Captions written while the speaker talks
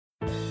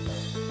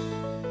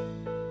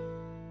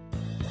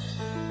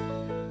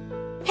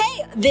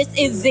This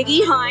is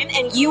Ziggy Heim,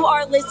 and you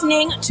are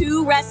listening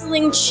to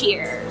Wrestling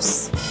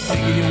Cheers.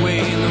 Making your way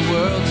in the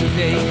world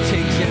today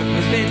takes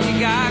everything you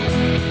got.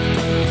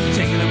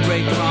 Taking a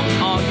break from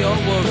all your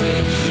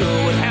worries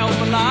sure would help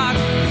a lot.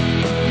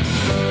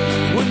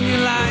 Wouldn't you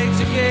like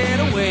to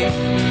get away?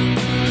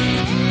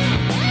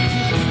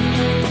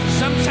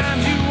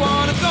 Sometimes you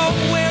want to go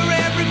where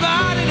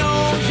everybody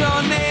knows your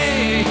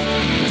name,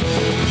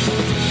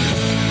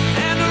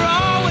 and they're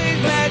always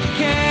glad you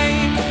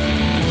came.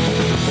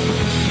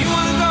 You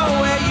want to go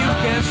where you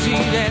can see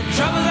that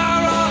troubles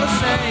are all the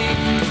same.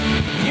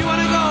 You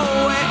want to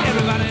go where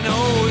everybody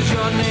knows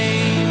your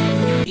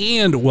name.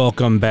 And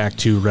welcome back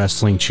to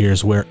Wrestling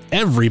Cheers, where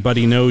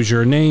everybody knows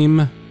your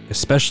name,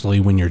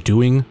 especially when you're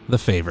doing the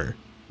favor.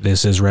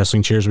 This is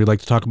Wrestling Cheers. We like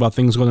to talk about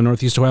things going on the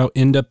Northeast Ohio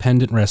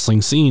independent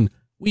wrestling scene.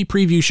 We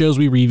preview shows,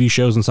 we review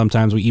shows, and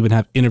sometimes we even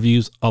have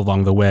interviews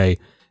along the way.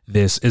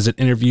 This is an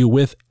interview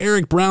with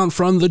Eric Brown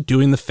from the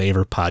Doing the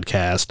Favor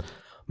podcast.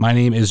 My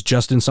name is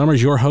Justin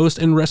Summers, your host,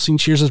 and Wrestling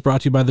Cheers is brought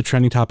to you by the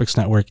Trending Topics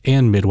Network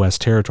and Midwest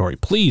Territory.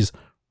 Please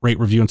rate,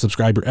 review, and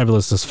subscribe wherever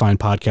this is fine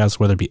podcast,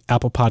 whether it be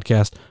Apple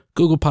Podcast,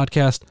 Google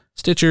Podcast,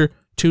 Stitcher,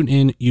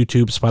 TuneIn,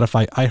 YouTube,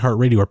 Spotify,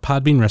 iHeartRadio, or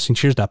Podbean,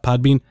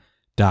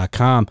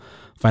 WrestlingCheers.podbean.com.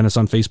 Find us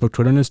on Facebook,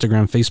 Twitter, and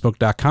Instagram,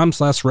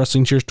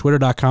 Facebook.com/WrestlingCheers,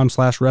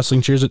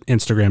 Twitter.com/WrestlingCheers, and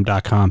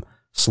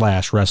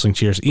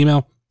Instagram.com/WrestlingCheers.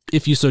 Email,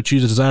 if you so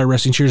choose to desire,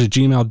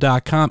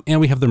 WrestlingCheers@gmail.com,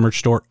 and we have the merch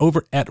store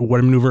over at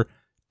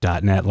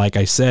WhatAmaneuver.net. Like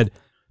I said,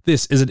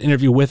 this is an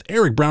interview with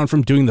Eric Brown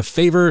from Doing the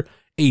Favor,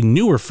 a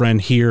newer friend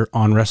here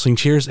on Wrestling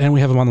Cheers, and we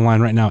have him on the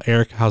line right now.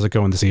 Eric, how's it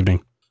going this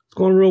evening? It's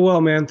going real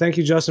well, man. Thank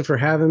you, Justin, for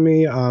having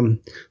me.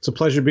 It's a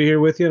pleasure to be here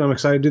with you, and I'm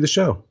excited to do the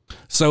show.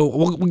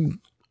 So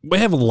we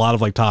have a lot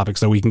of topics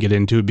that we can get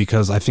into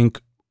because I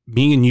think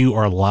me and you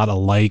are a lot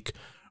alike.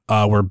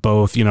 We're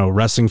both,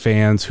 wrestling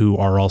fans who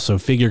are also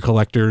figure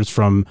collectors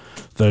from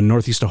the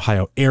Northeast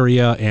Ohio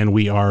area, and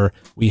we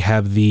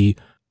have the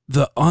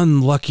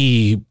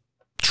unlucky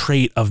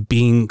trait of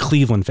being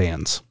Cleveland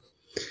fans.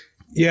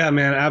 Yeah,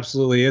 man,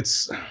 absolutely.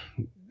 It's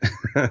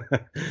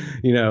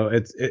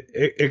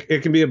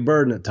it can be a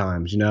burden at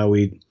times.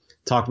 We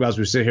talk about as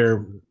we sit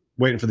here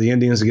waiting for the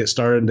Indians to get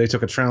started. They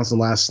took a trouncing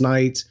last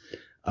night.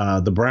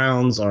 The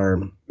Browns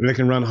they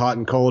can run hot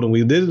and cold, and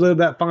we did live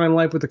that fine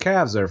life with the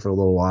Cavs there for a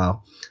little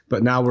while.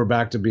 But now we're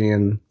back to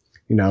being,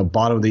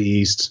 bottom of the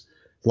East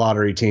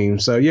lottery team.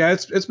 So yeah,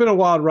 it's been a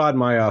wild ride.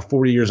 My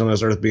 40 years on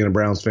this earth being a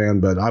Browns fan,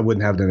 but I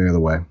wouldn't have it any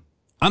other way.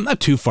 I'm not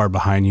too far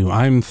behind you.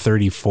 I'm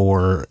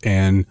 34,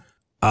 and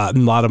a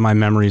lot of my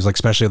memories,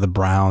 especially of the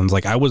Browns,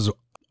 I was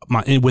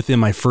within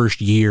my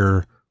first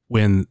year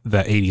when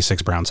the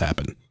 '86 Browns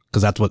happened,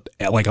 because that's what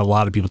a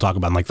lot of people talk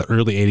about. In the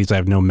early '80s, I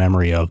have no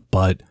memory of,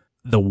 but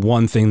the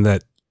one thing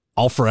that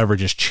I'll forever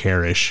just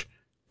cherish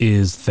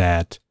is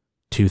that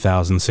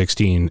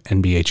 2016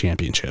 NBA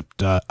championship.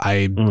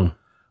 I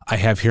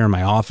have here in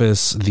my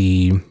office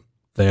the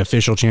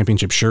official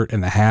championship shirt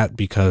and the hat,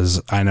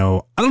 because I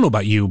don't know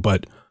about you,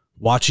 but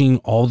watching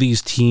all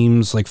these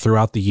teams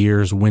throughout the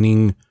years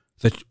winning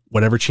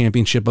whatever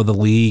championship of the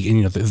league,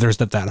 and there's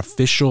that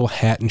official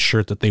hat and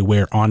shirt that they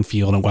wear on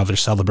field and while they're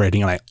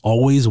celebrating, and I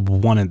always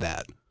wanted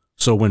that.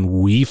 So when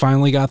we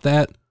finally got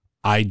that,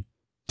 I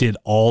did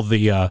all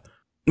the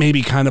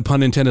maybe kind of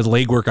pun intended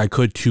legwork I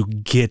could to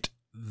get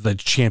the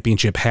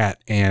championship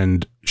hat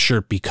and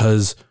shirt,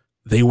 because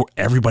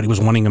everybody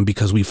was wanting them,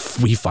 because we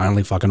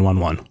finally fucking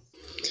won one.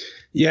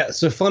 Yeah,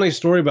 so funny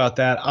story about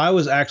that. I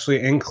was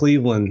actually in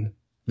Cleveland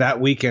that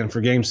weekend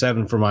for Game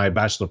 7 for my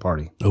bachelor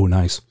party. Oh,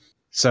 nice.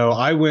 So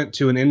I went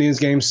to an Indians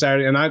game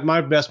Saturday, and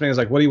my best man is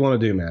like, "What do you want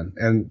to do, man?"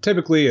 And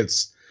typically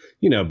it's,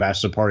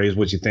 bachelor party is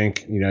what you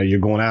think. You're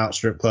going out,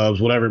 strip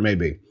clubs, whatever it may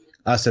be.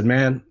 I said,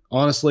 "Man,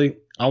 honestly,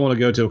 I want to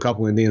go to a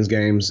couple Indians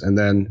games, and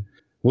then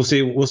we'll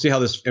see how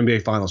this NBA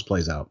Finals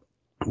plays out."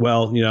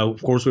 Well,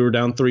 of course, we were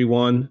down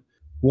 3-1,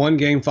 one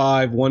Game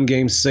 5, one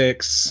Game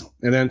 6,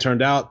 and then it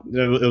turned out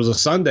it was a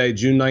Sunday,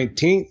 June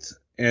 19th,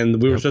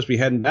 and we were supposed to be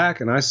heading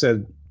back. And I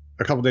said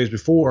a couple days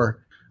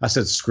before, I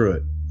said, "Screw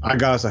it. I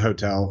got us a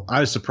hotel."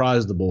 I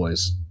surprised the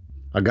boys.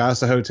 I got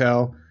us a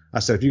hotel. I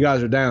said, "If you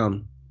guys are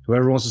down,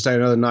 whoever wants to stay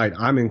another night,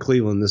 I'm in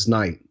Cleveland this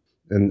night."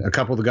 And a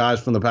couple of the guys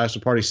from the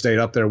bachelor party stayed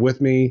up there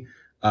with me.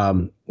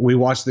 We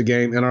watched the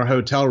game in our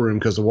hotel room,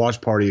 because the watch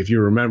party, if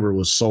you remember,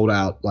 was sold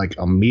out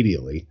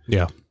immediately.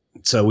 Yeah.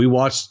 So we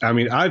watched.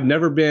 I've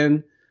never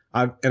been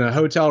in a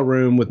hotel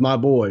room with my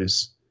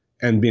boys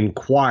and been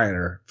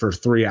quieter for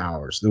 3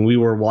 hours than we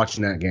were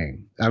watching that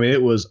game.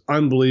 It was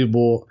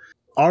unbelievable.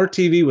 Our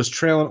TV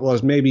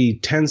was maybe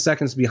 10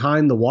 seconds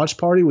behind the watch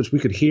party, which we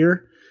could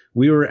hear.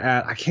 We were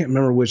at, I can't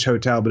remember which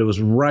hotel, but it was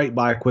right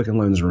by Quicken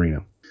Loans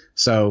Arena.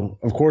 So,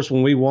 of course,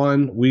 when we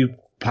won, we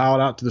piled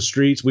out to the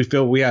streets. We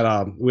all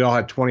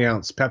had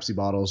 20-ounce Pepsi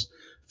bottles,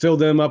 filled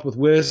them up with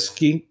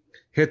whiskey,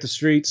 hit the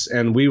streets,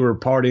 and we were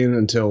partying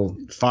until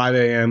 5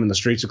 a.m. in the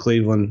streets of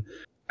Cleveland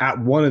at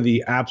one of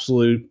the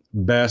absolute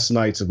best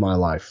nights of my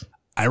life.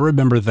 I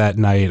remember that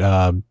night.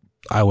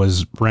 I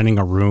was renting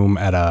a room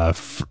at a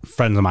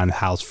friend of mine's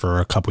house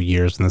for a couple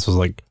years, and this was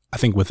I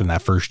think within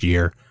that first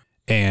year.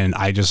 And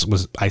I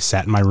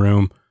sat in my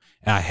room.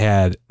 I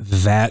had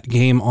that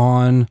game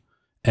on,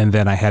 and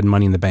then I had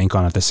Money in the Bank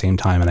on at the same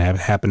time. And I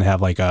happened to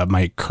have like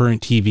my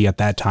current TV at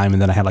that time,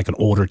 and then I had like an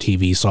older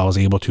TV, so I was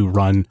able to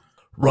run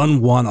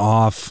one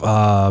off.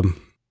 I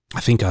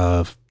think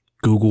a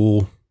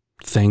Google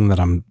thing that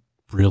I'm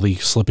really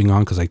slipping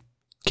on because I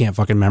can't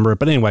fucking remember it.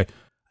 But anyway,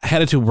 I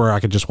had it to where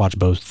I could just watch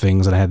both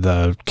things, and I had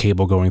the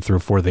cable going through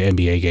for the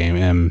NBA game.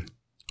 And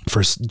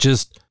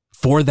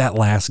for that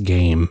last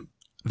game,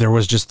 there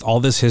was just all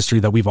this history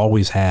that we've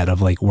always had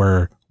of like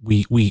where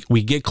we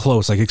get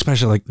close, like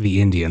especially like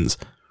the Indians,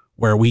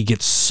 where we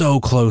get so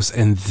close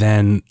and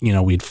then,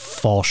 we'd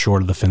fall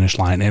short of the finish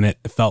line. And it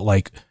felt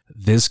like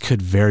this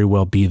could very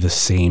well be the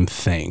same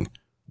thing.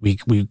 We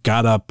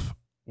got up,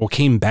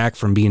 came back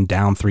from being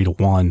down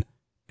 3-1,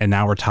 and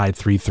now we're tied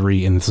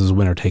 3-3, and this is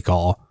winner take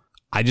all.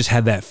 I just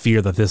had that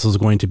fear that this was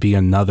going to be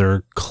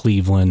another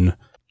Cleveland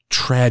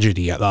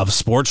tragedy, of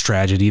sports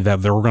tragedy, that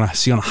we're going to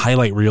see on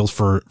highlight reels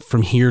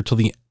from here till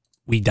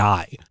we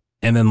die.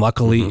 And then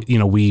luckily,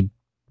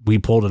 we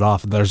pulled it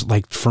off. There's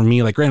like, for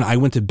me, like, granted, I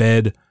went to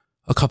bed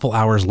a couple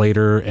hours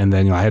later, and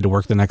then I had to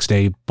work the next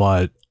day,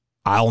 but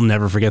I'll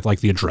never forget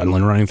like the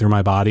adrenaline running through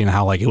my body and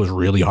how like it was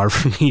really hard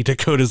for me to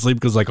go to sleep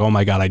because like, oh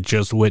my God, I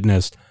just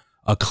witnessed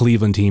a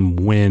Cleveland team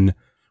win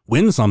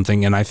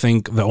something. And I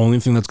think the only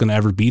thing that's going to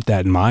ever beat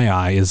that in my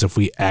eye is if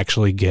we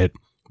actually get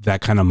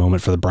that kind of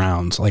moment for the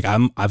Browns. Like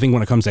I think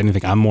when it comes to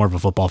anything, I'm more of a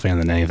football fan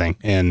than anything.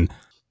 And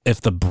if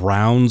the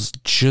Browns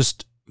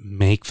just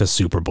make the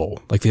Super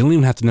Bowl, like they don't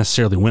even have to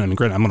necessarily win. I mean,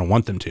 granted, I'm going to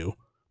want them to,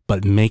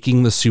 but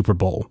making the Super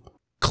Bowl,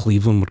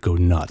 Cleveland would go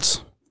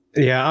nuts.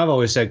 Yeah, I've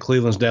always said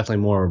Cleveland's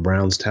definitely more of a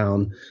Browns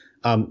town.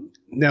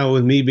 Now,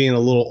 with me being a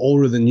little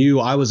older than you,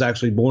 I was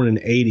actually born in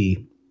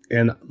 '80,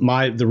 and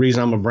the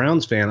reason I'm a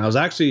Browns fan,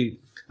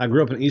 I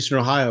grew up in Eastern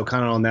Ohio,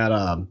 kind of on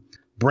that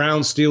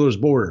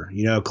Browns-Steelers border.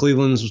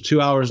 Cleveland's was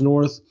 2 hours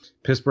north,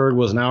 Pittsburgh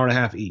was an hour and a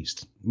half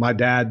east. My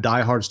dad,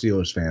 diehard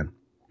Steelers fan,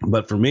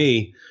 but for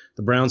me,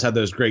 the Browns had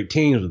those great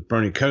teams with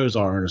Bernie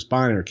Kosar, Ernest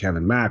Biner,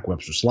 Kevin Mack,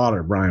 Webster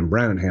Slaughter, Brian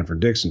Brennan, Hanford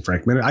Dixon,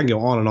 Frank Minute. I can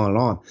go on and on and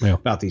on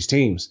about these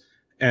teams.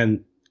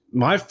 And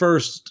my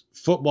first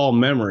football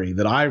memory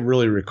that I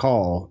really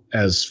recall,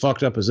 as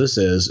fucked up as this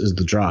is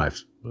the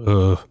drive.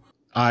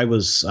 I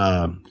was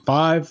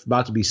 5,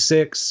 about to be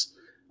 6,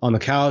 on the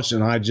couch,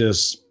 and I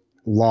just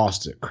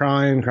lost it.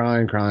 Crying,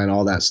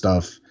 all that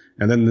stuff.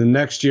 And then the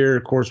next year,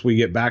 of course, we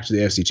get back to the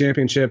AFC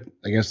Championship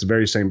against the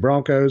very same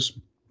Broncos.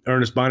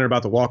 Ernest Biner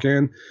about to walk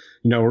in.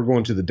 We're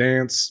going to the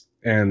dance,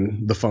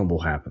 and the fumble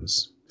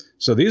happens.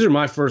 So these are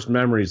my first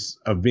memories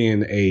of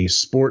being a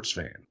sports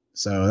fan.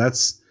 So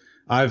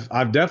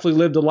I've definitely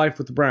lived a life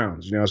with the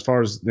Browns. As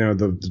far as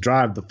the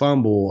drive, the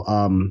fumble,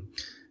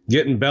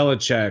 getting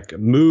Belichick,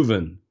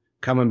 moving,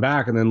 coming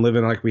back, and then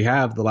living like we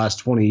have the last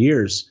 20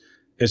 years.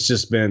 It's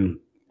just been,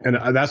 and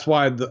that's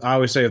why I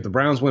always say if the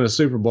Browns win a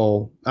Super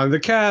Bowl, the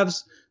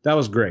Cavs, that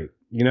was great,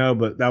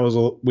 but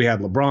we had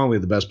LeBron, we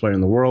had the best player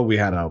in the world, we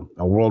had a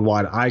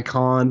worldwide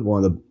icon,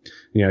 one of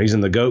the, he's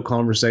in the GOAT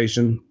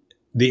conversation.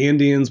 The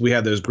Indians, we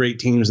had those great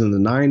teams in the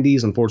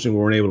 90s. Unfortunately,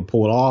 we weren't able to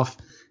pull it off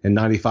in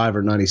 95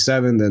 or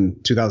 97. Then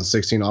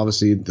 2016,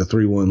 obviously, the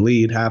 3-1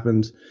 lead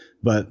happened.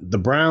 But the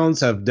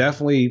Browns have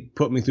definitely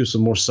put me through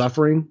some more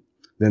suffering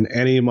than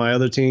any of my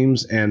other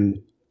teams.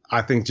 And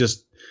I think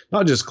just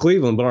not just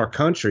Cleveland, but our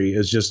country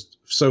is just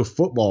so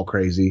football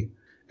crazy.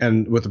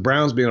 And with the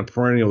Browns being a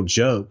perennial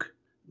joke,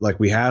 like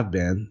we have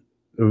been,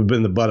 we've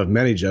been the butt of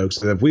many jokes.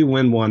 And if we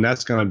win one,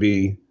 that's going to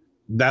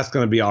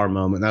be our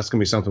moment. That's going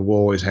to be something we'll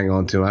always hang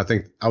on to. And I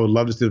think I would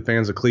love to see the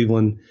fans of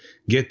Cleveland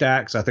get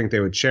that, because I think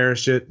they would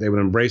cherish it. They would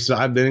embrace it.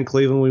 I've been in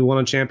Cleveland when we won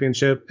a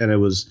championship, and it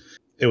was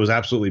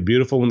absolutely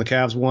beautiful when the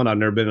Cavs won. I've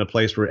never been in a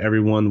place where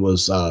everyone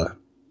was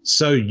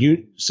so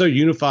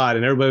unified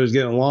and everybody was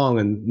getting along,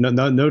 and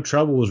no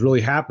trouble was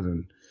really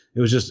happening. It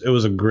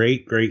was a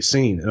great, great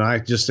scene. And I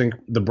just think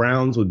the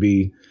Browns would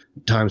be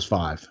times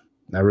 5.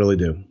 I really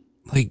do.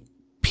 Like,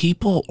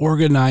 people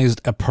organized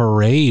a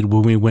parade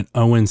when we went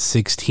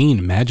 0-16.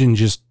 Imagine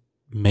just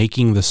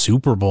making the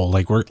Super Bowl.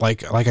 Like, we're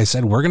like I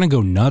said, we're gonna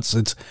go nuts.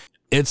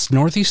 It's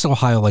Northeast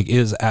Ohio,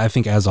 I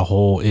think as a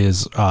whole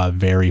is a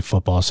very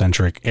football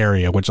centric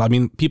area, which, I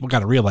mean, people got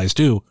to realize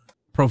too.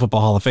 Pro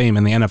Football Hall of Fame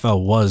and the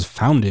NFL was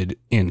founded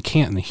in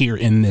Canton, here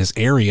in this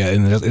area,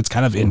 and it's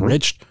kind of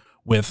enriched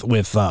with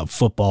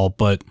football.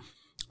 But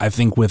I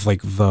think with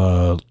like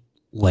the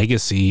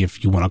legacy,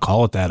 if you want to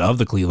call it that, of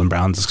the Cleveland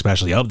Browns,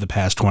 especially of the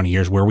past 20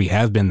 years, where we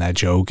have been that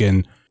joke,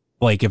 and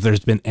like if there's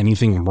been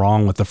anything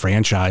wrong with the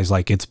franchise,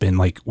 like it's been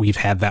like we've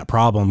had that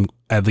problem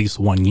at least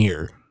 1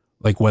 year,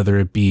 like whether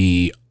it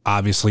be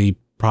obviously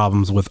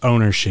problems with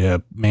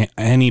ownership,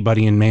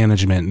 anybody in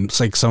management. It's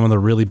like some of the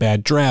really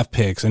bad draft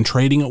picks and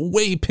trading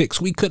away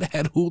picks. We could have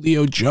had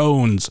Julio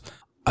Jones.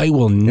 I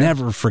will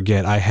never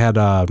forget, I had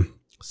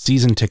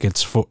season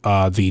tickets for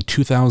the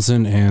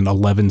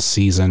 2011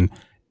 season,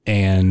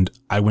 and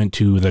I went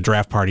to the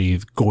draft party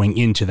going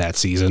into that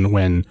season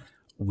when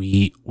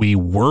we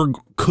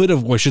could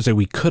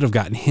have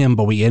gotten him,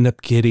 but we ended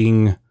up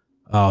getting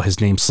Oh,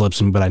 his name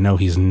slips me, but I know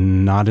he's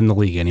not in the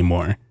league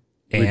anymore.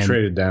 We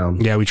traded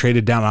down. Yeah, we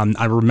traded down.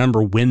 I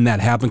remember when that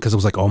happened because it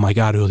was like, oh my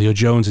God, Julio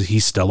Jones,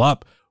 he's still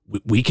up.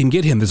 We can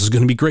get him. This is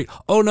going to be great.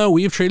 Oh no,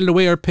 we have traded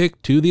away our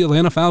pick to the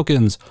Atlanta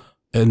Falcons.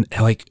 And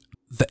like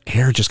the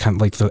air just kind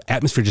of like the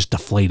atmosphere just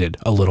deflated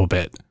a little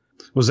bit.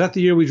 Was that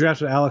the year we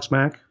drafted Alex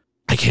Mack?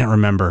 I can't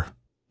remember.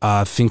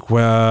 I think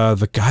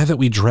the guy that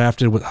we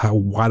drafted,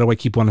 why do I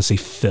keep wanting to say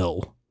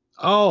Phil?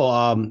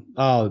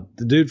 The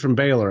dude from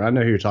Baylor. I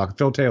know who you're talking.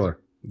 Phil Taylor.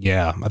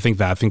 Yeah, I think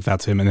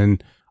that's him. And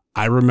then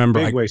I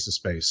remember big waste of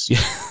space.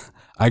 Yeah,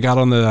 I got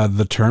on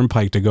the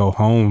turnpike to go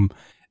home,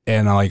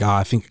 and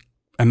I think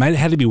I might have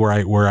had to be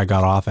where I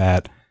got off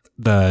at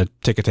the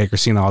ticket taker,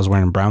 seeing I was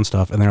wearing Brown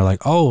stuff, and they're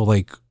like, oh,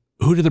 like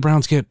who did the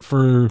Browns get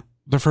for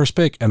their first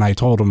pick? And I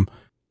told him,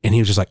 and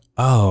he was just like,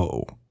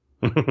 oh,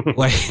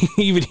 like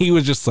even he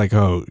was just like,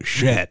 oh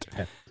shit.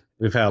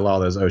 We've had a lot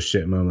of those oh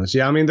shit moments.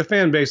 Yeah, I mean the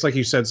fan base, like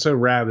you said, so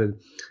rabid.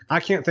 I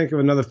can't think of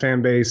another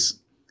fan base.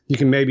 You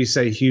can maybe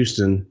say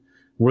Houston,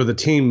 where the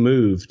team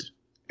moved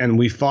and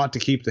we fought to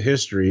keep the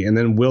history and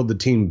then willed the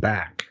team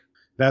back.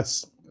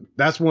 That's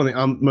one of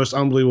the most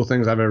unbelievable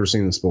things I've ever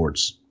seen in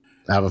sports.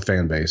 I have a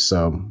fan base,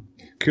 so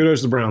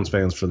kudos to Browns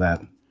fans for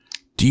that.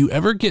 Do you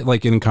ever get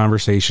like in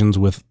conversations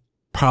with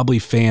probably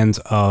fans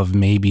of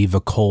maybe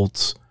the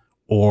Colts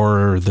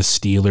or the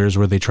Steelers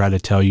where they try to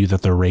tell you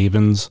that the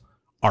Ravens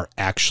are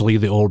actually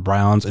the old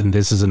Browns and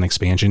this is an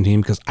expansion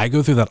team? Because I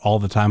go through that all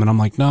the time and I'm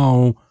like,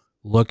 no,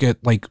 look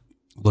at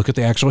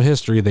the actual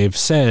history. They've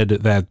said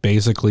that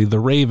basically the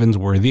Ravens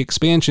were the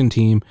expansion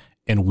team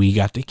and we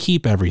got to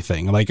keep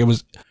everything. Like it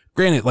was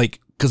granted, like,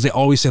 because they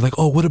always say like,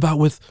 oh, what about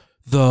with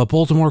the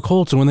Baltimore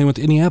Colts and when they went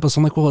to Indianapolis?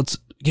 I'm like, well, it's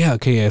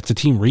a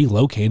team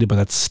relocated, but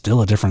that's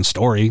still a different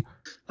story.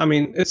 I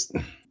mean,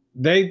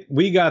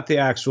 we got the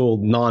actual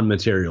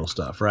non-material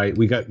stuff, right?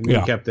 We kept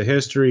the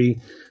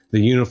history, the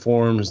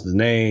uniforms, the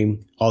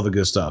name, all the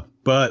good stuff.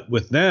 But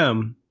with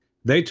them,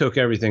 they took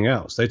everything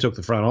else. They took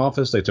the front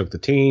office, they took the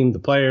team, the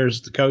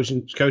players, the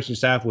coaching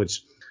staff,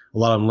 which a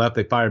lot of them left.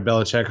 They fired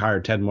Belichick,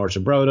 hired Ted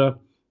Marchibroda.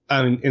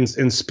 I mean,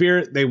 in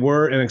spirit, they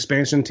were an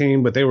expansion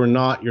team, but they were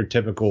not your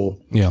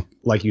typical,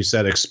 like you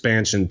said,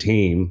 expansion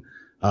team.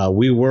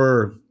 We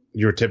were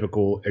your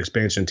typical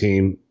expansion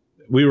team.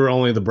 We were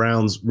only the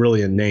Browns,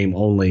 really in name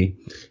only.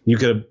 You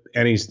could have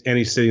any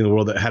city in the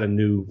world that had a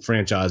new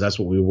franchise. That's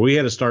what we were. We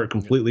had to start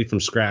completely from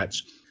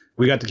scratch.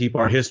 We got to keep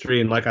our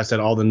history and, like I said,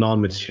 all the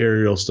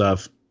non-material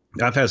stuff.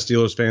 I've had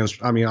Steelers fans.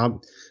 I mean,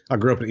 I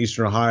grew up in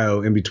Eastern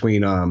Ohio, in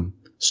between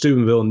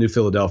Steubenville and New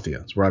Philadelphia.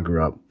 That's where I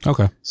grew up.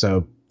 Okay.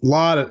 So a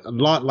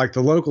lot like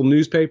the local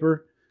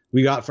newspaper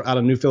we got out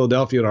of New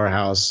Philadelphia at our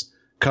house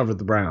covered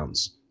the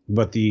Browns,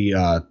 but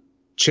the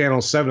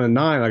channel 7 and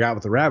 9 I got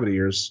with the rabbit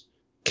ears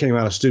came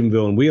out of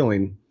Steubenville and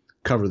Wheeling,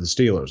 covered the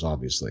Steelers,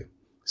 obviously.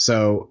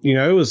 So,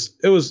 it was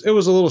a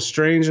little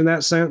strange in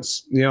that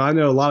sense. I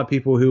know a lot of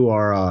people who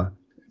are,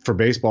 for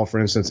baseball, for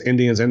instance,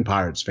 Indians and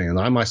Pirates fans.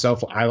 I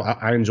myself,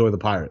 I enjoy the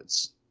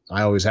Pirates.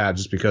 I always have,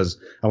 just because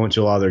I went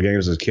to a lot of their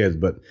games as kids.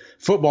 But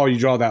football, you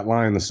draw that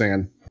line in the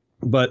sand.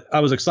 But I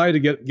was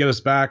excited to get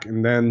us back,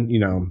 and then,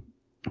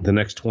 the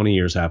next 20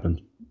 years happened.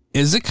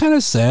 Is it kind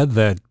of sad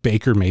that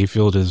Baker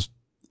Mayfield is,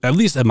 at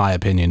least in my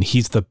opinion,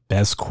 he's the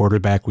best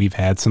quarterback we've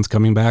had since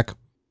coming back?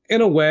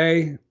 In a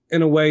way,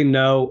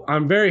 no.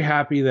 I'm very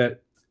happy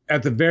that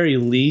at the very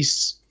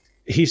least,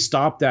 he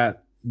stopped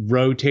that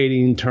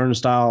rotating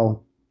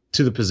turnstile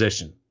to the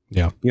position.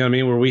 Yeah. You know what I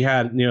mean? Where we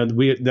had,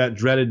 that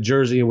dreaded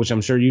jersey, which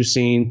I'm sure you've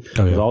seen,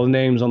 with all the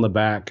names on the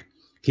back.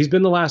 He's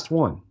been the last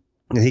one.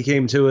 And he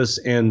came to us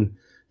in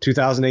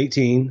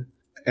 2018,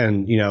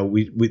 and,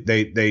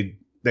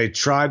 they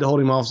tried to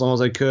hold him off as long as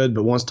they could,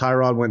 but once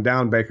Tyrod went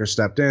down, Baker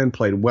stepped in,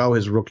 played well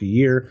his rookie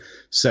year,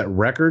 set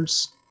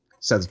records,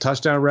 set the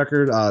touchdown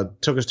record,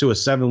 took us to a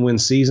 7-win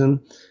season,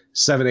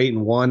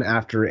 7-8-1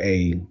 after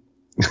an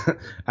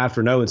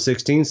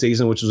 0-16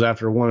 season, which was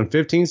after a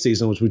 1-15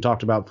 season, which we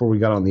talked about before we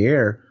got on the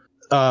air.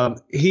 I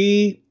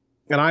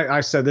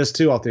said this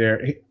too off the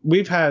air,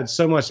 we've had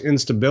so much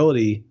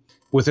instability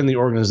within the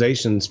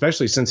organization,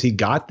 especially since he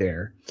got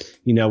there.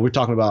 We're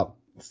talking about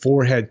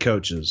 4 head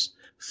coaches,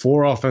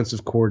 4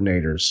 offensive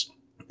coordinators.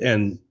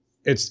 And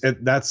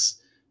that's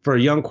for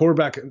a young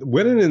quarterback.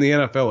 Winning in the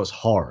NFL is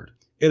hard.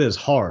 It is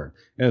hard.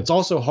 And it's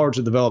also hard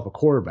to develop a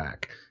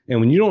quarterback.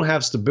 And when you don't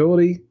have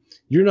stability,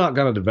 you're not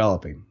going to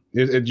develop him.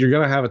 You're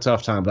going to have a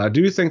tough time. But I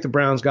do think the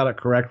Browns got it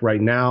correct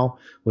right now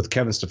with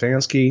Kevin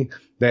Stefanski.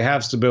 They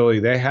have stability.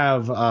 They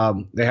have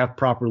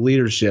proper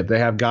leadership. They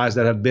have guys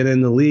that have been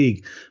in the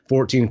league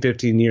 14,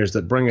 15 years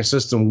that bring a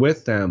system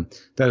with them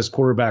that is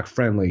quarterback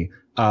friendly.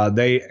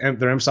 They're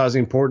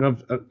emphasizing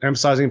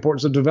the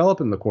importance of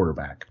developing the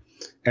quarterback.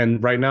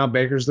 And right now,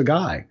 Baker's the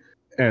guy.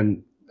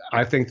 And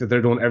I think that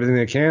they're doing everything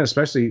they can,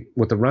 especially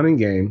with the running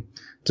game,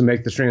 to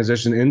make the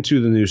transition into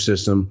the new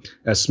system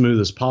as smooth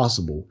as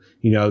possible.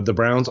 The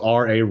Browns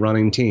are a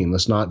running team.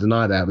 Let's not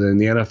deny that. But in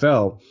the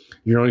NFL,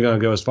 you're only going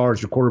to go as far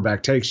as your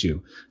quarterback takes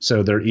you.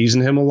 So they're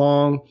easing him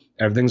along.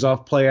 Everything's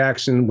off play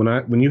action.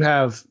 When you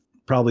have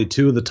probably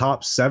 2 of the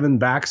top 7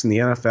 backs in the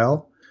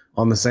NFL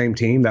on the same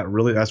team, that's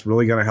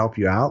really going to help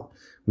you out.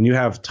 When you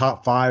have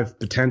top 5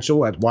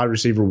 potential at wide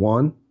receiver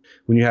 1,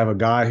 when you have a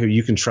guy who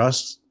you can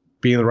trust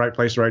be in the right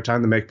place at the right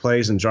time to make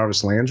plays in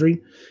Jarvis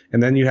Landry,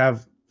 and then you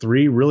have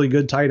 3 really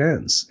good tight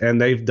ends,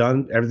 and they've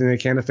done everything they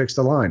can to fix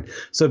the line.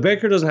 So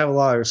Baker doesn't have a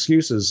lot of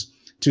excuses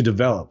to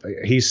develop.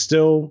 He's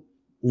still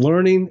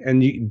learning,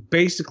 and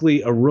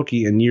basically a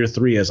rookie in year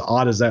 3, as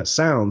odd as that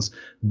sounds,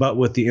 but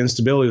with the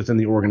instability within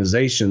the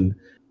organization,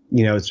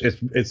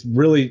 it's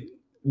really,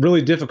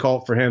 really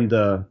difficult for him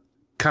to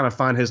kind of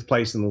find his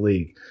place in the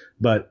league.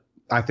 But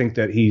I think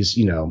that he's,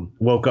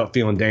 woke up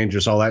feeling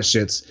dangerous. All that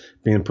shit's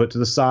being put to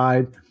the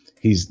side.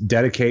 He's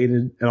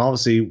dedicated. And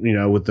obviously,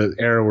 with the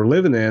era we're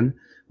living in,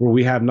 where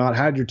we have not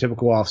had your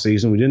typical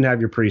offseason, we didn't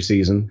have your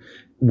preseason,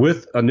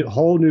 with a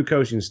whole new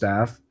coaching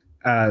staff,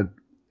 and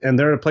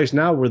they're at a place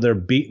now where they're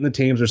beating the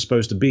teams they're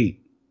supposed to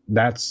beat.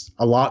 That's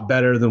a lot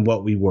better than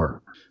what we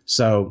were.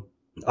 So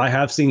I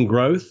have seen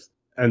growth,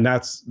 and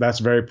that's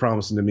very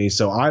promising to me.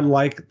 So I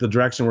like the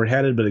direction we're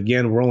headed. But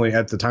again, we're only,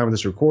 at the time of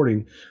this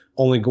recording,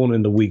 only going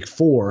into week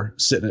 4,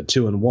 sitting at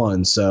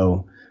 2-1.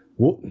 So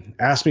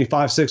ask me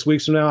 5-6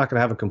 weeks from now, I could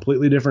have a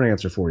completely different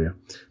answer for you.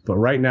 But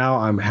right now,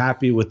 I'm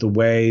happy with the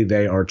way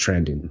they are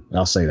trending.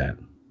 I'll say that.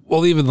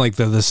 Well, even like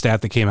the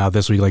stat that came out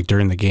this week, like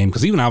during the game,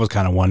 because even I was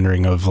kind of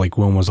wondering of like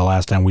when was the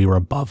last time we were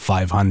above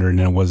 500, and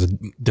it was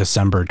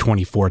December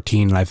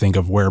 2014. And I think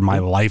of where my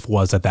life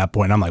was at that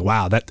point. And I'm like,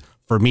 wow, that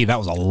for me, that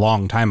was a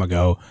long time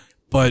ago.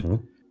 But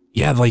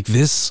yeah, like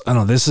this, I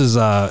don't know, this is,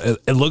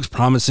 it looks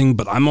promising,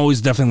 but I'm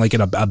always definitely like in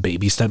a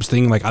baby steps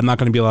thing. Like, I'm not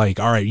going to be like,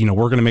 all right, we're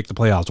going to make the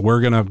playoffs.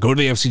 We're going to go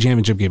to the AFC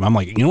Championship game. I'm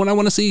like, you know what I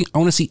want to see? I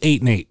want to see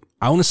 8-8.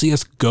 I want to see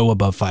us go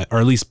above 5, or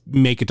at least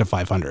make it to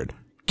 500.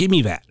 Give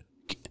me that.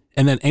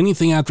 And then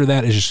anything after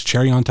that is just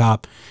cherry on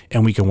top,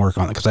 and we can work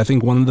on it. Because I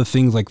think one of the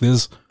things like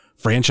this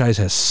franchise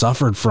has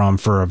suffered from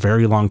for a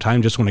very long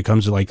time, just when it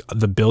comes to like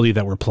the ability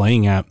that we're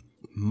playing at,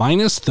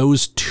 minus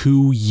those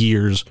 2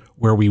 years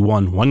where we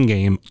won 1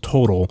 game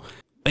total,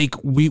 like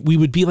we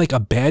would be like a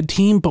bad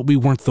team, but we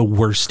weren't the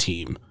worst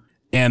team.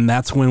 And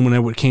that's when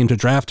it came to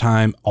draft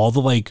time, all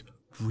the like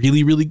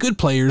really, really good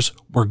players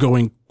were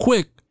going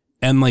quick.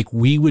 And like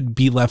we would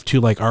be left to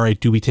like, all right,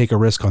 do we take a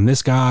risk on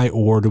this guy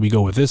or do we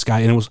go with this guy?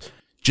 And it was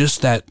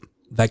just that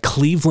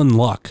Cleveland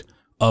luck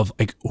of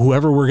like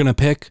whoever we're going to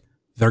pick,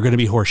 they're going to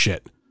be horseshit.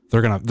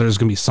 There's going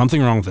to be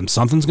something wrong with them.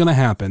 Something's going to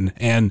happen.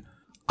 And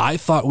I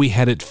thought we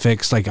had it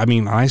fixed. Like, I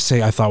mean, I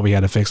thought we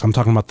had it fixed. I'm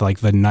talking about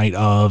the night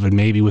of, and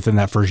maybe within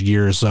that first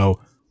year or so.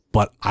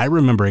 But I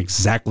remember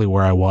exactly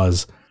where I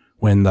was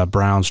when the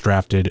Browns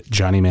drafted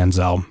Johnny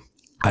Manziel.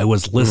 I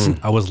was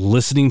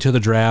listening to the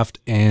draft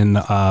in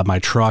my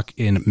truck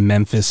in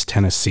Memphis,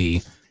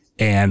 Tennessee.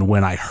 And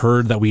when I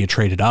heard that we had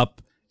traded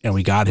up and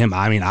we got him,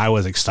 I mean, I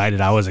was excited.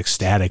 I was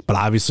ecstatic. But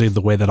obviously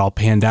the way that all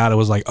panned out, it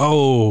was like,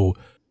 oh,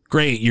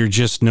 great, you're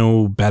just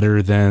no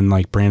better than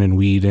like Brandon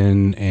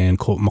Weeden and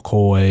Colt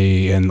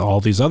McCoy and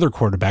all these other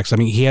quarterbacks. I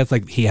mean, he had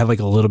like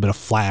a little bit of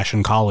flash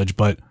in college,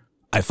 but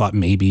I thought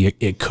maybe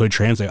it could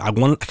translate. I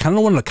kind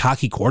of wanted a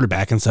cocky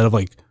quarterback instead of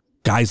like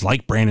guys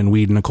like Brandon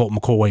Weeden and Colt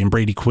McCoy and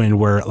Brady Quinn,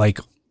 where like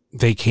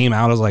they came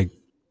out as like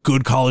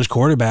good college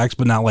quarterbacks,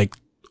 but not like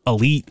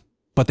elite,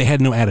 but they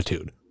had no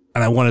attitude.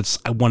 And I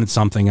wanted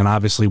something, and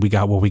obviously we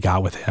got what we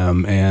got with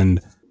him. And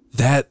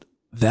that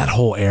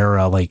whole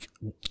era, like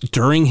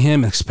during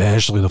him,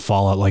 especially the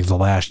fallout, like the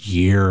last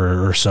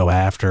year or so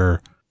after,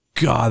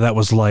 God, that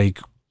was like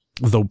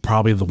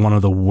probably one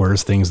of the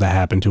worst things that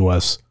happened to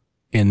us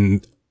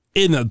in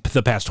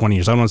the past 20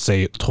 years. I don't want to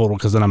say total,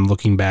 because then I'm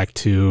looking back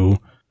to,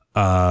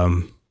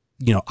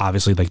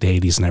 obviously like the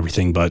 80s and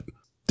everything, but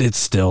it's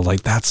still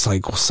like, that's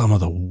like some of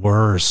the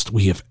worst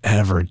we have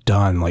ever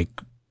done, like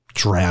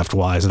draft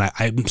wise. And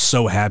I'm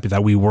so happy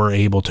that we were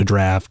able to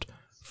draft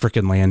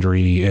freaking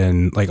Landry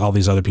and like all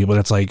these other people.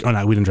 That's like, oh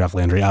no, we didn't draft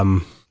Landry.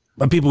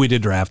 But people we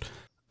did draft,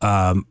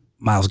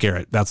 Myles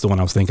Garrett. That's the one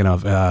I was thinking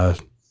of.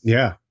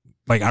 Yeah.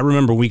 Like I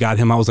remember we got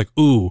him. I was like,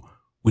 ooh,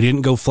 we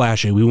didn't go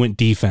flashy. We went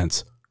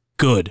defense.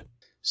 Good.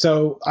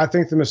 So I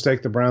think the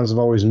mistake the Browns have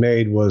always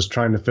made was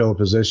trying to fill a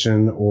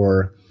position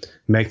or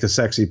make the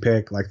sexy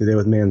pick like they did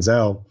with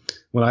Manziel.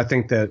 When I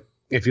think that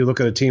if you look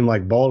at a team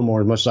like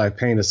Baltimore, as much as I have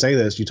pain to say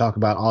this, you talk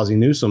about Ozzie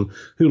Newsome,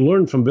 who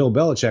learned from Bill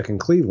Belichick in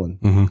Cleveland.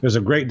 Mm-hmm. There's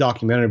a great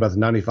documentary about the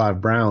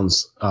 95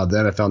 Browns the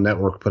NFL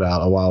Network put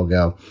out a while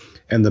ago.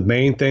 And the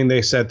main thing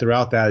they said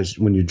throughout that is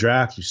when you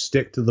draft, you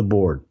stick to the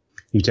board.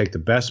 You take the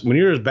best. When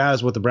you're as bad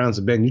as what the Browns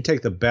have been, you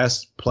take the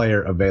best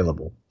player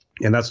available.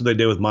 And that's what they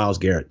did with Myles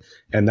Garrett.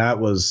 And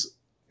that's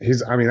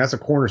a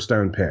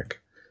cornerstone pick.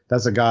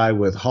 That's a guy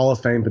with Hall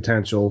of Fame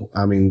potential.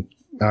 I mean,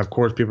 of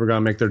course, people are going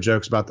to make their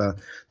jokes about the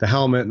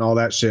helmet and all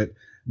that shit.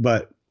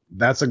 But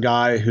that's a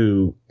guy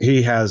who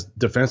he has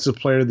Defensive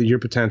Player of the Year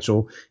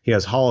potential. He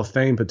has Hall of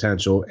Fame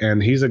potential.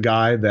 And he's a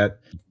guy that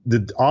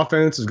the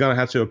offense is going to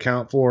have to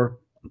account for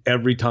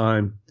every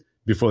time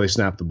before they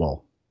snap the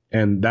ball.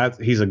 And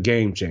he's a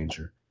game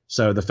changer.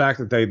 So the fact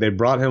that they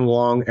brought him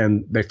along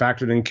and they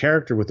factored in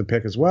character with the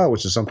pick as well,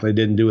 which is something they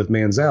didn't do with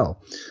Manziel.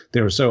 They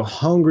were so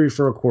hungry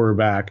for a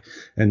quarterback,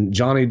 and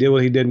Johnny did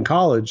what he did in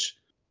college,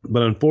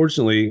 but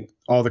unfortunately,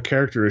 all the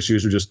character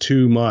issues were just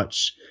too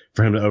much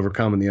for him to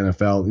overcome in the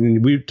NFL.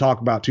 And we talk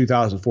about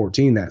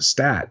 2014, that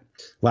stat,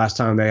 last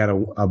time they had a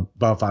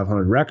above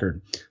 500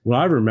 record. What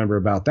I remember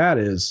about that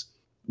is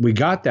we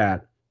got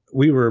that.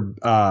 We were,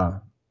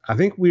 I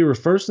think we were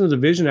first in the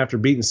division after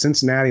beating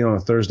Cincinnati on a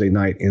Thursday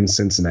night in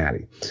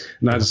Cincinnati.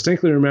 And I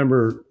distinctly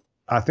remember,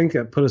 I think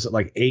that put us at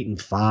like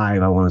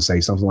 8-5, I want to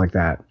say, something like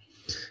that.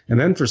 And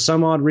then for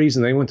some odd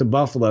reason, they went to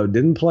Buffalo,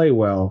 didn't play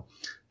well,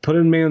 put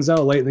in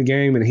Manziel late in the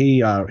game, and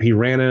he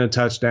ran in a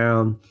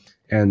touchdown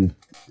and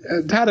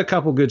had a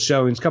couple good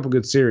showings, a couple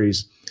good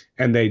series,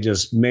 and they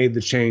just made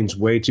the change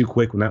way too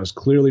quick when that was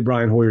clearly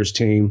Brian Hoyer's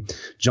team.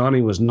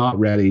 Johnny was not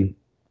ready.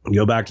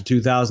 Go back to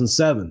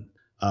 2007.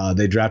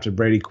 They drafted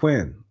Brady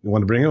Quinn. They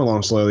wanted to bring him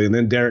along slowly, and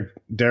then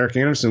Derek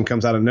Anderson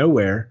comes out of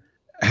nowhere,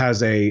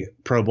 has a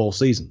Pro Bowl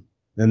season.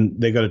 Then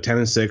they go to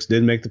 10-6,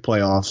 didn't make the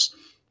playoffs,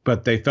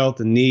 but they felt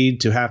the need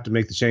to have to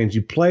make the change.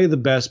 You play the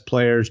best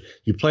players.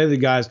 You play the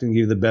guys who can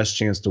give you the best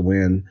chance to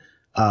win.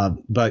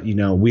 But,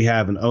 we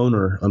have an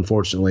owner,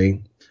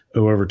 unfortunately,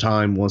 who over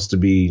time wants to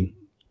be,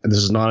 and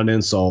this is not an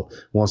insult,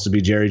 wants to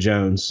be Jerry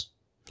Jones.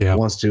 Yeah.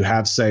 Wants to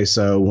have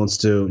say-so, wants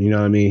to,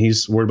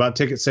 he's worried about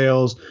ticket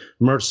sales,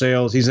 merch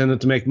sales. He's in it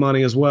to make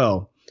money as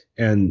well.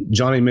 And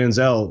Johnny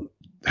Manziel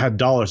had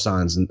dollar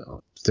signs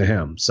to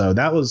him. So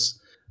that was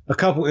a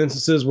couple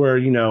instances where,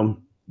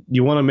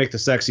 you want to make the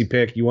sexy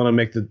pick. You want to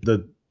make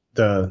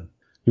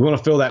you want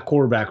to fill that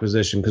quarterback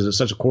position because it's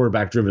such a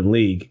quarterback-driven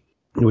league,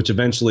 which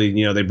eventually,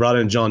 they brought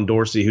in John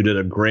Dorsey, who did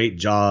a great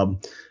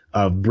job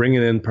of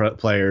bringing in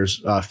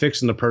players,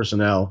 fixing the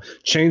personnel,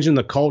 changing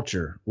the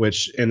culture,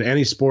 which in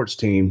any sports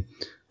team,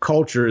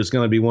 culture is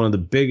going to be one of the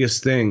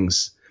biggest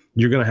things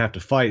you're going to have to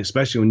fight,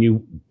 especially when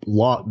you've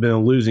been a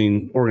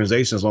losing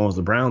organization as long as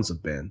the Browns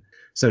have been.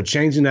 So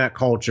changing that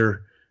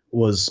culture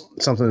was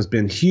something that's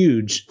been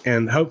huge.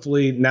 And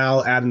hopefully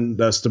now adding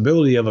the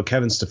stability of a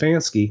Kevin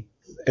Stefanski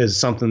is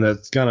something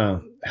that's going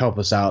to help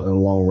us out in the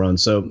long run.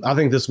 So I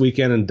think this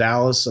weekend in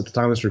Dallas, at the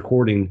time of this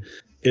recording,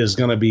 is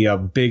going to be a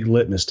big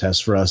litmus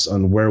test for us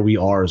on where we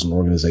are as an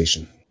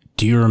organization.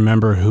 Do you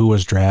remember who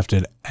was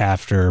drafted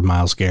after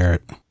Myles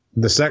Garrett?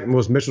 The second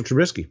was Mitchell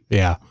Trubisky.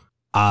 Yeah.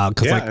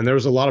 And there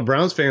was a lot of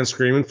Browns fans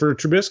screaming for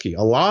Trubisky.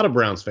 A lot of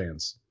Browns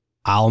fans.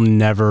 I'll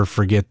never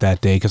forget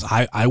that day because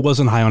I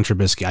wasn't high on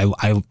Trubisky.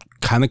 I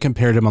kind of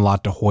compared him a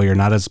lot to Hoyer,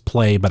 not as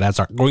play, but as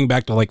going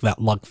back to like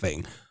that luck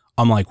thing.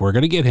 I'm like, we're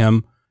going to get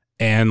him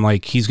and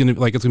like he's going to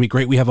like it's going to be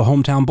great. We have a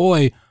hometown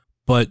boy,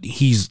 but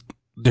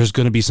there's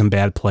going to be some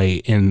bad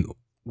play and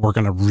we're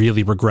going to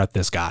really regret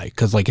this guy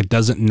because like it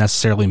doesn't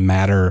necessarily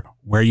matter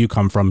where you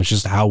come from. It's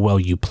just how well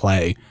you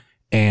play.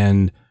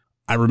 And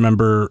I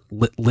remember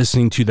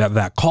listening to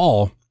that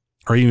call,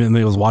 or even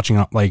I was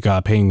watching,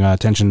 paying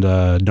attention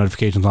to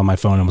notifications on my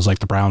phone. And was like,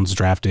 the Browns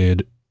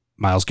drafted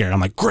Myles Garrett. I'm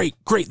like, great,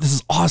 this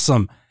is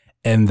awesome.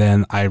 And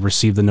then I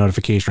received the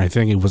notification. I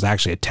think it was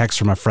actually a text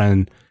from a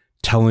friend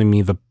telling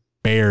me the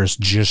Bears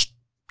just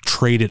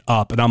traded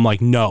up. And I'm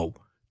like, no,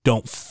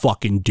 don't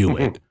fucking do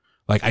it.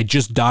 Like, I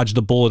just dodged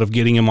the bullet of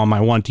getting him on my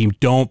one team.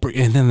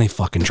 And then they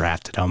fucking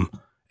drafted him.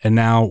 And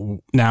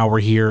now we're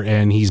here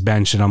and he's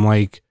benched. And I'm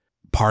like,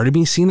 part of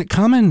me seen it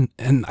coming.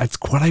 And that's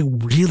what I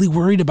really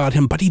worried about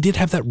him. But he did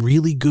have that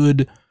really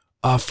good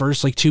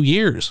first 2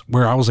 years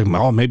where I was like,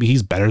 well, maybe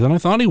he's better than I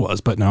thought he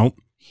was. But no,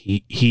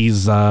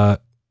 he's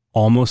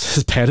almost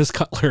as bad as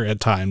Cutler at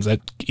times.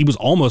 He was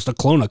almost a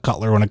clone of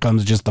Cutler when it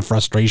comes to just the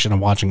frustration of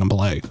watching him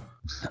play.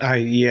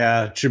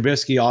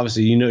 Trubisky,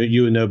 obviously,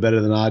 you would know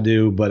better than I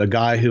do, but a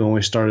guy who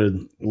only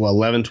started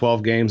 11,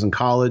 12 games in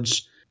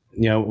college,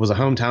 was a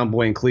hometown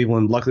boy in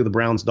Cleveland. Luckily, the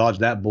Browns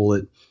dodged that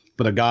bullet,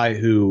 but a guy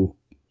who,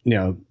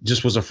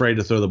 just was afraid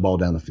to throw the ball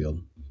down the field.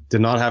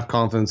 Did not have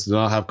confidence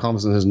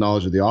in his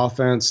knowledge of the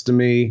offense to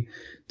me,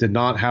 did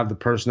not have the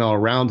personnel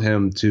around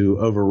him to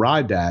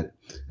override that.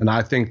 And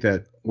I think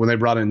that when they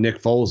brought in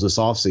Nick Foles this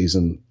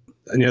offseason,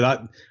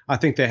 I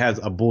think they had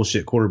a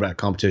bullshit quarterback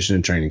competition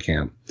in training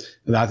camp.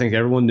 And I think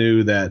everyone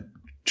knew that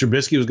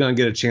Trubisky was going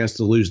to get a chance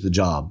to lose the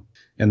job.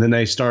 And then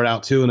they started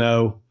out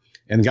 2-0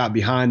 and got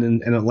behind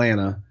in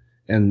Atlanta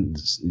and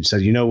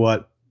said, you know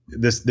what,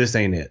 this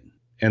ain't it.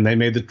 And they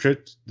made the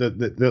trip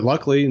that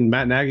luckily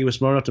Matt Nagy was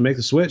smart enough to make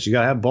the switch. You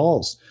got to have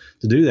balls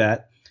to do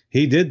that.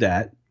 He did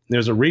that.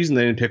 There's a reason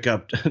they didn't pick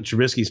up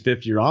Trubisky's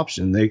fifth-year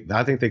option.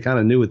 I think they kind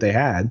of knew what they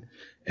had.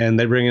 And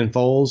they bring in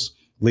Foles,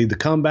 lead the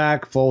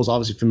comeback. Foles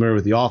obviously familiar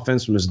with the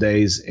offense from his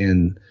days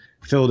in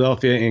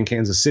Philadelphia and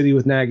Kansas City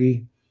with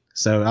Nagy.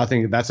 So I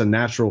think that's a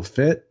natural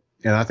fit.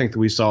 And I think that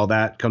we saw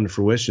that come to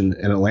fruition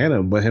in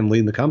Atlanta with him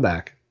leading the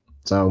comeback.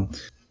 So,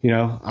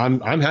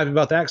 I'm happy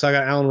about that because I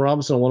got Allen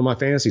Robinson on one of my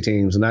fantasy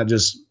teams, and that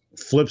just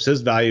flips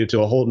his value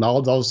to a whole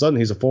knowledge. All of a sudden,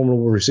 he's a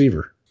formidable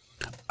receiver.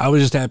 I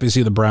was just happy to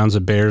see the Browns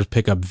and Bears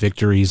pick up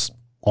victories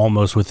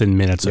almost within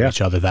minutes of each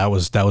other. That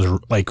was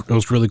like, it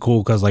was really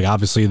cool because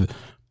obviously the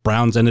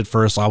Browns ended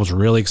first. So I was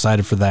really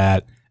excited for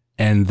that.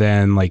 And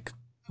then like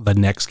the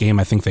next game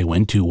I think they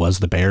went to was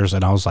the Bears.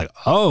 And I was like,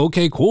 oh,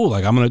 okay, cool.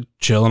 Like I'm going to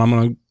chill and I'm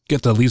going to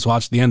get to at least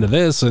watch the end of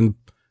this and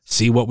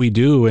see what we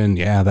do. And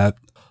yeah, that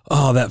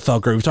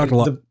felt great. We've talked a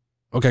lot.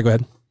 Okay, go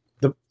ahead.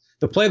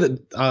 The play that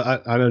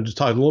I know to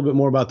talk a little bit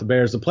more about the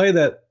Bears, the play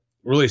that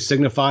really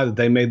signified that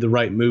they made the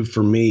right move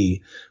for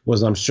me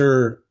was, I'm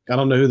sure, I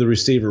don't know who the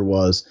receiver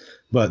was,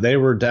 but they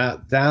were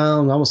down,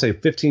 I'm going to say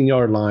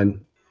 15-yard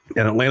line,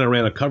 and Atlanta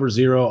ran a cover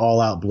 0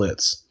 all-out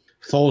blitz.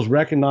 Foles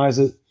recognized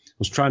it,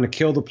 was trying to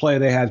kill the play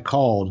they had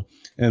called,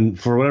 and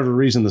for whatever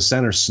reason, the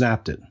center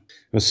snapped it.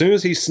 As soon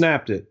as he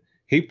snapped it,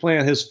 he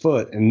planted his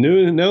foot and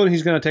knowing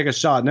he's going to take a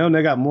shot, knowing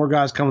they got more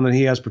guys coming than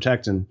he has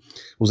protecting,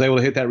 was able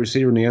to hit that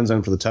receiver in the end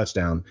zone for the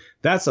touchdown.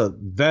 That's a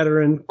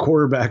veteran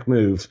quarterback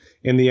move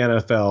in the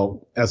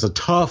NFL. That's a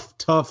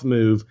tough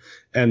move.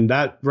 And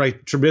that,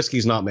 right,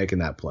 Trubisky's not making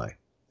that play.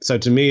 So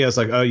to me, it's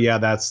like, oh yeah,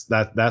 that's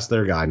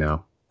their guy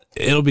now.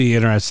 It'll be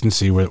interesting to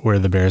see where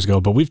the Bears go,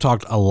 but we've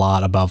talked a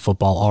lot about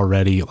football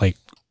already, like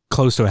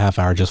close to a half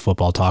hour, just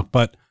football talk.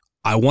 But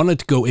I wanted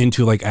to go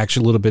into like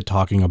actually a little bit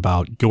talking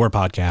about your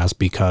podcast,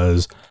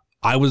 because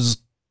I was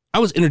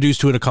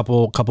introduced to it a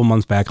couple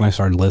months back and I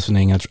started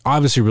listening. It's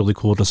obviously really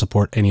cool to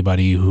support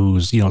anybody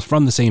who's,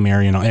 from the same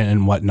area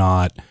and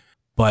whatnot.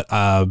 But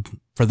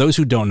for those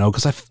who don't know,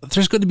 because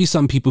there's going to be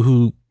some people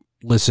who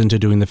listen to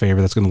Doing the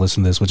Favor that's going to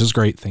listen to this, which is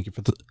great. Thank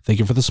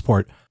you for the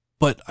support.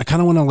 But I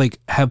kind of want to like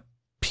have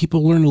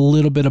people learn a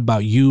little bit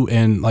about you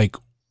and like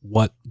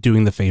what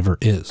Doing the Favor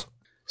is.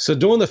 So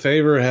Doing the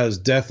Favor has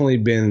definitely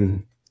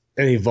been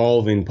an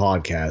evolving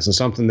podcast and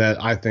something that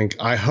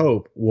I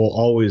hope will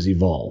always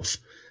evolve.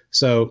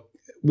 So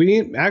me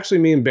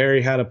and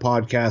Barry had a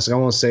podcast, I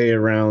want to say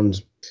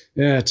around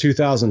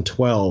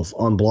 2012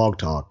 on Blog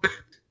Talk.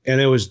 And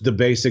it was the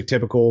basic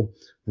typical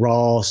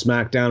Raw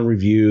SmackDown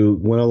review,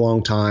 went a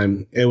long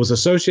time. It was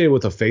associated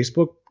with a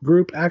Facebook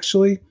group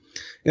actually.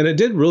 And it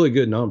did really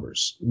good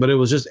numbers, but it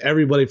was just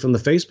everybody from the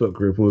Facebook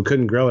group, and we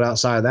couldn't grow it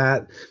outside of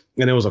that.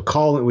 And it was a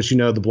call-in, which,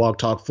 the Blog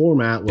Talk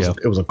format was,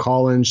 It was a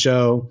call-in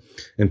show,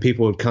 and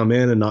people would come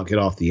in and not get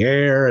off the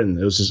air. And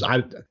it was just,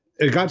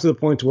 it got to the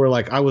point to where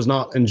like I was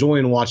not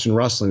enjoying watching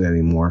wrestling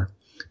anymore,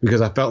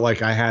 because I felt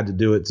like I had to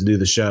do it to do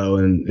the show.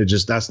 And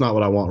that's not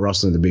what I want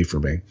wrestling to be for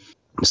me.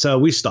 So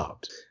we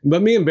stopped.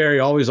 But me and Barry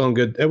always on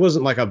good. It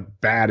wasn't like a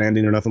bad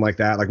ending or nothing like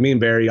that. Like me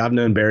and Barry, I've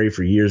known Barry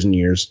for years and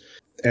years.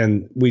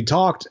 And we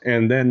talked,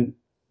 and then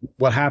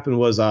what happened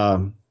was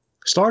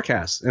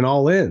StarCast and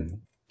All In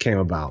came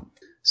about.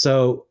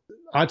 So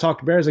I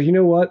talked to Barry, I was like, you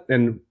know what?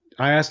 And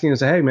I asked him and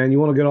said, hey, man, you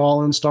want to get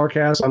All In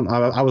StarCast?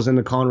 I was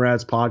into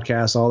Conrad's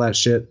podcast, all that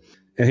shit.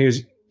 And he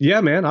was, yeah,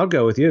 man, I'll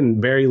go with you.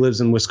 And Barry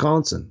lives in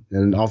Wisconsin.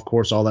 And, of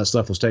course, all that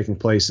stuff was taking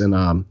place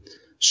in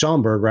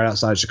Schaumburg, right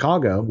outside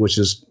Chicago, which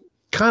is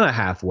kind of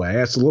halfway.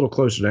 That's a little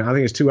closer to, I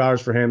think it's 2 hours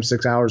for him,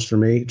 6 hours for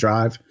me,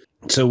 drive.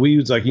 So we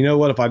was like, you know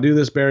what? If I do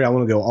this, Barry, I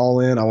want to go all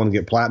in. I want to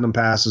get platinum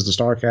passes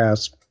to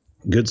StarCast,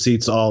 good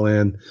seats all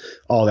in,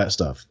 all that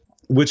stuff,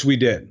 which we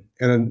did.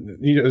 And then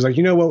it was like,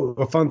 you know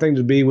what? A fun thing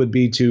would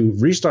be to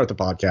restart the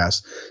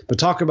podcast, but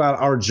talk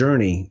about our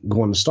journey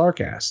going to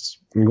StarCast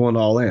and going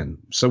all in.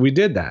 So we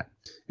did that.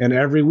 And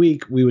every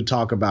week we would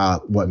talk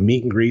about what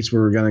meet and greets we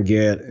were going to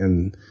get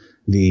and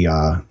the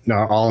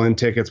our all in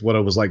tickets, what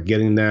it was like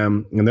getting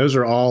them. And those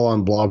are all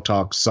on Blog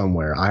Talk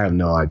somewhere. I have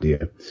no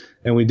idea.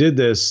 And we did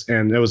this,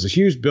 and it was a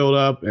huge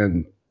buildup.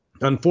 And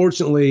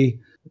unfortunately,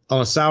 on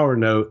a sour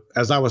note,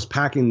 as I was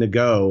packing to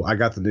go, I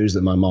got the news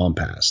that my mom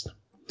passed.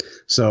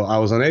 So I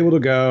was unable to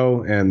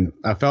go, and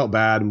I felt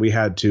bad. And we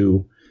had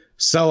to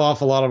sell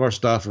off a lot of our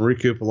stuff and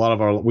recoup a lot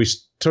of we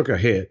took a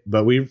hit,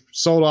 but we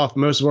sold off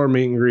most of our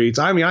meet and greets.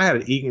 I mean, I had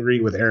an eat and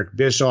greet with Eric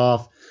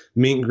Bischoff,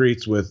 meet and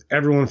greets with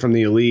everyone from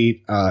the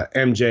Elite,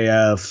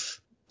 MJF,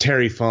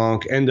 Terry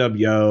Funk,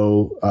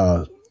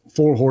 NWO,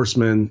 Four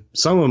Horsemen.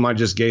 Some of them I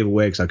just gave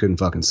away because I couldn't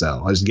fucking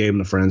sell. I just gave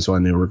them to friends so I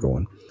knew we were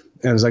going.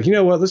 And I was like, you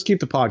know what? Let's keep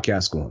the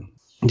podcast going,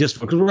 just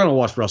because we're going to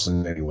watch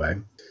wrestling anyway.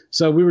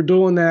 So we were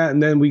doing that,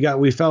 and then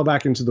we fell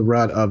back into the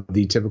rut of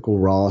the typical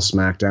Raw,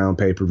 SmackDown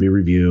pay-per-view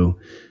review.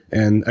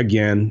 And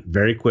again,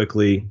 very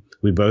quickly,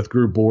 we both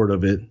grew bored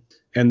of it.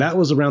 And that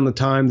was around the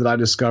time that I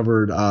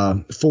discovered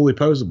Fully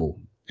Posable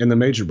and the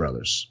Major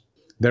Brothers,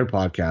 their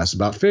podcast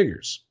about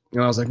figures.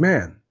 And I was like,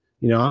 man,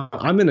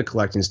 I'm into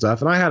collecting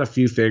stuff, and I had a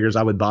few figures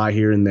I would buy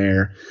here and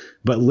there,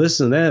 but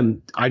listen to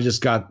them, I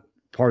just got,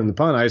 pardon the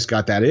pun, I just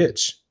got that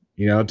itch,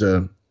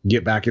 to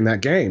get back in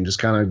that game, just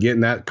kind of get in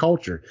that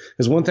culture.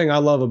 Because one thing I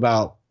love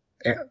about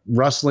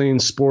wrestling,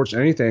 sports,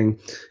 anything,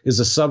 is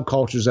the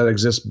subcultures that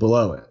exist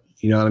below it.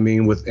 You know what I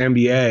mean? With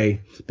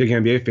NBA, big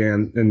NBA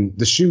fan, and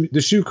the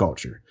shoe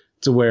culture,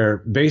 to where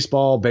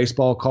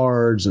baseball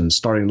cards and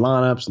starting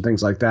lineups and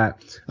things like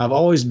that. I've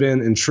always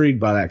been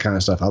intrigued by that kind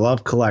of stuff. I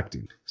love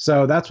collecting.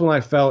 So that's when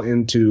I fell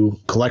into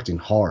collecting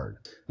hard.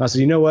 And I said,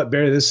 you know what,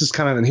 Barry, this is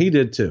kind of, and he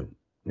did too.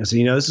 I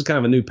said, this is kind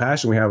of a new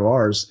passion we have of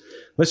ours.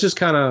 Let's just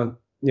kind of,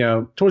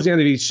 towards the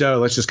end of each show,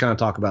 let's just kind of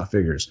talk about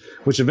figures,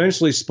 which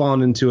eventually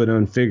spawned into an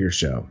own figure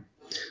show,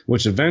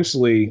 which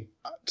eventually,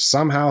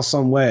 somehow,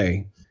 some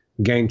way,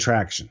 gained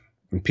traction.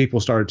 and people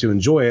started to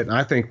enjoy it. And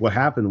I think what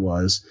happened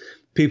was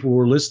people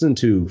were listening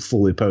to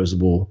Fully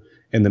Posable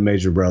and the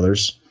Major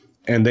Brothers,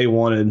 and they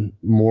wanted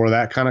more of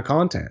that kind of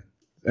content.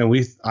 And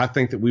I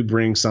think that we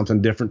bring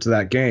something different to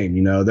that game.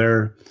 You know,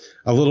 they're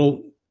a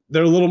little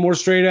more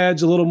straight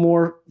edge, a little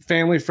more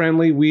family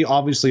friendly. We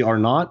obviously are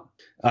not.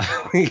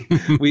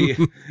 We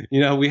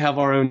have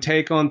our own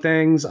take on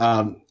things.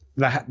 The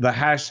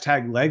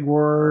hashtag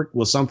legwork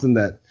was something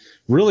that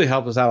really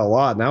helped us out a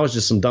lot. And that was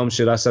just some dumb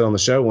shit I said on the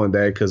show one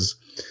day, because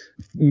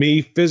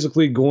me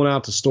physically going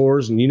out to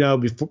stores, and, you know,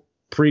 before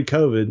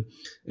pre-COVID,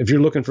 if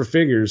you're looking for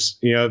figures,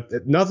 you know,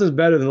 nothing's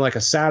better than like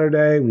a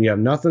Saturday when you have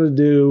nothing to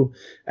do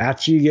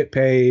after you get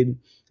paid,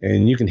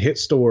 and you can hit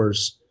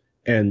stores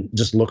and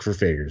just look for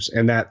figures.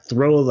 And that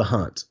thrill of the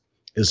hunt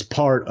is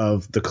part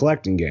of the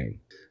collecting game.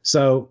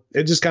 So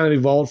it just kind of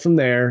evolved from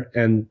there.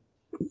 And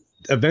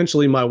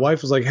eventually my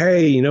wife was like,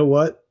 hey, you know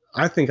what?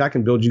 I think I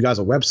can build you guys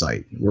a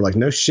website. We're like,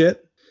 no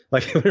shit.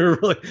 Like, we were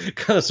really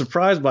kind of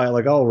surprised by it.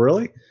 Like, oh,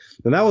 really?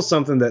 And that was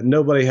something that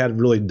nobody had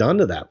really done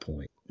to that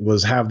point,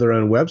 was have their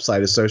own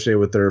website associated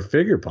with their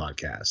figure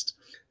podcast.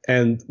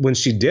 And when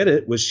she did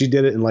it,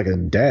 in like a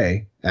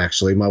day,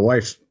 actually. My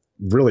wife,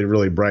 really,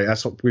 really bright.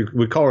 That's what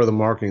we call her, the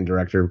marketing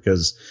director,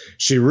 because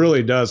she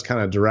really does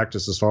kind of direct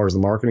us as far as the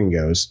marketing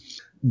goes.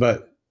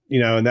 But, you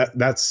know, and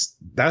that's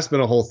been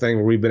a whole thing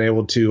where we've been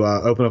able to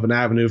open up an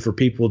avenue for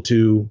people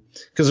to,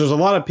 because there's a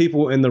lot of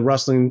people in the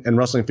wrestling and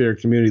wrestling figure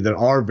community that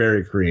are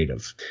very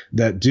creative,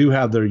 that do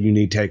have their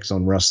unique takes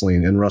on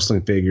wrestling and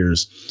wrestling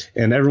figures,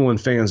 and everyone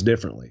fans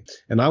differently.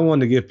 And I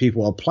wanted to give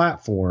people a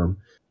platform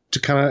to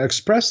kind of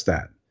express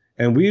that.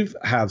 And we've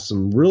have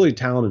some really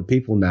talented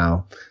people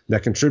now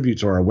that contribute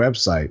to our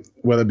website,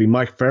 whether it be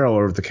Mike Farrell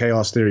or the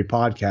Chaos Theory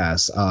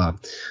podcast.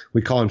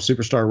 We call him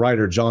superstar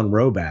writer John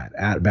Robat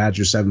at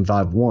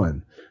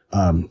Badger751.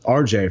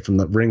 RJ from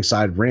the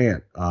Ringside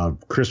Rant,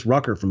 Chris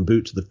Rucker from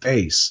Boot to the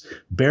Face.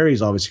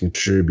 Barry's obviously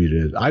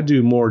contributed. I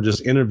do more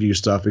just interview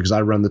stuff because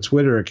I run the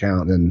Twitter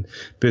account and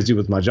busy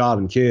with my job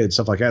and kids,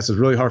 stuff like that. So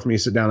it's really hard for me to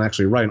sit down and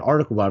actually write an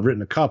article, but I've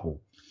written a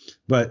couple.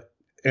 But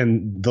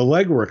and the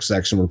legwork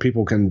section where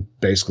people can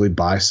basically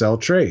buy, sell,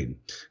 trade.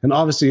 And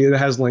obviously it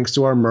has links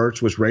to our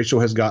merch, which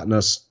Rachel has gotten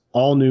us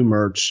all new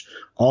merch,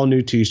 all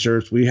new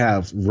t-shirts. We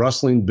have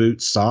wrestling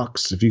boot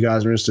socks, if you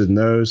guys are interested in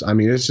those. I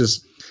mean, it's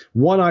just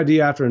one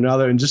idea after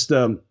another, and just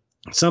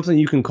something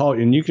you can call,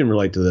 and you can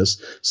relate to this,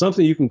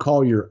 something you can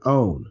call your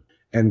own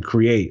and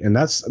create. And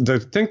that's the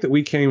thing, that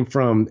we came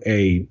from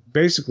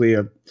basically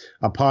a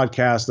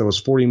podcast that was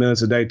 40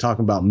 minutes a day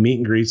talking about meet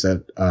and greets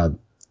at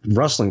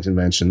wrestling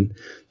convention,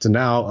 to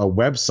now a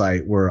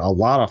website where a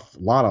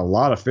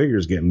lot of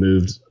figures get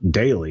moved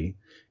daily.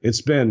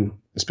 It's been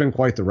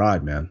quite the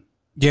ride, man.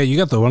 Yeah, you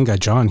got the one guy,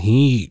 John.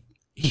 He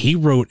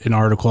wrote an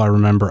article, I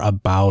remember,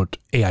 about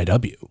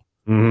AIW.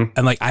 Mm-hmm.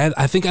 And like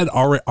I think I'd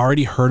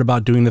already heard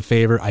about Doing the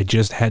Favor. I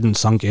just hadn't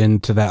sunk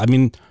into that. I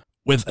mean,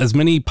 with as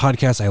many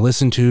podcasts I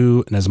listen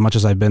to, and as much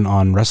as I've been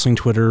on wrestling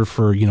Twitter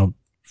for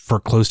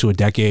close to a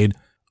decade,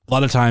 a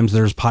lot of times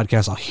there's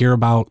podcasts I'll hear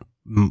about,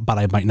 but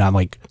I might not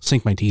like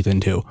sink my teeth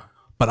into.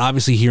 But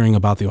obviously hearing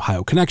about the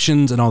Ohio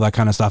connections and all that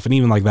kind of stuff, and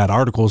even like that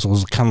article, so it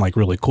was kind of like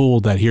really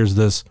cool that here's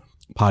this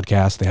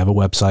podcast, they have a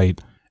website,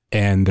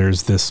 and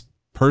there's this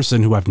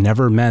person who I've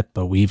never met,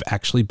 but we've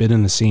actually been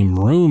in the same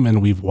room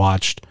and we've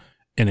watched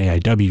an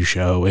AIW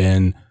show.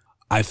 And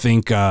I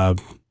think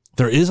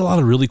there is a lot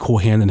of really cool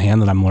hand in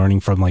hand that I'm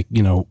learning from, like,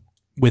 you know,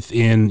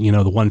 within, you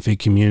know, the One Fig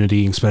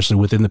community, especially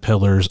within the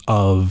pillars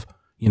of,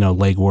 you know,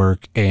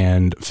 Legwork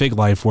and Fig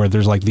Life, where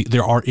there's like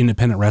there are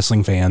independent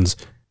wrestling fans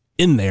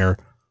in there,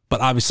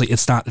 but obviously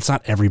it's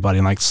not everybody.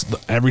 And like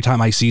every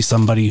time I see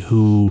somebody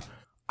who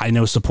I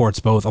know supports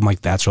both, I'm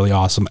like, that's really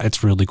awesome.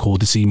 It's really cool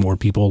to see more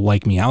people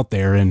like me out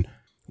there. And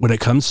when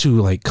it comes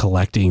to like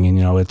collecting, and,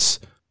 you know,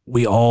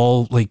 we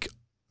all, like,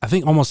 I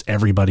think almost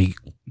everybody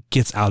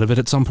gets out of it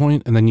at some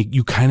point, and then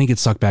you kind of get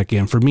sucked back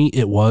in. For me,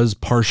 it was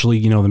partially,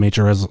 you know, the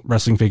Major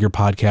Wrestling Figure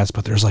podcast,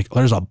 but there's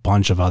a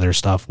bunch of other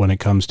stuff when it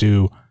comes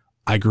to,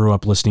 I grew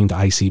up listening to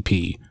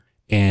ICP,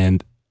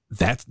 and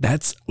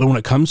that's when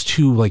it comes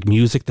to like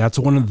music, that's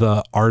one of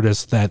the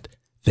artists that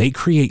they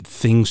create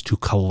things to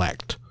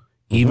collect.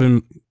 Mm-hmm.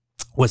 Even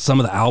with some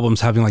of the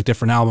albums having like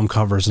different album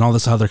covers and all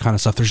this other kind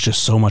of stuff, there's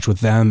just so much with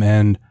them.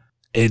 And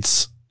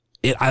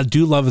I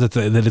do love that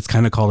it's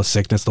kind of called a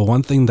sickness. The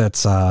one thing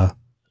that's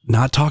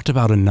not talked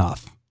about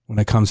enough when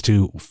it comes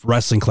to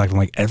wrestling collecting,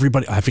 like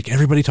I think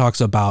everybody talks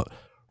about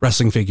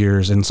wrestling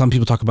figures, and some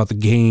people talk about the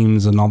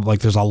games and all, like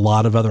there's a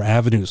lot of other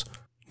avenues.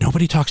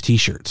 Nobody talks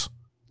t-shirts.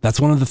 That's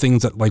one of the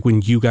things that, like,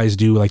 when you guys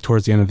do, like,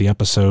 towards the end of the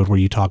episode where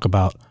you talk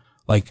about,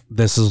 like,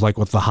 this is like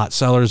what the hot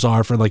sellers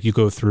are for, like, you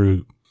go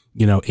through,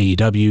 you know,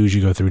 AEWs,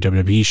 you go through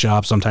WWE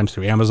shops, sometimes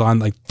through Amazon.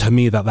 Like, to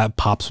me, that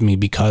pops me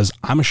because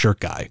I'm a shirt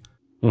guy.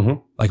 Mm-hmm.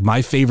 Like,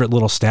 my favorite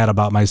little stat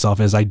about myself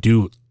is I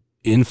do,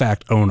 in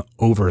fact, own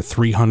over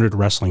 300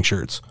 wrestling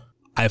shirts.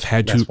 I've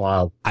had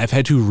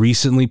to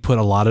recently put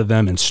a lot of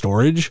them in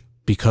storage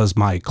because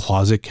my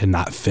closet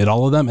cannot fit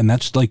all of them, and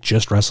that's like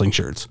just wrestling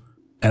shirts.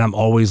 And I'm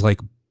always like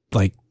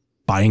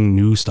buying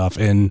new stuff,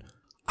 and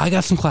I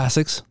got some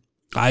classics.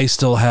 I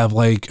still have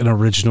like an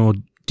original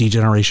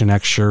D-Generation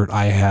X shirt.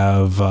 I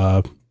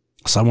have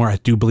somewhere, I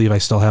do believe I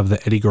still have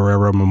the Eddie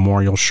Guerrero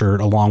Memorial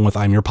shirt along with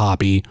I'm Your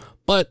Poppy.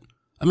 But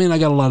I mean, I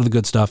got a lot of the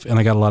good stuff and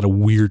I got a lot of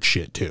weird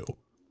shit too.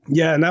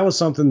 Yeah. And that was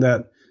something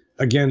that,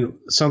 again,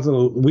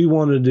 something we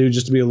wanted to do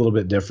just to be a little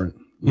bit different.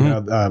 You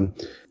know,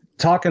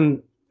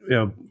 talking,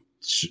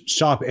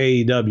 shop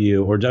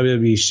AEW or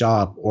WWE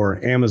shop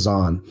or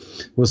Amazon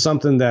was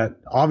something that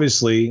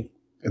obviously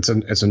it's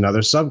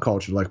another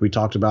subculture like we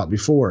talked about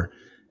before.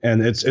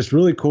 And it's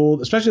really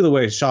cool, especially the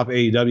way shop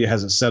AEW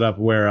has it set up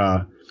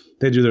where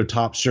they do their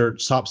top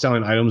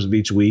selling items of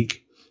each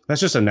week. That's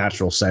just a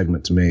natural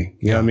segment to me.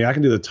 You know what I mean? I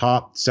can do the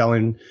top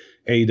selling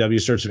AEW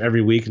shirts of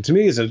every week. And to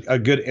me, it's a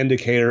good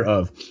indicator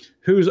of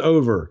who's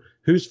over,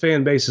 whose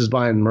fan base is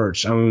buying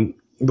merch. I mean,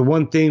 the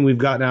one thing we've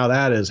gotten out of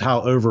that is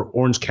how over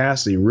Orange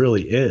Cassidy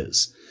really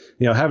is.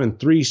 You know, having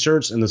 3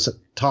 shirts in the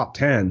top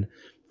 10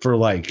 for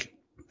like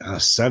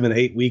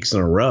 7-8 weeks in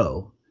a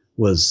row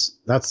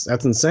that's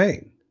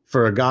insane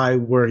for a guy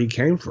where he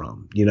came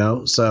from, you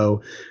know?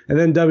 So, and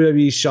then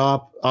WWE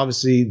shop,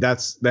 obviously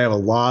they have a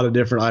lot of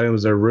different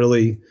items. They're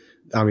really,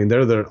 I mean,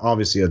 they're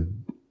obviously a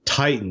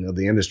titan of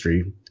the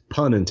industry,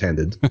 pun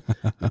intended.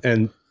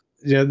 And,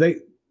 you know,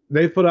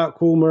 they put out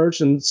cool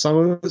merch and some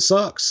of it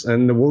sucks,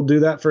 and we'll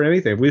do that for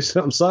anything. If we say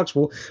something sucks,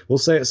 we'll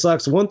say it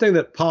sucks. One thing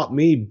that popped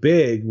me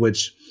big,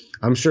 which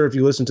I'm sure if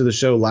you listened to the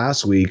show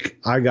last week,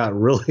 I got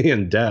really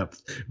in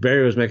depth.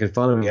 Barry was making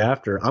fun of me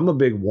after. I'm a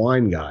big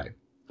wine guy.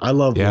 I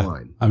love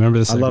wine. I remember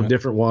this. I love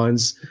different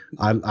wines.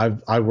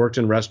 I worked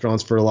in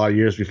restaurants for a lot of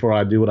years before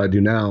I do what I do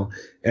now.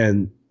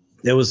 And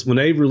it was when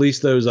they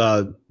released those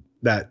that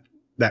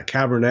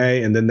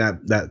Cabernet and then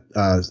that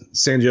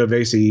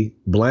Sangiovese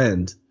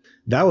blend.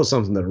 That was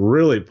something that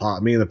really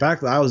popped me. And the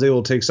fact that I was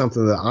able to take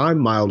something that I'm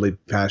mildly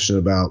passionate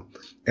about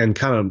and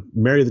kind of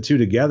marry the two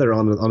together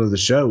onto the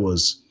show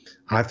was,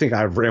 I think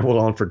I've rambled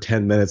on for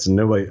 10 minutes and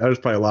there's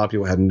probably a lot of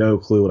people had no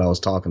clue what I was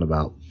talking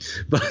about,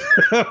 but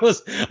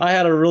I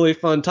had a really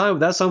fun time.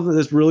 That's something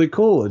that's really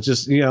cool. It's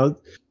just, you know,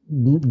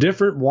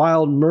 different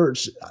wild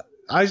merch.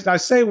 I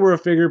say we're a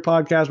figure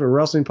podcast, we're a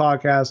wrestling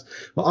podcast,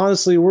 but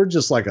honestly, we're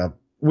just like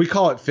we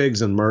call it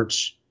Figs and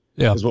Merch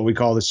is what we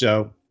call the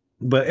show.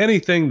 But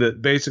anything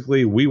that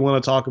basically we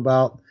want to talk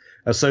about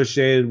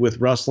associated with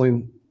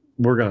wrestling,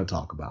 we're going to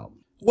talk about.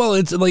 Well,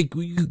 it's like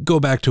you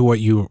go back to what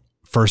you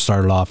first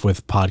started off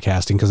with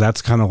podcasting, because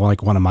that's kind of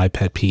like one of my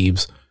pet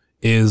peeves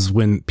is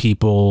when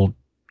people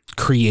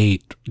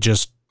create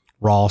just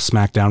Raw,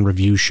 SmackDown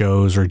review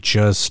shows, or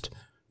just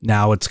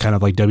now it's kind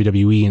of like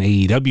WWE and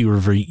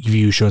AEW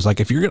review shows.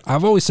 Like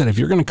I've always said, if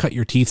you're going to cut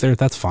your teeth there,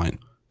 that's fine,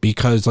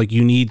 because like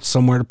you need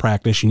somewhere to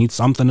practice. You need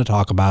something to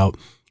talk about.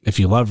 If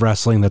you love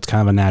wrestling, that's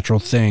kind of a natural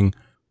thing,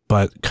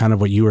 but kind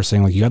of what you were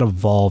saying, like you got to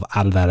evolve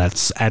out of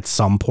that at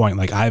some point.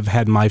 Like I've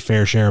had my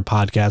fair share of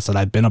podcasts that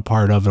I've been a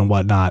part of and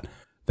whatnot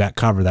that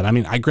cover that. I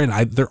mean,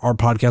 there are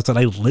podcasts that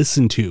I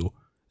listen to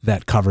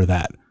that cover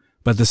that,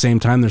 but at the same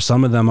time, there's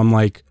some of them I'm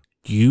like,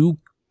 you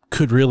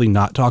could really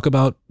not talk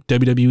about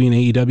WWE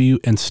and AEW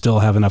and still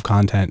have enough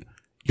content.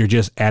 You're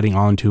just adding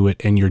on to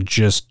it and you're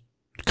just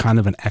kind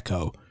of an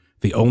echo.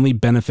 The only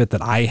benefit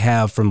that I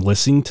have from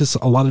listening to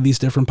a lot of these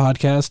different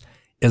podcasts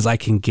is I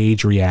can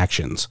gauge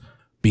reactions,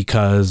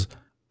 because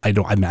I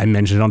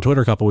mentioned it on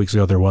Twitter a couple weeks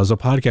ago. There was a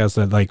podcast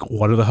that like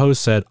one of the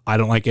hosts said, I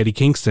don't like Eddie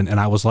Kingston. And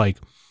I was like,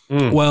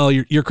 well,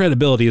 your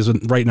credibility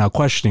isn't right now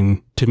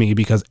questioning to me,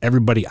 because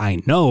everybody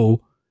I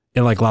know,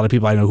 and like a lot of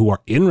people I know who are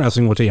in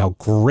wrestling, will tell you how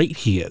great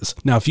he is.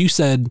 Now, if you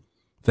said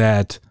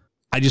that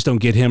I just don't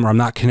get him or I'm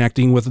not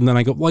connecting with him, then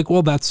I go like,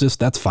 well, that's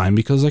fine,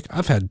 because like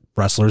I've had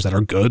wrestlers that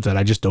are good that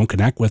I just don't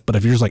connect with. But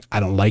if you're just like,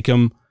 I don't like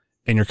him,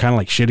 and you're kind of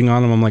like shitting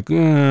on him, I'm like,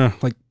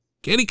 like,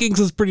 Eddie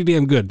Kingston's pretty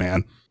damn good,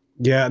 man.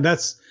 Yeah, I'm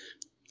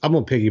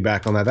going to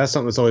piggyback on that. That's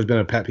something that's always been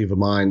a pet peeve of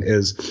mine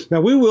is, now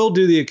we will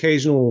do the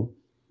occasional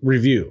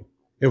review.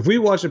 If we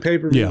watch a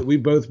pay-per-view that we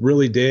both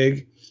really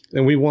dig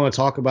and we want to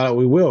talk about it,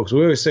 we will. Because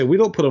we always say we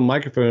don't put a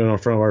microphone in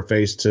front of our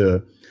face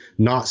to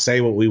not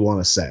say what we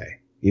want to say.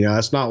 You know,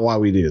 that's not why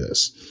we do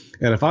this.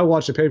 And if I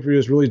watch a pay-per-view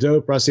that's really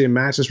dope, or I see a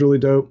match that's really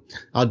dope,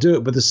 I'll do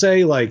it. But to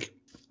say, like,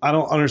 I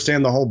don't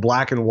understand the whole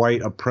black and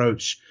white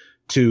approach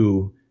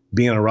to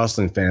being a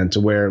wrestling fan,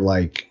 to where,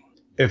 like,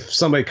 if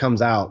somebody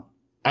comes out,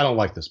 I don't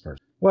like this person.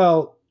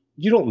 Well,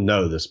 you don't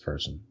know this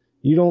person.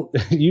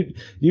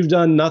 You've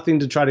done nothing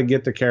to try to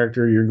get the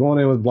character. You're going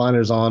in with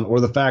blinders on, or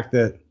the fact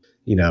that,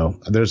 you know,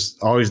 there's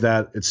always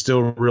that it's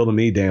still real to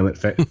me, damn it,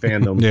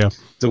 fandom.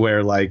 To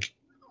where, like,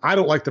 I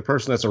don't like the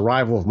person that's a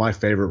rival of my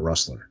favorite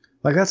wrestler.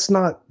 Like, that's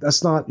not,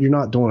 you're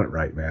not doing it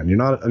right, man. You're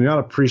not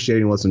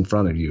appreciating what's in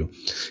front of you.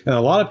 And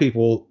a lot of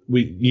people,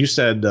 you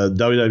said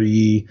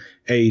WWE,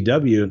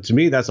 AEW, to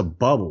me, that's a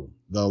bubble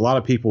that a lot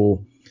of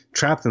people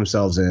trap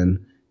themselves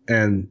in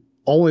and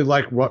only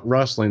like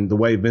wrestling the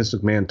way Vince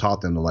McMahon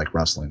taught them to like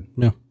wrestling.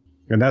 Yeah.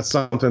 And that's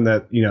something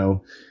that, you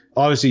know,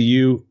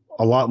 obviously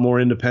a lot more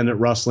independent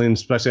wrestling,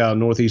 especially out of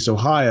Northeast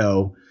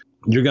Ohio,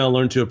 you're going to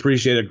learn to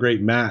appreciate a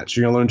great match.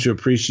 You're going to learn to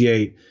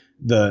appreciate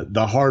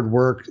the hard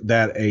work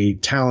that a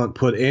talent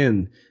put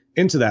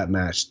into that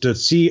match, to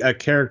see a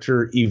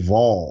character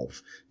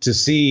evolve, to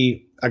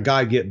see a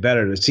guy get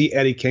better, to see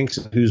Eddie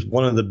Kingston, who's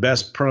one of the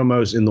best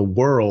promos in the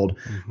world,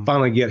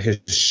 finally get his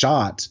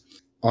shot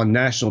on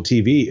national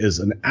TV is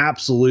an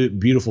absolute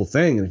beautiful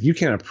thing. And if you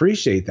can't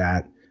appreciate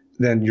that,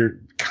 then you're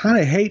kind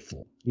of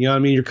hateful. You know what I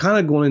mean? You're kind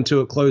of going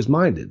into it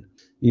closed-minded,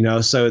 you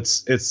know? So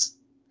it's,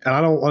 and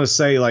I don't want to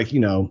say like, you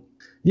know,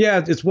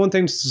 yeah, it's one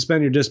thing to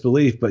suspend your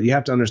disbelief, but you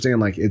have to understand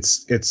like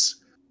it's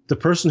the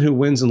person who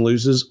wins and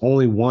loses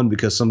only won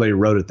because somebody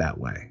wrote it that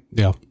way.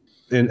 Yeah.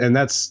 And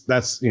that's,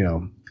 you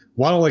know,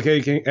 well, I don't like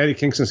Eddie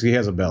Kingston because he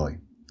has a belly.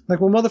 Like,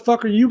 well,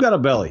 motherfucker, you got a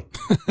belly.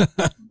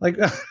 Like,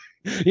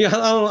 yeah, I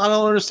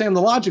don't understand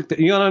the logic.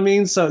 You know what I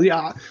mean? So,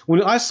 yeah,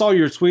 when I saw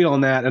your tweet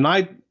on that, and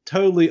I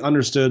totally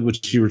understood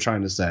what you were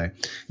trying to say.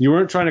 You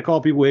weren't trying to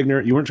call people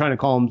ignorant. You weren't trying to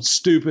call them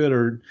stupid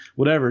or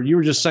whatever. You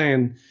were just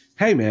saying,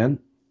 hey, man,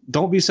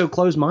 don't be so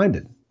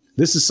closed-minded.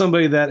 This is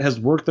somebody that has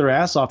worked their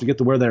ass off to get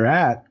to where they're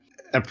at.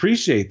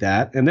 Appreciate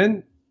that, and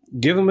then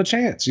give them a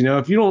chance. You know,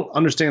 if you don't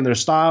understand their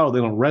style, or they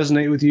don't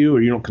resonate with you,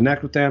 or you don't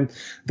connect with them,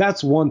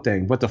 that's one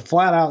thing. But to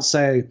flat out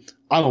say,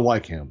 I don't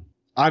like him,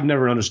 I've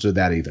never understood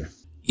that either.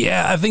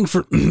 Yeah, I think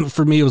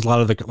for me, it was a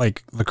lot of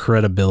the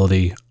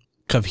credibility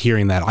of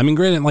hearing that. I mean,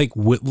 granted, like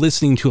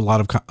listening to a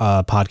lot of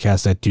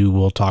podcasts that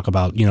will talk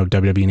about, you know,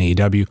 WWE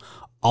and AEW,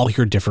 I'll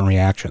hear different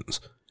reactions,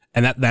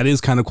 and that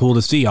is kind of cool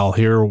to see. I'll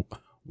hear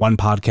one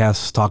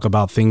podcast talk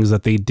about things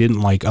that they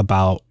didn't like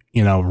about,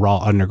 you know, Raw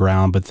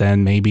Underground, but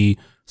then maybe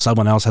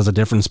someone else has a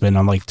different spin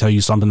on like tell you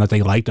something that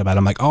they liked about it.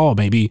 I'm like, oh,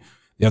 maybe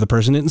the other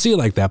person didn't see it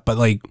like that. But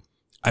like,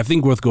 I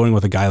think with going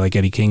with a guy like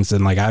Eddie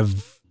Kingston, like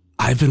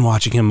I've been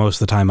watching him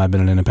most of the time. I've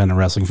been an independent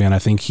wrestling fan. I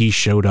think he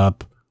showed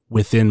up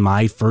within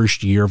my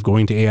first year of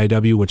going to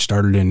AIW, which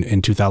started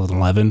in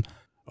 2011.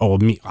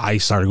 I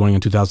started going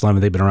in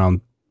 2011. They've been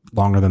around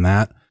longer than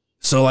that.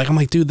 So like, I'm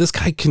like, dude, this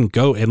guy can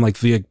go, and like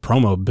the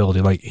promo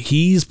ability, like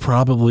he's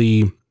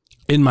probably,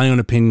 in my own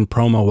opinion,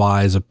 promo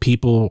wise, of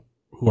people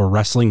who are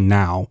wrestling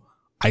now,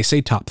 I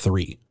say top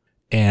 3,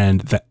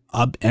 and the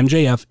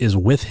MJF is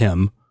with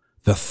him.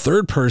 The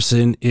third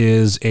person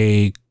is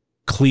a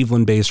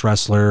Cleveland-based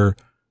wrestler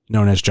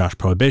known as Josh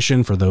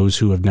Prohibition. For those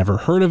who have never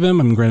heard of him,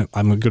 a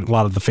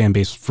lot of the fan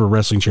base for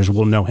Wrestling Cheers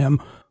will know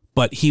him,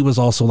 but he was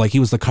also like, he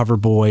was the cover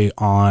boy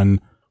on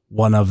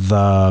one of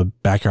the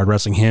Backyard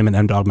Wrestling, him and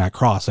M-Dog Matt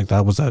Cross. Like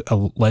that was a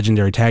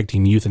legendary tag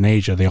team,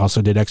 Euthanasia. They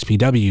also did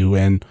XPW,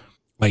 and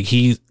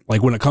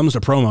like when it comes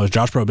to promos,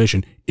 Josh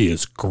Prohibition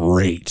is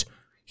great.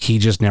 He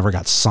just never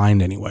got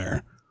signed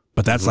anywhere.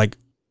 But that's like,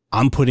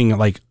 I'm putting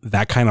like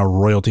that kind of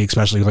royalty,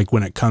 especially like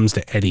when it comes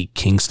to Eddie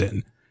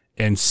Kingston,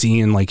 and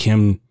seeing like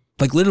him,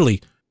 like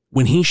literally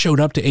when he showed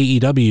up to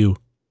AEW,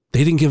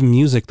 they didn't give him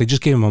music. They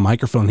just gave him a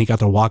microphone. He got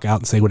to walk out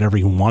and say whatever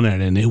he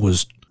wanted. And it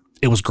was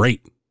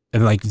great.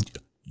 And like,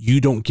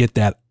 you don't get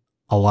that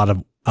a lot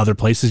of other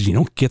places. You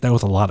don't get that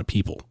with a lot of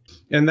people.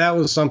 And that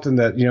was something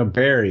that, you know,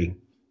 Barry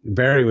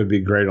would be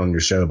great on your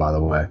show, by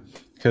the way,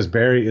 because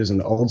Barry is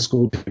an old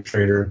school tape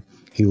trader.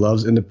 He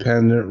loves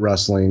independent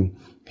wrestling.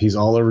 He's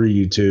all over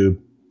YouTube.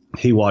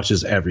 He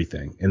watches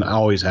everything and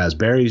always has.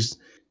 Barry's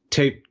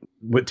tape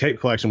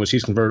collection, which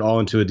he's converted all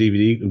into a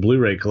DVD and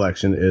Blu-ray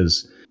collection,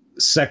 is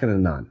second to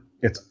none.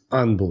 It's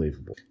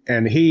unbelievable.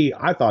 And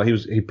I thought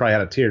he probably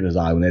had a tear in his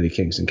eye when Eddie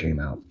Kingston came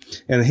out.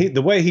 And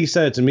the way he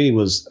said it to me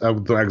was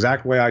the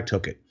exact way I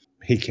took it.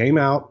 He came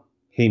out.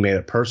 He made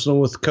it personal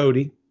with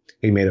Cody.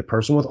 He made it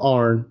personal with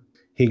Arn.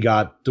 He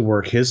got to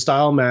work his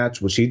style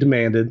match, which he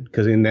demanded,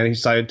 and then he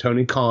cited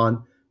Tony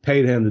Khan,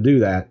 paid him to do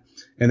that.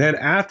 And then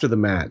after the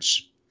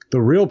match,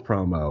 the real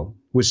promo,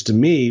 which to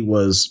me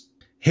was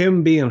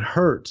him being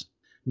hurt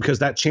because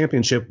that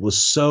championship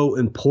was so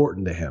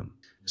important to him.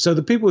 So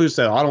the people who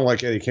said, I don't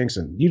like Eddie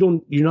Kingston,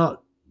 you're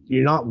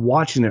not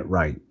watching it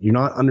right. You're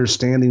not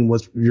understanding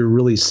what you're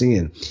really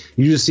seeing.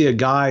 You just see a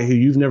guy who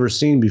you've never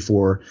seen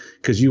before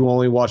because you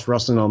only watch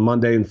wrestling on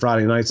Monday and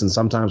Friday nights and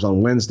sometimes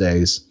on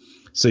Wednesdays,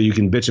 so you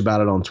can bitch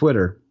about it on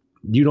Twitter.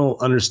 You don't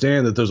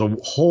understand that there's a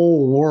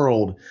whole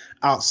world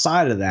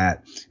outside of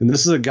that. And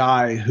this is a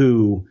guy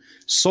who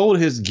sold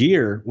his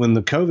gear when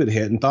the COVID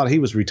hit and thought he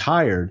was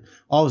retired,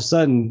 all of a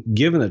sudden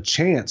given a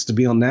chance to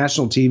be on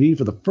national TV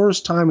for the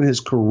first time in his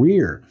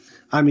career.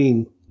 I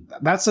mean,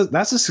 that's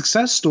a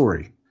success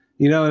story,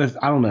 you know. And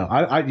I don't know,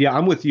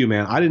 I'm with you,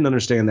 man. I didn't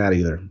understand that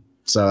either.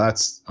 So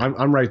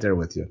I'm right there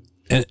with you.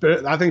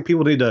 But I think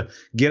people need to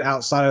get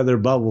outside of their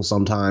bubble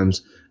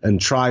sometimes and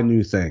try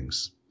new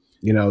things.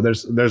 You know,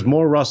 there's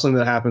more wrestling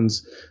that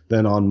happens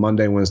than on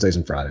Monday, Wednesdays,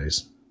 and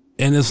Fridays.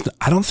 And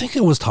I don't think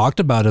it was talked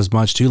about as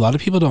much too. A lot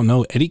of people don't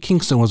know Eddie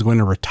Kingston was going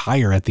to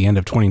retire at the end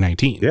of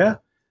 2019. Yeah.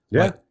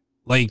 It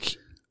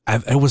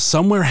was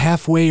somewhere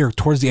halfway or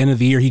towards the end of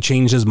the year, he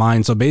changed his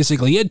mind. So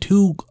basically he had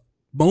 2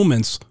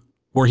 moments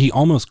where he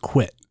almost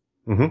quit.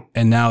 Mm-hmm.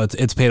 And now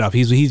it's paid off.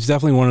 He's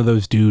definitely one of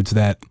those dudes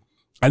that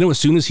I know as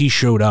soon as he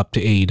showed up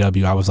to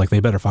AEW, I was like,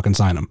 they better fucking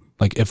sign him.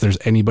 Like if there's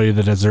anybody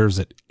that deserves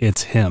it,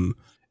 it's him.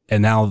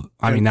 And now,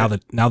 I mean,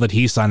 now that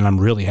he's signed, I'm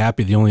really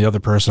happy. The only other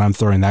person I'm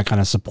throwing that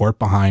kind of support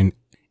behind,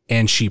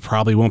 and she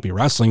probably won't be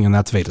wrestling, and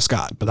that's Veda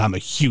Scott. But I'm a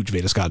huge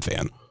Veda Scott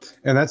fan.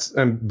 And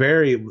I'm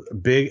very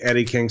big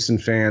Eddie Kingston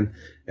fan.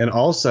 And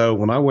also,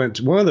 when I went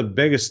to, one of the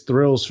biggest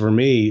thrills for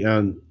me,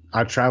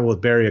 I traveled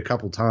with Barry a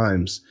couple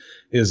times,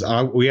 is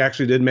we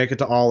actually did make it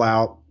to All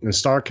Out and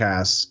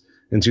StarCast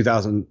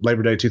in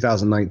Labor Day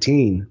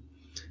 2019.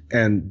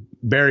 And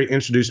Barry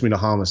introduced me to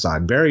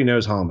Homicide. Barry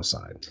knows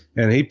Homicide.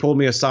 And he pulled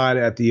me aside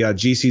at the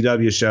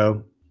GCW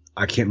show.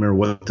 I can't remember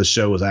what the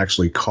show was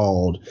actually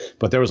called,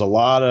 but there was a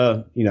lot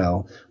of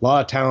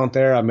talent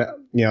there. I met,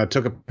 I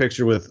took a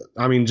picture with,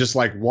 just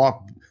like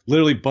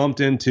literally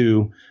bumped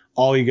into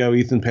All Ego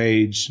Ethan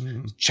Page,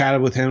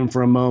 chatted with him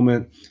for a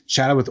moment,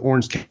 chatted with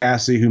Orange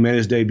Cassidy, who made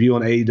his debut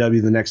on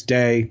AEW the next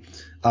day,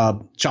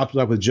 chopped it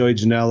up with Joey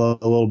Janela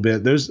a little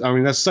bit.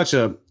 That's such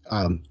a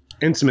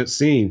intimate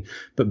scene.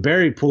 But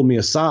Barry pulled me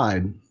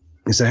aside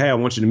and said, "Hey, I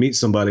want you to meet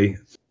somebody,"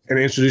 and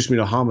introduced me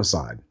to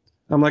Homicide.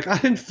 I'm like, I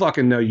didn't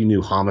fucking know you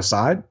knew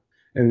Homicide.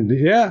 And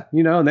yeah,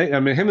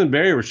 him and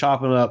Barry were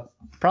chopping it up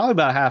probably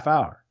about a half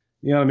hour.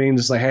 You know what I mean?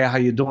 Just like, hey, how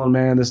you doing,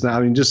 man? This and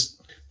that.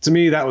 Just to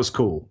me, that was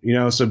cool.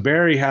 So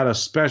Barry had a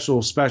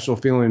special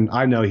feeling.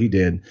 I know he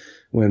did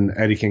when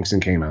Eddie Kingston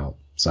came out.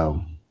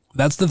 So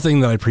that's the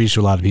thing that I preach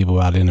to a lot of people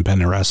about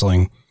independent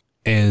wrestling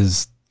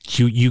is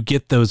you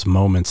get those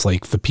moments,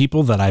 like the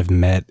people that I've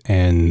met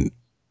and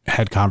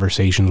had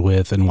conversations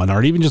with and whatnot,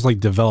 or even just like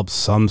developed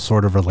some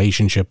sort of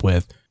relationship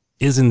with,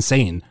 is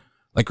insane.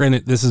 Like,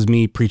 granted, this is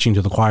me preaching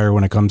to the choir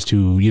when it comes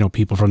to,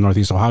 people from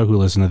Northeast Ohio who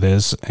listen to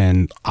this,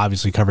 and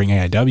obviously covering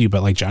AIW,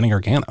 but like Johnny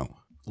Gargano,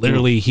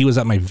 literally, he was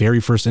at my very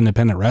first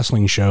independent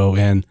wrestling show,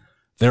 and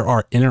there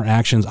are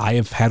interactions I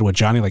have had with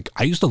Johnny. Like,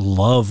 I used to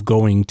love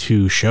going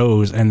to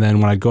shows, and then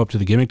when I'd go up to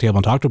the gimmick table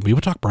and talk to him, we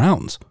would talk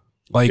Browns.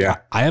 Like, yeah.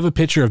 I have a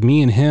picture of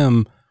me and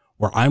him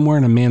where I'm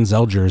wearing a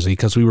Manziel jersey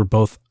because we were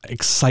both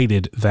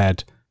excited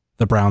that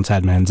the Browns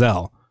had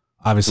Manziel.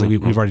 Obviously,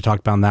 we've already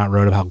talked down that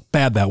road of how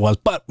bad that was,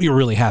 but we were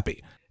really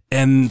happy.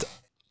 And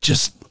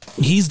just,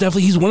 he's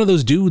one of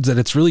those dudes that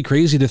it's really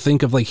crazy to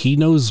think of, like, he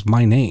knows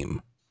my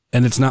name.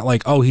 And it's not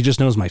like, oh, he just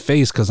knows my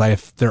face, because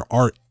there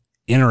are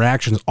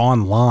interactions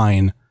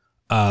online.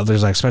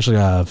 There's like, especially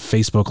a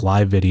Facebook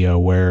Live video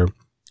where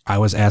I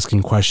was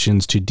asking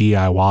questions to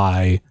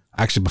DIY,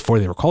 actually before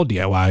they were called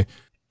DIY.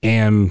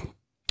 And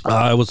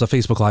it was a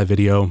Facebook Live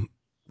video,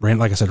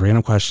 like I said,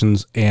 random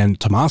questions. And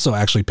Tommaso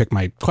actually picked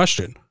my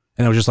question.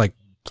 And I was just like,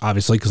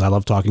 obviously, because I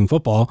love talking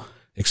football,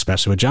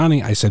 especially with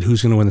Johnny, I said,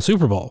 who's going to win the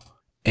Super Bowl?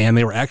 And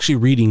they were actually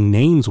reading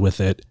names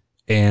with it.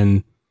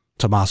 And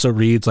Tommaso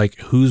reads, like,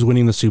 who's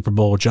winning the Super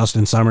Bowl?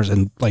 Justin Summers.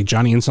 And like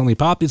Johnny instantly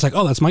popped. He's like,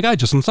 oh, that's my guy,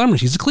 Justin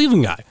Summers. He's a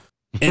Cleveland guy.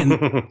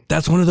 And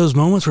that's one of those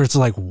moments where it's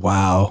like,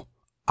 wow,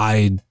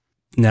 I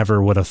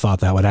never would have thought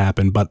that would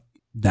happen. But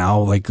now,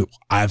 like,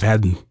 I've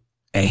had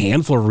a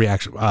handful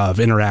of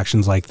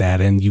interactions like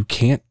that, and you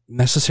can't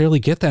necessarily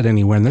get that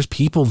anywhere. And there's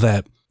people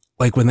that,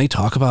 like, when they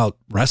talk about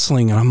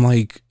wrestling, and I'm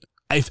like,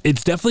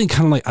 it's definitely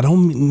kind of like, I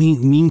don't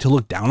mean to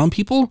look down on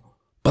people,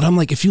 but I'm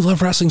like, if you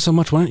love wrestling so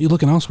much, why aren't you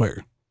looking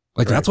elsewhere?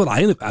 Like, right. That's what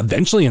I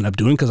eventually end up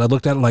doing, because I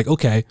looked at it like,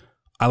 okay,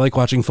 I like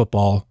watching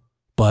football,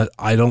 but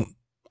I'm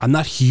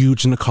not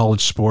huge into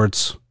college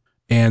sports.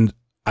 And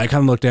I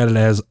kind of looked at it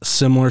as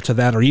similar to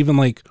that, or even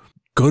like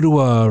go to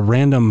a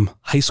random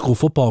high school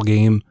football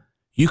game.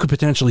 You could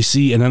potentially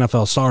see an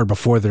NFL star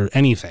before they're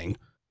anything.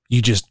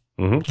 You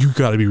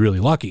got to be really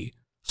lucky.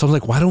 So I was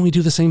like, why don't we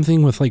do the same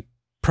thing with like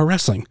pro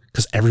wrestling?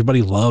 Because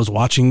everybody loves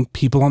watching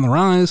people on the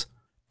rise.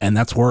 And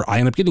that's where I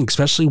end up getting,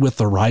 especially with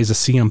the rise of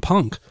CM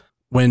Punk.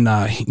 When,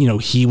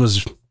 he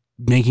was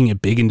making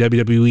it big in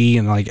WWE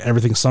and like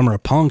everything Summer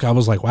of Punk, I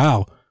was like,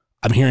 wow,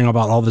 I'm hearing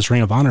about all this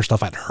Ring of Honor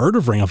stuff. I'd heard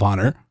of Ring of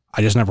Honor.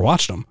 I just never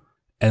watched them.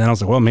 And then I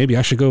was like, well, maybe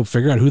I should go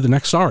figure out who the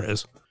next star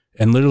is.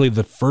 And literally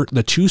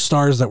the two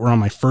stars that were on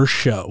my first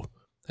show,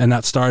 and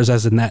that stars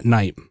as in that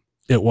night,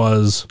 it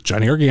was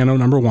Johnny Gargano,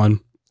 number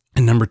one,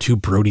 and number two,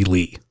 Brody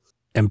Lee.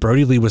 And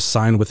Brody Lee was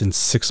signed within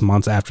 6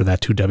 months after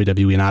that to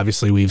WWE. And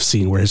obviously we've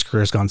seen where his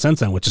career's gone since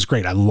then, which is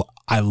great.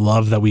 I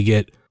love that we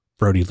get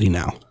Brody Lee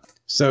now.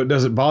 So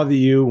does it bother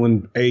you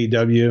when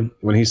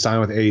he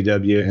signed with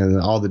AEW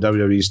and all the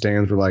WWE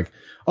stands were like,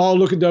 oh,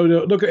 look at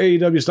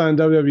AEW signing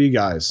WWE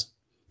guys?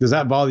 Does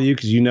that bother you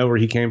because you know where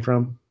he came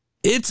from?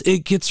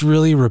 It gets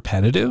really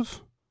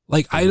repetitive.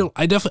 Like, I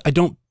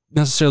don't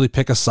necessarily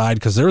pick a side,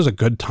 because there was a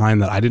good time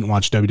that I didn't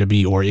watch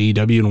WWE or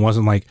AEW, and it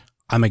wasn't like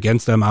I'm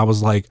against them. I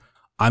was like,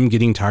 I'm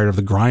getting tired of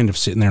the grind of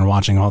sitting there and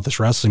watching all this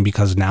wrestling,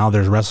 because now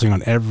there's wrestling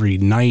on every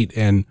night,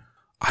 and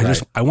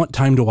I want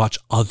time to watch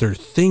other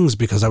things,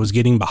 because I was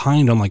getting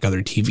behind on like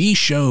other TV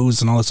shows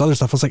and all this other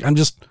stuff. I was like,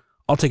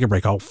 I'll take a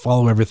break. I'll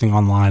follow everything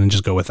online and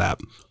just go with that.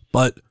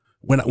 But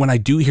when I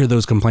do hear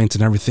those complaints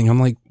and everything, I'm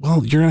like,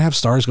 well, you're going to have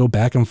stars go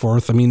back and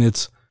forth. I mean,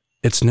 it's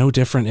no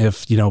different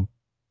if,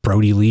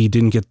 Brody Lee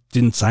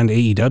didn't sign to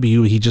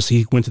AEW.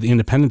 He went to the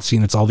independent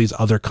scene. It's all these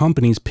other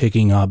companies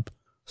picking up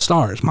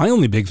stars. My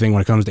only big thing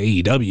when it comes to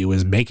AEW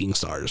is making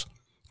stars,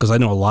 because I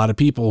know a lot of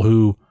people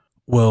who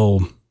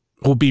will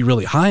will be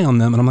really high on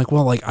them. And I'm like,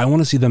 well, like, I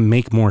want to see them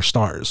make more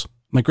stars.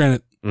 Like,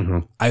 granted,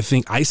 I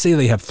say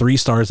they have 3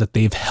 stars that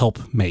they've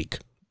helped make.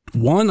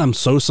 1, I'm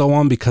so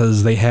on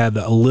because they had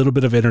a little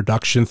bit of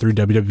introduction through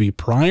WWE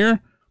prior,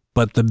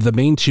 but the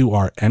main 2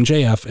 are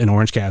MJF and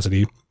Orange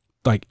Cassidy.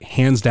 Like,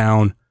 hands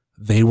down,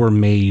 they were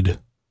made,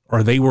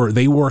 or they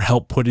were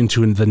helped put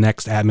into the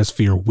next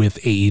atmosphere with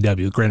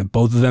AEW. Granted,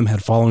 both of them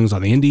had followings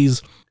on the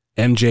indies.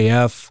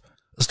 MJF,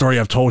 a story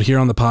I've told here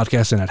on the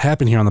podcast, and it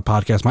happened here on the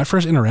podcast. My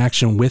first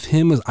interaction with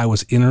him was I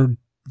was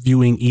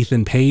interviewing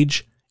Ethan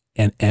Page,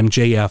 and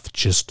MJF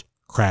just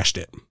crashed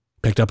it.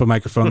 Picked up a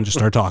microphone and just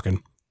started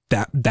talking.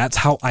 That's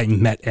how I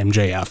met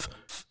MJF.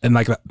 And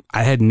like,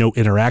 I had no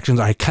interactions.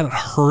 I kind of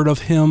heard of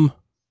him,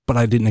 but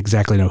I didn't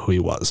exactly know who he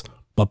was.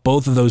 But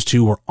both of those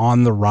 2 were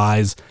on the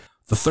rise.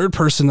 The third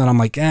person that I'm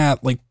like,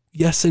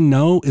 yes and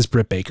no is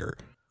Britt Baker.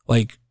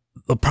 Like,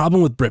 the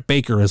problem with Britt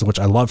Baker is, which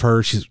I love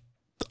her.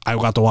 I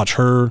got to watch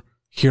her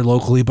here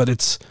locally, but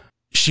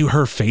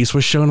her face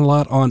was shown a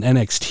lot on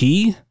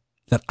NXT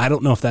that I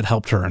don't know if that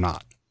helped her or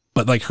not.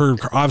 But like, her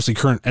obviously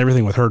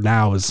everything with her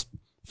now is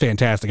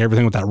fantastic.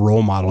 Everything with that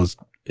role model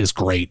is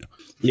great.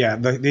 Yeah,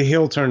 the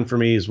heel turn for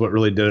me is what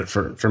really did it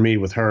for me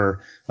with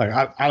her. Like,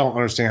 I don't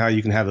understand how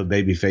you can have a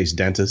babyface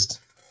dentist.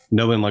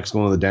 No one likes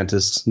going to the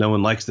dentist. No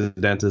one likes the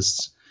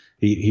dentist.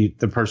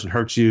 The person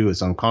hurts you.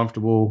 It's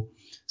uncomfortable.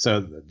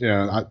 So,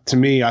 to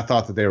me, I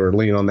thought that they were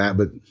leaning on that.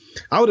 But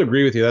I would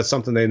agree with you. That's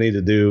something they need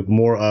to do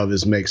more of,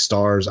 is make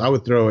stars. I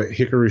would throw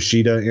Hikaru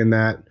Shida in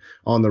that,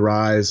 on the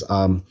rise.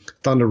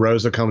 Thunder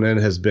Rosa coming in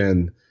has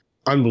been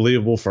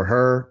unbelievable for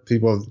her.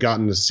 People have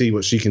gotten to see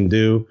what she can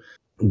do.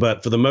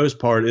 But for the most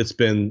part, it's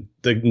been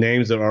the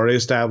names that are already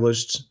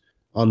established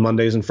on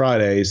Mondays and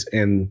Fridays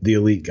and the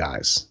elite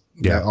guys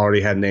that already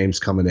had names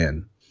coming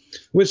in,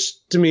 which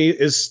to me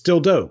is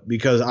still dope,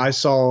 because I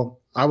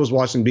was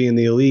watching Being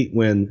the Elite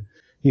when,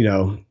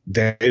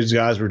 these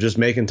guys were just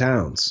making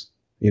towns,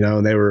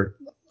 and they were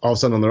all of a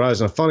sudden on the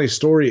rise. And a funny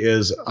story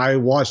is I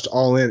watched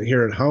All In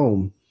here at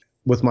home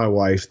with my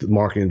wife, the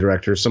marketing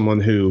director,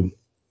 someone who,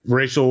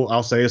 Rachel,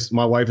 I'll say this,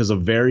 my wife is a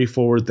very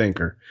forward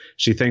thinker.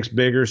 She thinks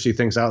bigger. She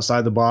thinks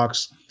outside the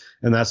box.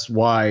 And that's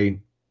why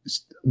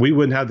we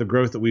wouldn't have the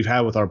growth that we've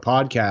had with our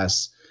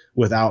podcasts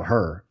without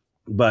her.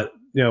 But,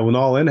 when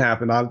All In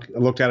happened, I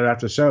looked at it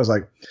after the show. I was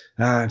like,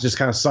 it just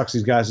kind of sucks.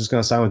 These guys just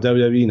going to sign with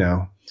WWE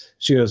now.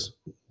 She goes,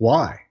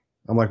 why?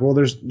 I'm like, well,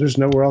 there's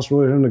nowhere else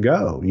really for them to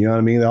go. You know what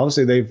I mean?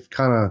 Obviously, they've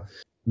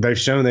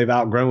shown they've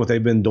outgrown what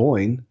they've been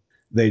doing.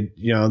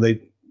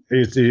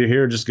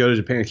 Here, just go to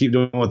Japan and keep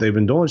doing what they've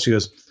been doing. She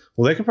goes,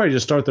 well, they can probably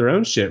just start their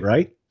own shit,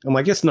 right? I'm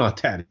like, it's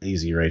not that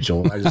easy,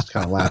 Rachel. I just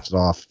kind of laughed it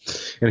off.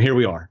 And here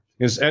we are.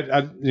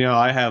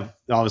 I have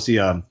obviously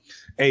a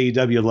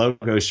AEW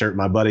logo shirt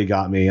my buddy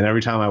got me. And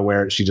every time I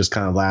wear it, she just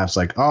kind of laughs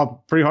like,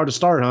 oh, pretty hard to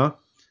start, huh?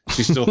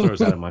 She still throws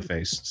that in my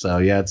face. So,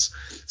 yeah, it's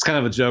kind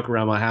of a joke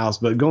around my house.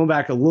 But going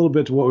back a little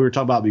bit to what we were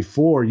talking about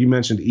before, you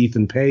mentioned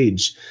Ethan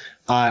Page.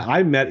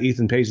 I met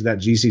Ethan Page at that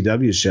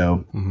GCW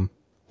show. Mm-hmm.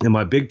 And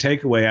my big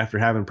takeaway after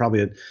having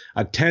probably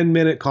a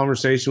 10-minute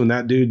conversation when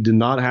that dude did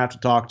not have to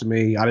talk to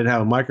me. I didn't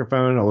have a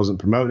microphone. I wasn't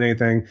promoting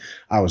anything.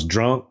 I was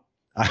drunk.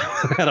 I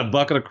had a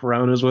bucket of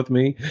Coronas with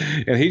me.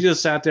 And he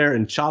just sat there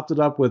and chopped it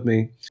up with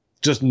me.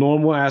 Just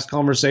normal-ass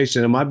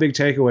conversation. And my big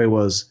takeaway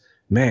was,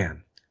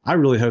 man, I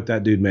really hope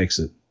that dude makes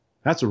it.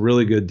 That's a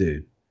really good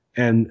dude.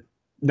 And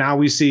now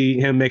we see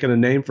him making a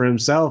name for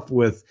himself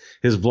with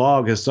his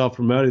vlog, his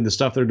self-promoting, the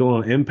stuff they're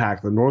doing on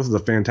Impact. The North is a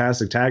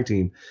fantastic tag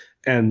team.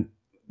 And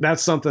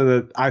that's something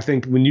that I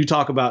think when you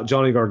talk about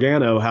Johnny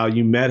Gargano, how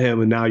you met him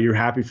and now you're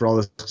happy for all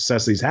the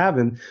success he's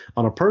having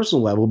on a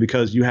personal level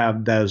because you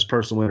have those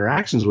personal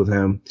interactions with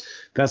him.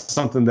 That's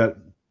something that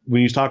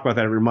when you talk about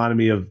that, it reminded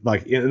me of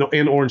like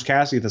in Orange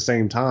Cassidy at the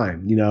same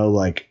time,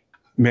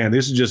 man,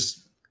 this is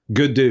just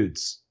good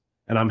dudes.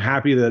 And I'm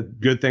happy that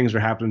good things are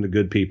happening to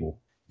good people.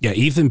 Yeah,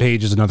 Ethan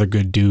Page is another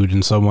good dude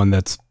and someone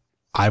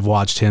I've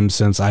watched him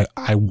since I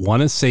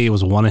want to say it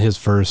was one of his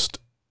first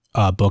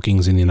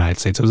bookings in the United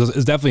States. It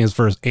was definitely his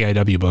first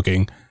AIW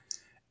booking,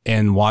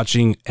 and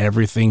watching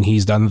everything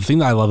he's done. The thing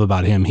that I love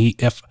about him,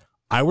 if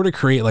I were to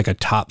create like a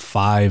top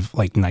 5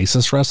 like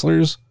nicest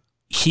wrestlers,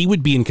 he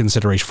would be in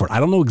consideration for it. I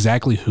don't know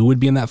exactly who would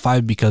be in that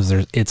 5 because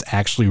it's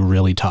actually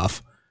really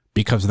tough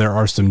because there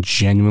are some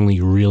genuinely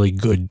really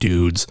good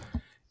dudes.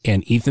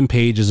 And Ethan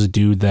Page is a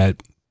dude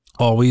that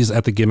always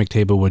at the gimmick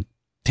table would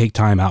take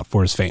time out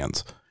for his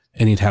fans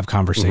and he'd have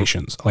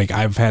conversations. Mm-hmm. Like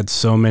I've had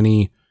so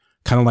many,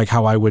 kind of like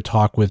how I would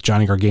talk with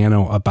Johnny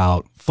Gargano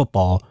about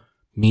football,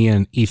 me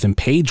and Ethan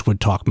Page would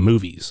talk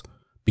movies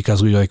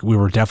because we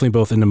were definitely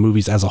both into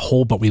movies as a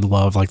whole, but we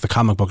love like the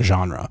comic book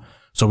genre.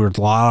 So we were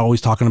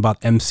always talking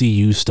about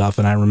MCU stuff.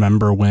 And I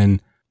remember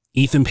when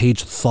Ethan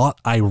Page thought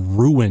I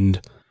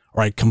ruined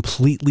or I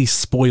completely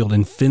spoiled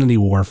Infinity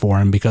War for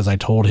him because I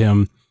told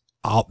him,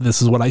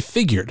 this is what I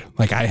figured.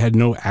 Like I had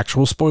no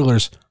actual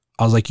spoilers.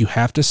 I was like, you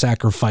have to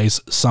sacrifice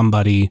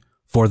somebody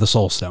for the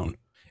Soul Stone.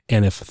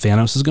 And if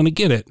Thanos is going to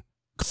get it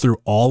through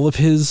all of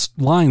his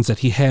lines that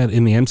he had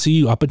in the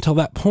MCU up until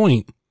that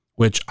point,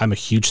 which I'm a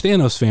huge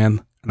Thanos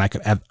fan, and I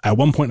could at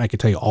one point I could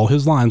tell you all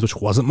his lines, which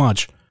wasn't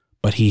much,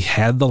 but he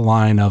had the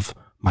line of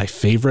my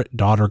favorite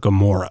daughter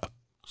Gamora.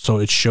 So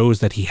it shows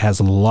that he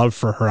has love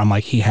for her. I'm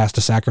like, he has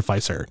to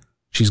sacrifice her.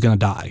 She's going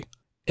to die.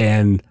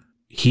 And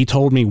he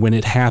told me when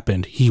it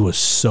happened, he was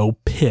so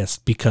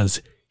pissed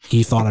because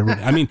he thought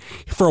I mean,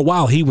 for a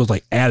while he was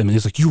like adamant.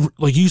 He's like,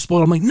 you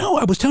spoiled. I'm like, no,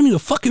 I was telling you a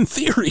fucking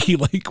theory.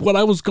 Like what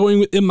I was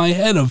going in my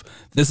head of,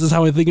 this is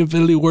how I think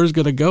Infinity War is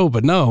going to go.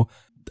 But no,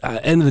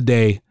 end of the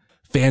day,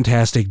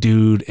 fantastic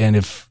dude. And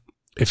if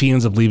he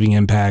ends up leaving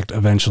Impact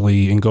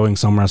eventually and going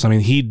somewhere else, I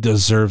mean, he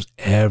deserves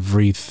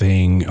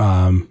everything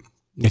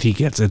that he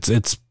gets.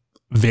 It's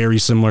very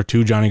similar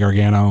to Johnny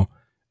Gargano.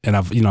 And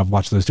I've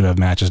watched those two have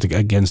matches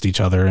against each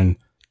other, and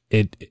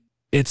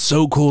it's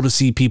so cool to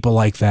see people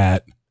like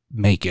that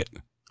make it.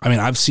 I mean,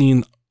 I've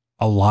seen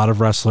a lot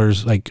of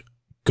wrestlers like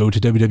go to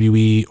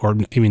WWE, or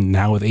even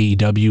now with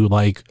AEW.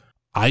 Like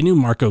I knew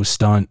Marco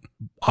Stunt,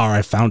 or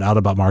I found out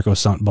about Marco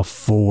Stunt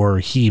before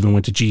he even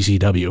went to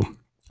GCW,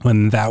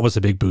 when that was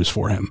a big boost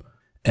for him.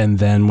 And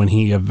then when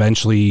he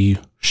eventually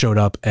showed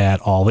up at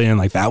All In,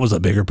 like that was a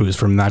bigger boost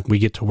from that. We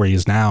get to where he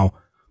is now,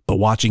 but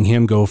watching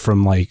him go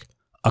from like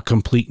a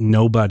complete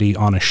nobody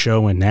on a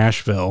show in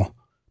Nashville,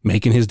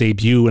 making his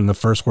debut, and the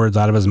first words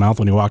out of his mouth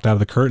when he walked out of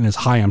the curtain is,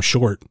 "Hi, I'm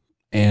short."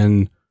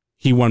 And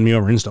he won me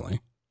over instantly.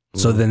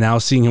 So then now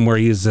seeing him where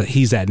he's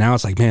at now,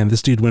 it's like, man,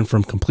 this dude went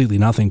from completely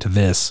nothing to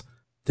this.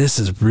 This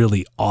is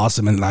really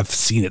awesome. And I've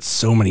seen it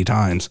so many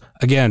times.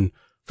 Again,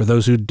 for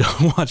those who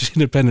don't watch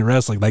independent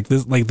wrestling, like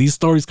this, like these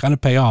stories kind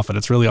of pay off, and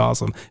it's really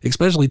awesome.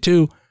 Especially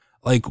too,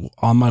 like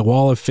on my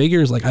wall of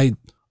figures, like I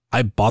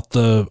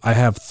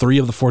have 3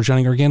 of the 4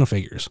 Johnny Gargano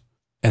figures.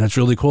 And it's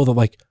really cool that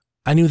like,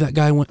 I knew that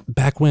guy went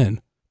back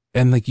when,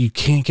 and like, you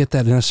can't get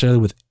that necessarily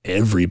with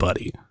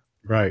everybody.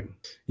 Right.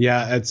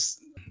 Yeah.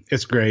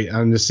 It's great.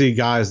 And to see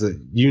guys that,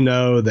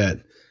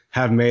 that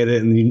have made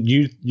it and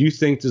you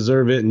think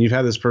deserve it, and you've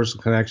had this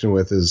personal connection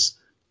with is,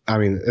 I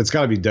mean, it's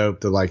gotta be dope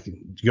to like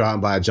go out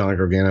and buy a Johnny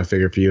Gargano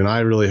figure for you. And I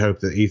really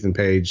hope that Ethan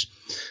Page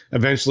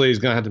eventually is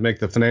going to have to make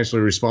the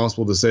financially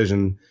responsible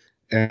decision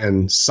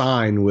and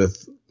sign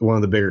with one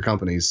of the bigger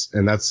companies.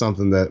 And that's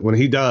something that when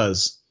he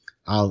does,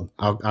 I'll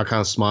kind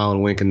of smile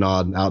and wink and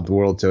nod out the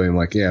world to him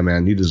like, yeah,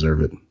 man, you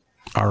deserve it.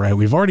 All right.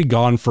 We've already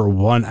gone for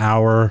 1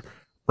 hour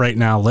right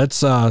now.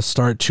 Let's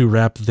start to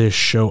wrap this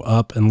show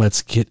up, and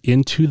let's get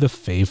into the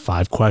Fave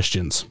 5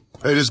 questions.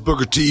 Hey, this is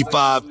Booker T,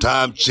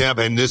 5-time champ,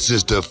 and this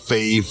is the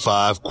Fave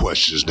 5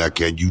 questions. Now,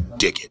 can you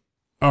dig it?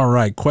 All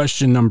right.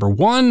 Question number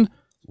 1.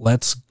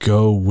 Let's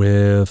go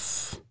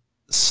with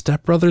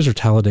Step Brothers or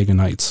Talladega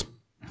Nights?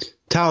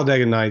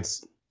 Talladega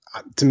Nights,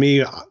 to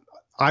me,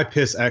 I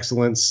Piss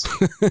Excellence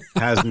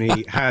had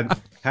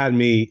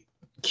me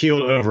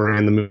keeled over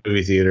in the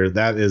movie theater.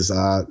 That is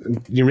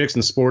you're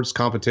mixing sports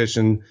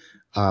competition,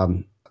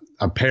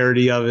 a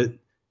parody of it.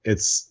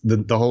 It's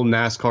the whole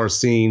NASCAR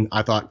scene.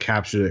 I thought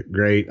captured it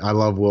great. I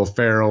love Will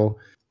Ferrell.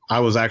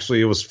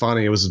 It was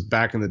funny. It was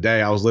back in the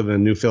day. I was living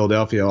in New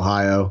Philadelphia,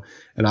 Ohio,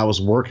 and I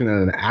was working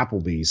at an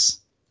Applebee's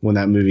when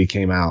that movie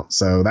came out.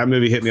 So that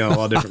movie hit me on a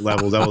lot of different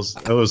levels.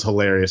 It was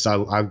hilarious.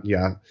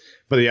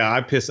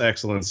 I Piss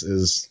Excellence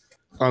is.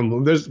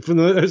 There's from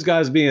those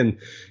guys being,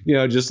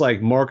 just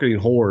like marketing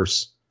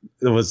whores.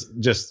 It was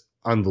just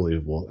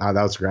unbelievable.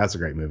 That's a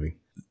great movie.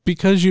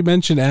 Because you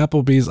mentioned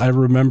Applebee's, I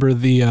remember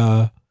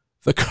the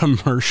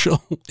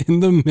commercial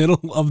in the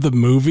middle of the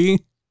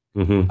movie.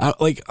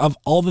 Mm-hmm. Of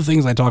all the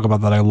things I talk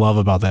about that I love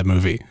about that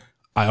movie,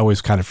 I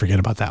always kind of forget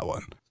about that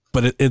one.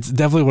 But it's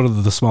definitely one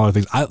of the smaller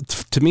things.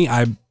 To me,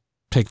 I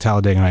pick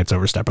Talladega Nights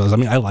over Step Brothers. I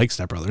mean, I like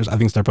Step Brothers. I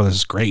think Step Brothers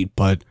is great,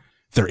 but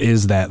there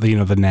is that, the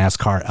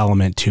NASCAR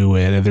element to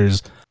it. And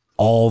there's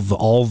all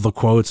the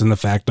quotes and the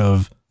fact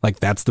of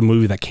like, that's the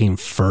movie that came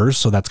first.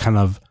 So that's kind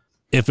of,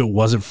 if it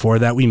wasn't for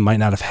that, we might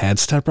not have had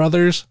Step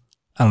Brothers.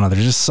 I don't know.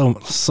 There's just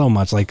so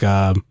much like,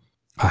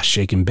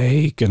 Shake and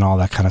Bake and all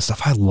that kind of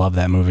stuff. I love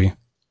that movie.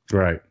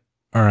 Right.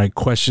 All right.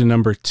 Question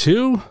number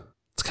 2.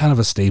 It's kind of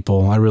a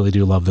staple. I really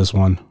do love this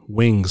one.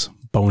 Wings,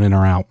 bone in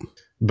or out?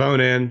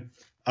 Bone in.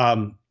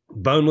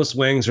 Boneless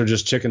wings are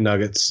just chicken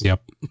nuggets.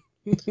 Yep.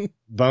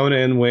 Bone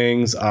in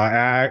wings.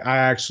 I'm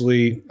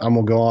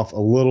gonna go off a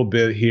little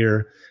bit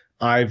here.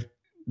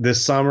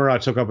 This summer I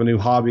took up a new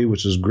hobby,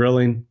 which is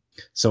grilling.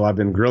 So I've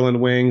been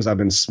grilling wings. I've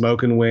been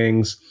smoking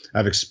wings.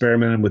 I've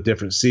experimented with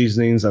different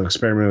seasonings. I've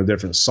experimented with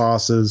different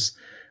sauces.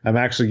 I'm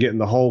actually getting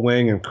the whole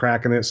wing and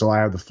cracking it. So I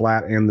have the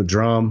flat and the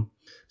drum.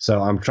 So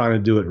I'm trying to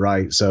do it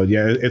right. So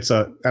yeah,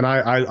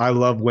 I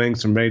love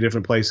wings from many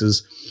different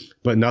places,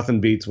 but nothing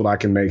beats what I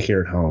can make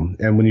here at home.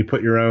 And when you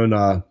put your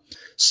own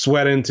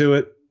sweat into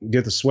it,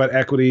 get the sweat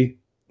equity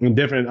and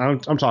different.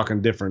 I'm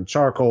talking different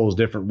charcoals,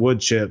 different wood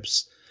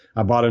chips.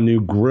 I bought a new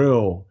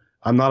grill.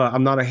 I'm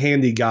not a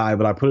handy guy,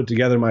 but I put it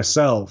together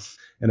myself.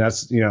 And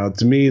that's,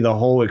 to me, the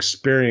whole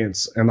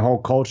experience and the whole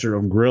culture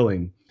of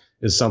grilling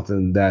is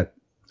something that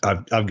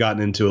I've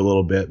gotten into a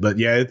little bit. But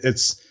yeah,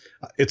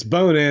 it's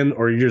bone in,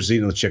 or you're just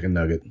eating the chicken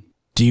nugget.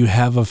 Do you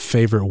have a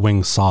favorite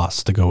wing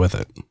sauce to go with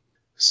it?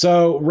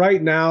 So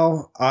right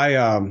now,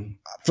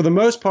 for the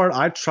most part,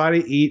 I try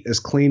to eat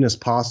as clean as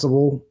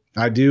possible.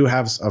 I do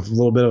have a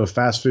little bit of a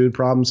fast food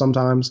problem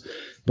sometimes,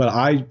 but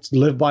I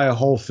live by a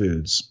Whole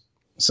Foods.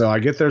 So I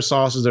get their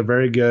sauces. They're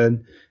very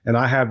good. And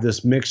I have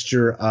this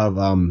mixture of,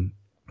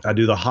 I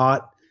do the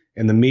hot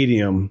and the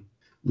medium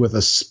with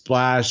a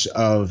splash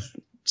of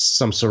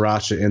some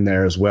sriracha in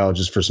there as well,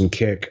 just for some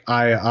kick.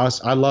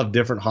 I love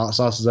different hot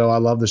sauces, though. I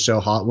love the show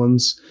Hot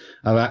Ones.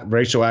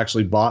 Rachel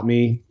actually bought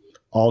me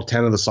all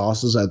 10 of the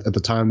sauces at the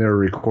time they were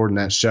recording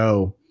that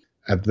show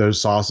at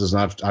those sauces,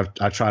 and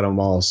I tried them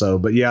all. So,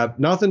 but yeah,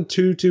 nothing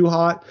too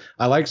hot.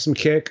 I like some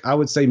kick. I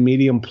would say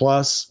medium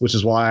plus, which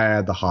is why I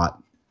add the hot.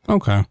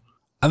 Okay.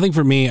 I think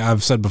for me,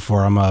 I've said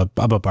before, I'm a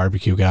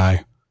barbecue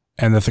guy.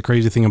 And the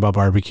crazy thing about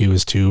barbecue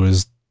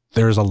is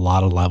there's a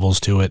lot of levels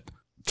to it.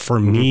 For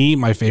me,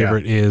 my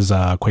favorite is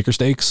Quaker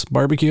Steaks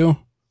barbecue.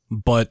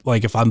 But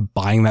like if I'm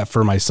buying that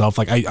for myself,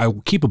 like I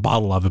keep a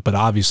bottle of it. But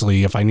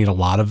obviously, if I need a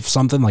lot of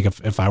something, like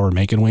if I were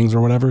making wings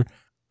or whatever,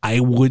 I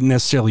wouldn't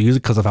necessarily use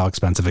it because of how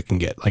expensive it can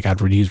get. Like I'd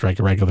use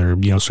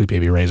regular, Sweet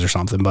Baby Ray's or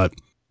something. But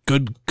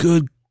good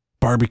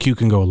barbecue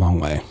can go a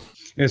long way.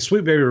 And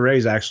Sweet Baby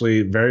Ray's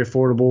actually very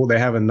affordable. They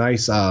have a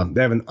nice,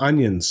 they have an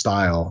onion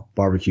style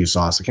barbecue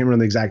sauce. I can't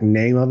remember the exact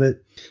name of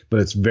it,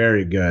 but it's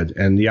very good.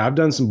 And yeah, I've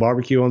done some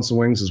barbecue on some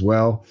wings as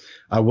well.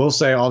 I will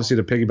say, obviously,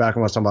 to piggyback on what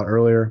I was talking about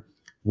earlier,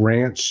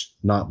 ranch,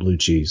 not blue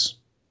cheese.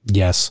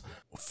 Yes.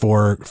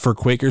 For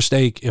Quaker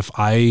Steak,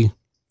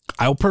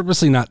 I'll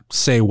purposely not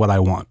say what I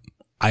want.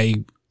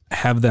 I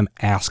have them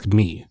ask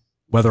me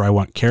whether I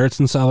want carrots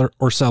and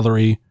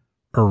celery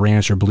or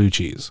ranch or blue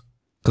cheese.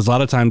 Because a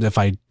lot of times if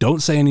I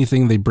don't say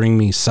anything, they bring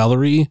me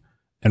celery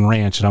and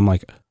ranch. And I'm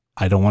like,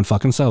 I don't want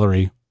fucking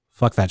celery.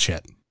 Fuck that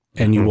shit.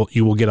 And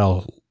you will get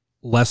a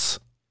less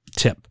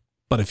tip.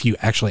 But if you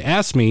actually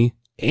ask me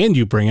and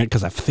you bring it,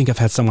 because I think I've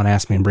had someone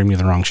ask me and bring me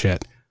the wrong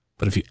shit.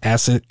 But if you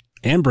ask it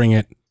and bring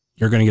it,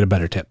 you're going to get a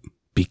better tip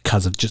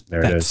because of just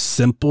that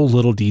simple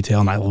little detail.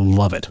 And I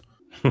love it.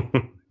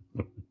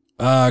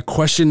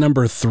 Question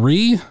number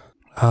 3.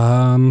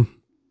 How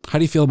do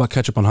you feel about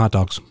ketchup on hot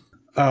dogs?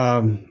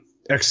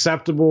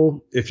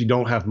 Acceptable if you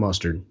don't have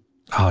mustard.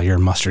 Oh, you're a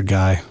mustard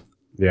guy.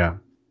 Yeah.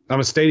 I'm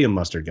a stadium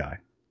mustard guy,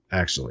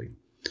 actually.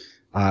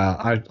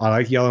 I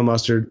like yellow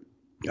mustard.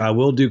 I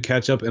will do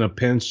ketchup in a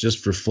pinch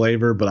just for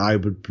flavor, but I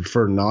would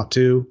prefer not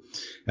to.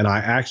 And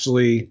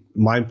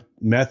my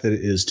method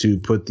is to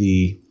put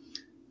the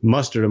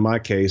mustard in my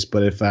case,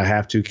 but if I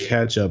have to,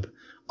 ketchup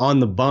on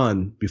the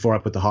bun before I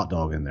put the hot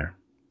dog in there.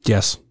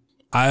 Yes.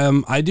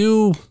 I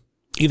do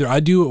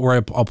it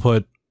where I'll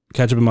put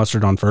ketchup and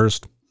mustard on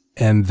first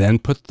and then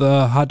put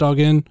the hot dog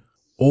in.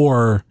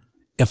 Or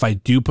if I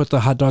do put the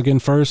hot dog in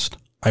first,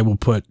 I will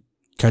put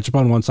ketchup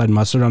on one side,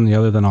 mustard on the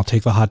other, then I'll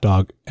take the hot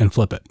dog and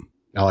flip it.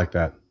 I like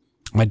that.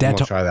 My dad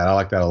try that. I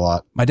like that a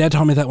lot. My dad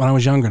taught me that when I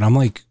was younger, and I'm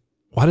like,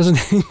 why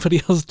doesn't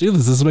anybody else do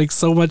this? This makes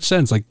so much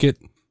sense. Like get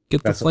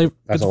the flavor.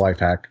 That's a life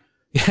hack.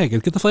 Yeah,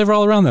 get the flavor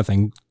all around that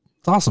thing.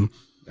 It's awesome.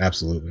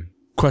 Absolutely.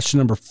 Question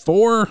number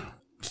 4,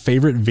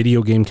 favorite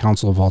video game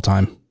console of all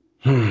time.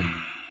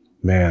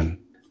 Man.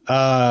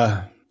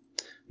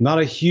 Not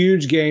a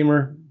huge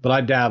gamer, but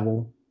I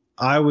dabble.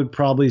 I would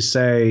probably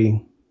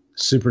say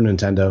Super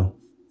Nintendo.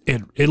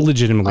 It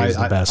legitimately is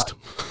the best.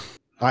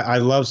 I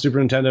love Super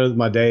Nintendo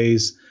my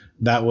days.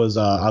 That was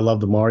I love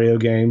the Mario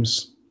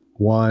games.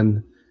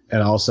 One,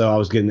 and also I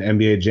was getting the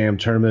NBA Jam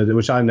Tournament,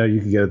 which I know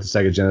you could get at the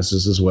Sega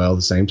Genesis as well at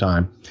the same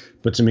time.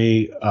 But to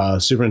me,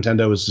 Super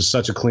Nintendo was just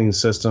such a clean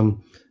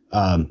system.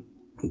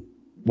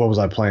 What was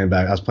I playing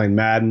back? I was playing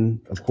Madden,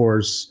 of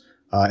course,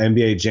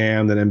 NBA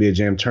Jam, then NBA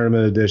Jam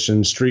Tournament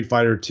Edition, Street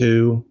Fighter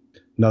 2,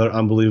 another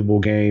unbelievable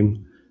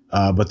game.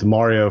 But the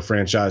Mario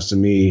franchise to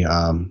me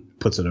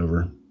puts it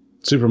over.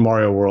 Super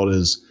Mario World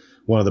is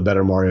one of the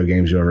better Mario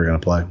games you're ever going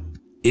to play.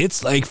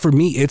 It's like, for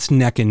me, it's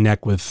neck and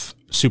neck with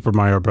Super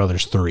Mario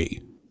Brothers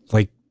 3.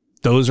 Like,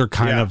 those are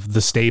kind of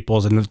the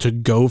staples. And to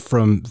go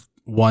from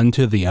one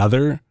to the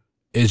other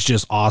is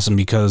just awesome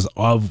because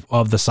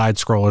of the side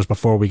scrollers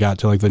before we got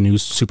to like the new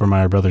Super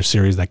Mario Brothers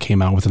series that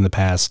came out within the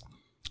past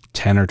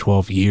 10 or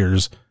 12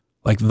 years.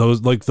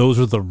 Those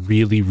were the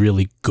really,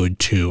 really good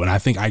two. And I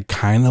think I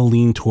kind of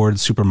lean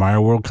towards Super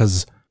Mario World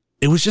because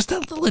it was just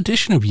that little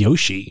addition of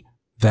Yoshi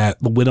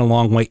that went a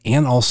long way.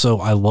 And also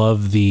I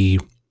love the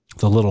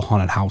little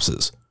haunted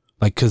houses,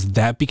 like, cause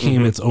that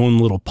became its own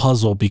little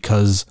puzzle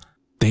because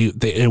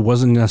it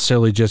wasn't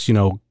necessarily just,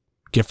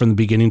 get from the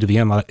beginning to the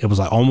end. It was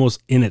like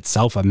almost in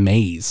itself a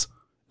maze.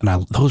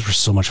 And those were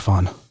so much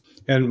fun.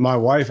 And my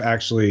wife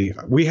actually,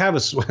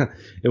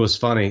 it was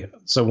funny.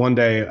 So one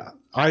day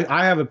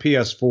I have a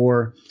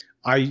PS4.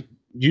 I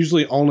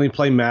usually only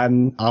play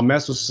Madden. I'll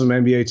mess with some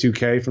NBA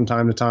 2K from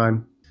time to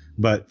time,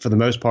 but for the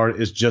most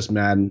part, it's just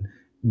Madden.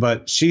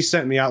 But she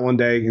sent me out one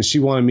day and she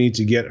wanted me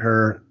to get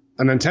her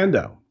a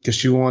Nintendo because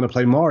she wanted to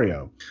play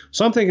Mario.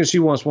 So I'm thinking she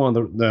wants one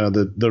of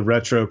the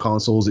retro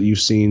consoles that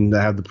you've seen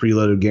that have the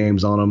preloaded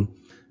games on them.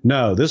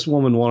 No, this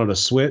woman wanted a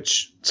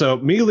Switch. So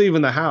me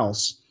leaving the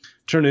house,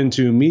 turned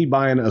into me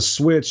buying a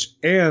Switch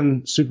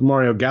and Super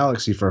Mario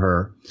Galaxy for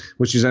her,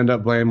 which she's ended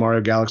up playing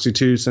Mario Galaxy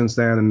 2 since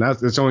then, and that's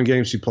the only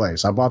game she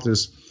plays. I bought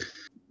this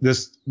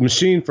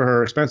machine for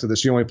her, expensive, that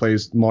she only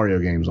plays Mario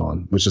games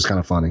on, which is kind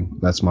of funny.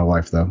 That's my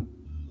wife, though.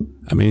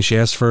 I mean, she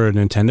asked for a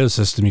Nintendo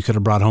system. You could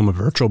have brought home a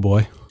Virtual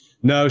Boy.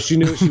 No, she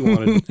knew what she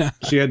wanted.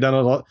 She had done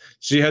a lot.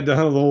 She had done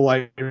a little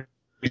like.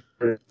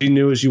 She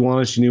knew what she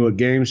wanted. She knew what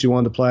games she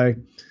wanted to play.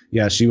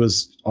 Yeah, she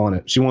was on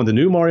it. She wanted the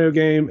new Mario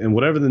game and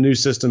whatever the new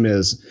system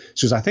is.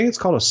 She was, I think it's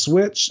called a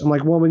Switch. I'm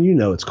like, woman, you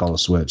know it's called a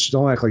Switch.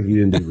 Don't act like you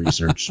didn't do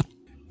research.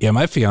 Yeah,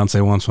 my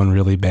fiance wants one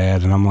really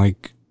bad, and I'm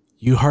like,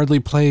 you hardly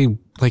play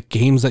like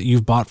games that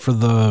you've bought for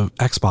the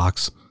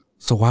Xbox.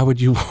 So why would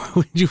you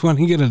want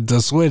to get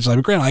a Switch?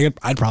 Like, granted,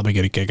 I'd probably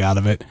get a kick out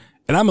of it.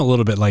 And I'm a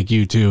little bit like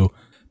you too.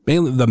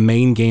 Mainly the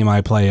main game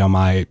I play on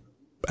my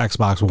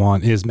Xbox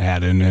One is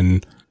Madden,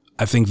 and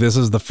I think this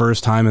is the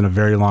first time in a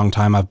very long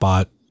time I've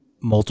bought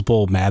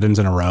multiple Maddens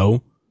in a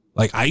row.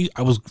 Like I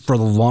was, for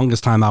the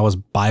longest time, I was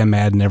buy a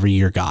Madden every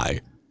year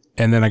guy.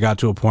 And then I got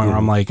to a point where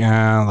I'm like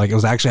it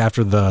was actually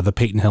after the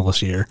Peyton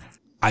Hillis year.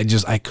 I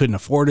couldn't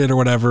afford it or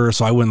whatever.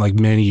 So I went like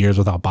many years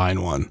without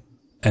buying one.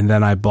 And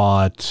then I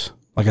bought,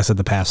 like I said,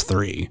 the past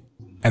 3.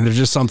 And there's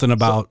just something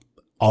about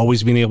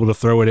always being able to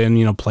throw it in,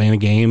 you know, playing a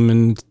game,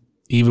 and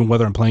even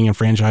whether I'm playing in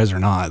franchise or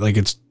not, like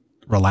it's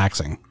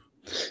relaxing.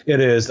 It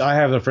is. I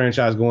have the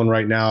franchise going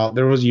right now.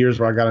 There was years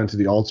where I got into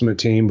the Ultimate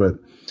Team, but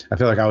I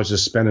feel like I was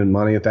just spending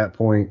money at that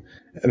point.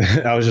 And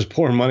I was just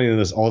pouring money into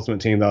this Ultimate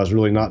Team that I was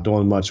really not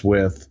doing much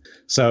with.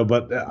 So,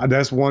 but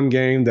that's one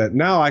game that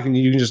now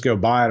you can just go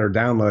buy it or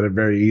download it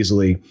very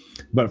easily.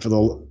 But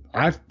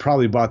I've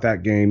probably bought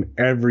that game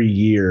every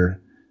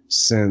year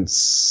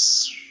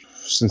since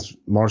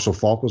Marshall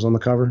Faulk was on the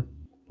cover,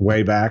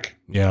 way back.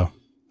 Yeah.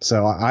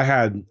 So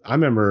I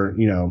remember,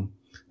 you know,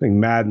 I think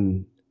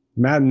Madden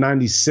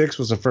 96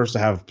 was the first to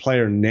have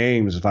player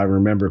names, if I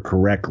remember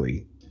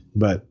correctly.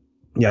 But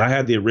yeah, I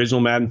had the original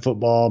Madden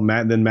football,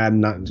 Madden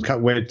 9,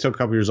 took a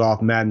couple years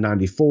off, Madden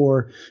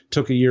 94,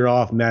 took a year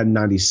off, Madden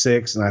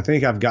 96, and I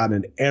think I've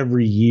gotten it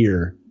every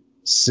year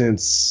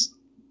since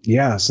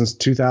 2000,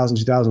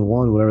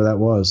 2001, whatever that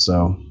was.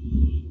 So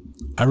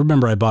I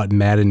remember I bought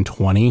Madden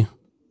 20,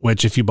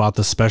 which if you bought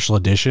the special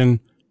edition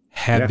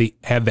had the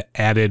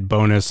added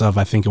bonus of,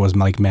 I think it was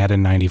like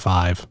Madden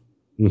 95.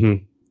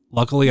 Mm-hmm.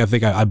 Luckily, I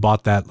think I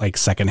bought that like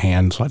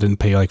secondhand, so I didn't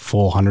pay like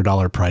full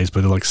 $100 price,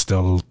 but it like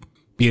still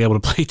be able to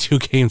play 2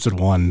 games in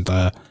one.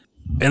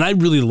 And I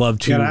really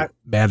loved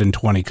Madden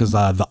 20 because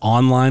the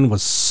online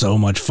was so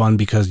much fun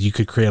because you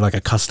could create like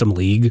a custom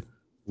league.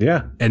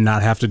 Yeah. And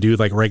not have to do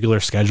like regular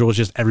schedules.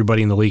 Just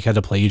everybody in the league had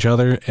to play each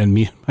other. And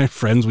me and my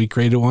friends, we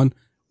created one.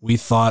 We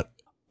thought,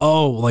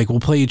 we'll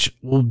play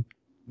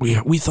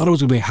we thought it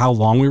was going to be how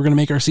long we were going to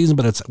make our season,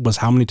 but it was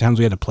how many times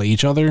we had to play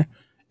each other.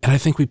 And I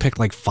think we picked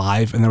like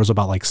 5, and there was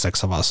about like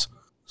 6 of us.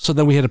 So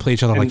then we had to play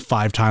each other like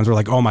 5 times. We're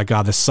like, oh my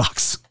God, this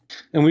sucks.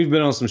 And we've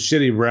been on some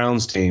shitty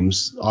Browns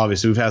teams.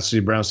 Obviously, we've had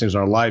shitty Browns teams in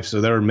our life.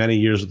 So there were many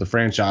years with the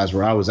franchise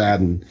where I was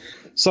adding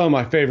some of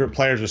my favorite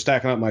players, or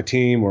stacking up my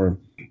team, or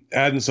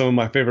adding some of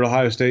my favorite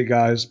Ohio State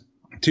guys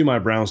to my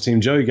Browns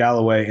team. Joey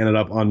Galloway ended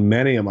up on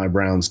many of my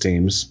Browns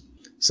teams.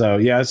 So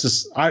yeah, it's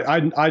just I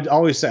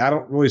always say I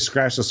don't really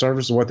scratch the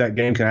surface of what that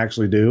game can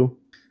actually do.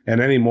 And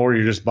anymore,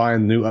 you're just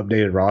buying new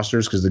updated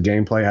rosters because the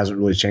gameplay hasn't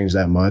really changed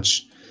that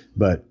much.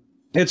 But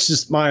it's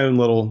just my own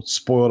little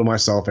spoil to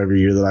myself every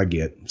year that I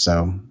get.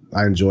 So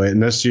I enjoy it.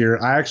 And this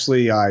year,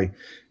 I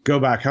go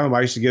back home.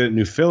 I used to get it in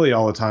New Philly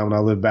all the time when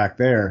I lived back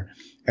there.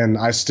 And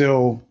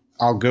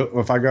I'll go,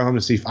 if I go home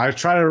to see, I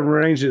try to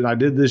arrange it. And I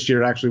did this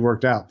year. It actually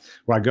worked out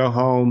where I go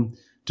home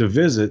to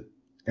visit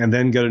and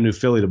then go to New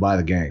Philly to buy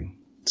the game.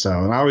 So,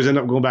 and I always end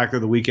up going back there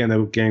the weekend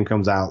the game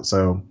comes out.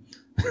 So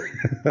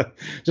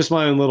just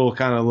my own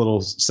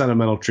little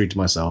sentimental treat to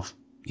myself.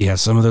 Yeah,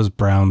 some of those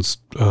Browns,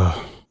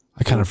 I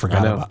kind of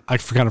forgot about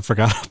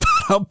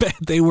how bad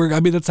they were. I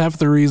mean, that's half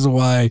the reason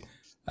why.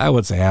 I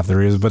would say half the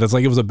reason, but it's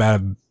like it was a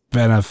bad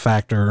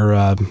benefactor or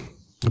a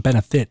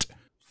benefit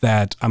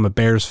that I'm a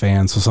Bears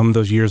fan. So some of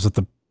those years that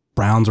the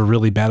Browns were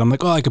really bad, I'm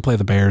like, I could play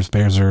the Bears.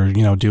 Bears are,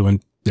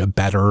 doing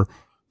better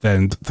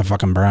than the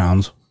fucking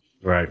Browns.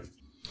 Right.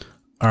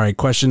 All right.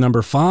 Question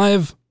number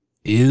 5.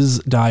 Is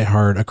Die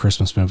Hard a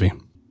Christmas movie?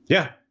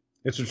 Yeah,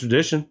 it's a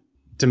tradition.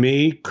 To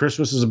me,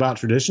 Christmas is about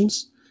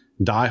traditions.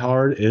 Die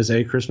Hard is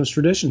a Christmas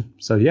tradition.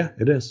 So yeah,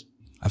 it is.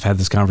 I've had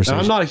this conversation.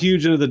 Now, I'm not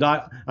huge into the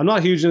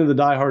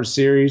Die Hard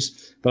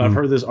series, but I've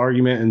heard this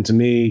argument, and to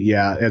me,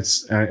 yeah,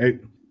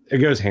 it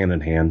goes hand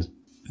in hand.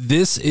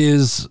 This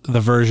is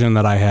the version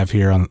that I have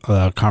here on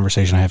the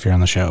conversation I have here on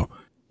the show.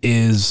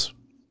 Is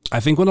I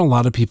think when a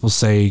lot of people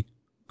say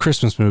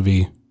Christmas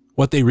movie,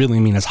 what they really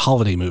mean is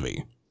holiday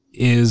movie.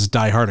 Is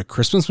Die Hard a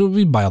Christmas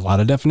movie by a lot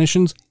of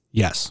definitions?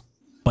 Yes.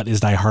 But is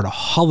Die Hard a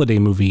holiday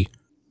movie?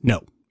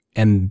 No.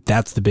 And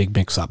that's the big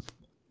mix up.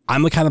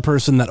 I'm the kind of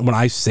person that when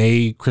I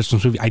say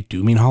Christmas movie, I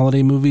do mean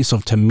holiday movie. So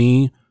to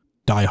me,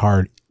 Die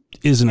Hard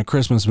isn't a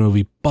Christmas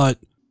movie, but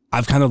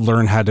I've kind of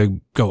learned how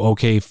to go,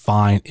 okay,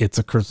 fine, it's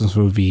a Christmas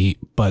movie,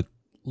 but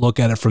look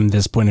at it from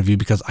this point of view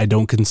because I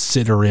don't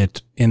consider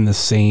it in the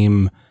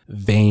same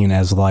vein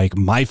as like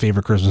my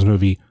favorite Christmas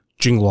movie,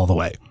 Jingle All the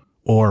Way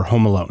or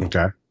Home Alone.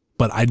 Okay.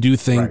 But I do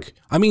think, Right.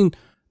 I mean,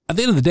 at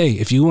the end of the day,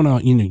 if you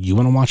want to, you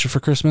want to watch it for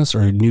Christmas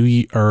or New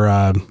Year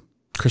or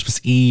Christmas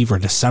Eve or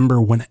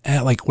December,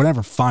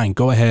 whatever, fine,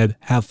 go ahead,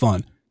 have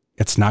fun.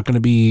 It's not going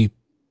to be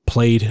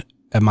played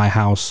at my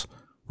house.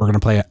 We're going to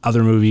play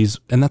other movies,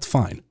 and that's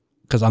fine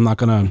because I'm not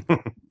going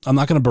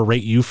to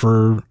berate you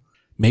for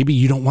maybe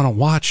you don't want to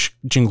watch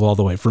Jingle All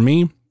the Way. For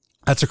me,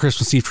 that's a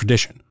Christmas Eve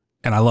tradition,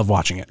 and I love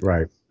watching it.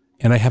 Right.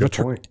 And I have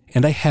Good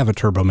a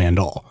Turbo Man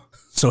doll,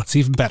 so it's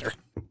even better.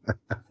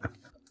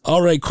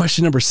 All right,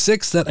 question number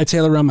 6 that I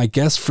tailor around my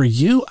guest for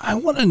you. I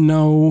want to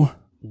know,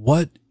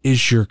 what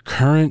is your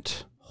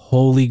current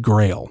holy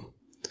grail?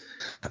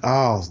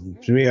 Oh,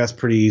 to me, that's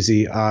pretty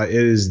easy. It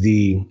is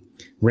the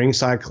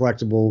Ringside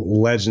Collectible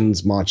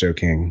Legends Macho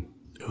King.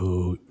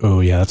 Oh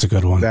yeah, that's a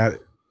good one.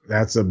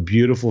 That's a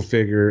beautiful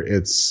figure.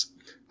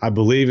 I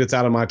believe it's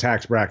out of my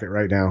tax bracket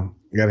right now.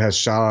 It has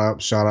shot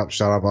up.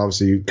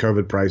 Obviously,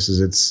 COVID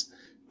prices, it's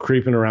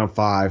creeping around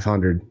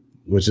 500,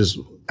 which is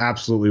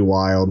absolutely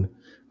wild.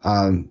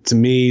 To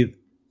me,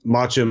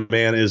 Macho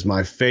Man is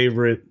my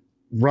favorite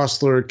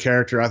wrestler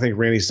character. I think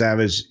Randy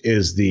Savage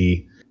is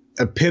the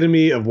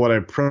epitome of what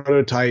a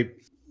prototype.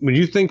 When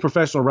you think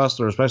professional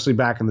wrestler, especially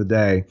back in the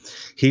day,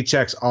 he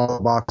checks all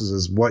the boxes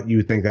as what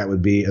you think that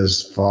would be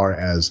as far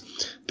as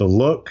the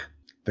look,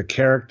 the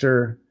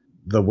character,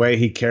 the way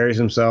he carries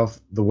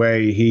himself, the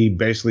way he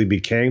basically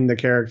became the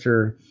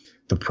character,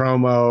 the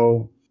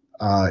promo.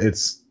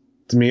 It's,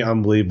 to me,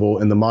 unbelievable.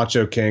 And the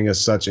Macho King is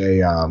such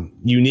a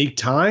unique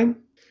time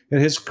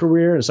in his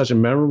career and such a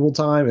memorable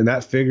time. And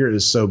that figure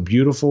is so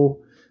beautiful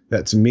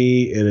that to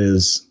me,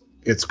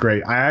 it's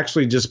great. I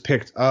actually just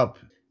picked up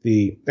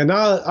and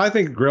now I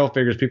think Grail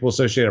figures, people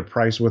associate a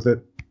price with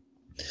it.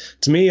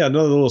 To me,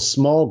 another little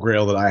small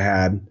Grail that I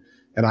had,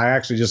 and I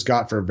actually just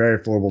got for a very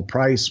affordable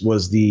price,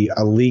 was the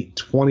Elite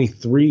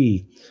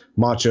 23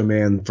 Macho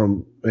Man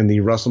in the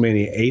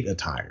WrestleMania 8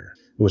 attire,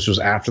 which was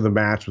after the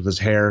match with his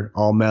hair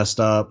all messed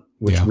up,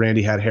 which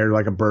Randy had hair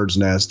like a bird's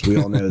nest. We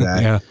all know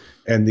that. Yeah.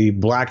 And the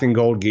black and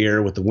gold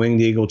gear with the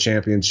Winged Eagle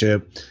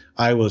Championship.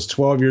 I was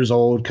 12 years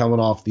old coming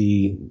off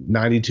the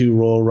 92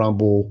 Royal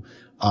Rumble.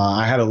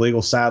 I had a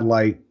legal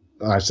satellite.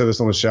 I said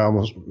this on the show. I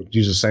almost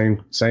use the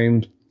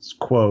same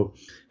quote.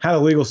 Had a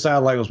legal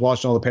satellite. Was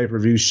watching all the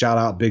pay-per-views. Shout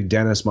out Big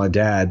Dennis, my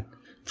dad,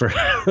 for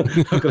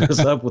hooking us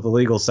up with a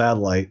legal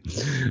satellite.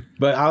 So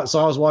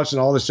I was watching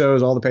all the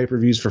shows, all the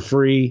pay-per-views for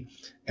free,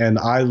 and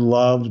I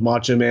loved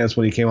Macho Man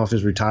when he came off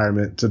his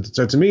retirement.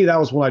 So to me, that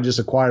was one I just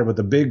acquired. But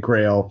the big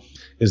grail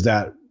is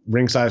that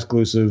ringside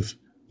exclusive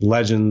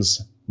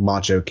Legends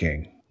Macho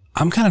King.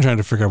 I'm kind of trying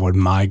to figure out what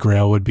my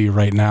grail would be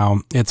right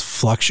now. It's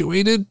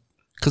fluctuated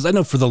because I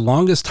know for the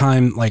longest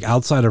time, like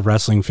outside of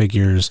wrestling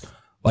figures,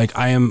 like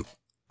I'm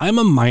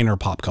a minor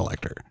pop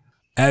collector,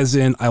 as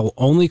in I will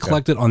only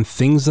collect it on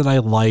things that I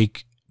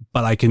like,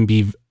 but I can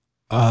be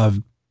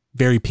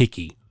very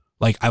picky.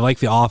 Like I like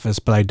The Office,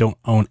 but I don't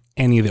own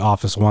any of the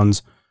Office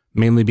ones,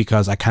 mainly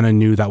because I kind of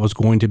knew that was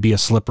going to be a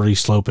slippery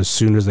slope as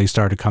soon as they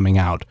started coming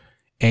out.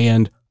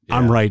 And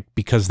I'm right,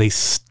 because they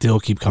still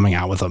keep coming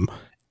out with them.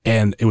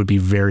 And it would be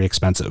very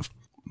expensive.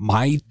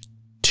 My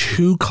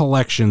 2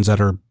 collections that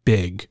are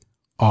big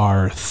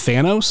are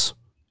Thanos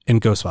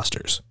and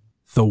Ghostbusters.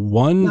 The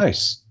one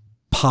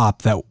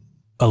pop that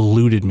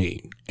eluded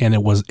me, and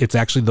it's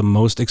actually the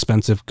most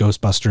expensive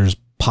Ghostbusters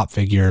pop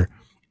figure,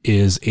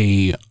 is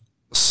a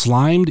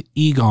slimed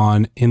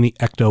Egon in the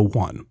Ecto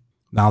 1.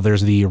 Now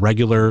there's the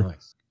regular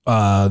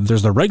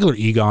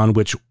Egon,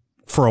 which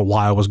for a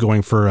while was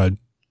going for a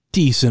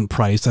decent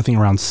price, I think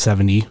around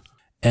 70.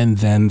 And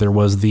then there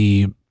was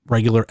the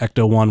regular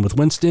Ecto 1 with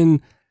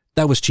Winston.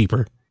 That was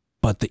cheaper.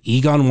 But the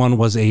Egon one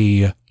was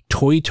a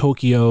Toy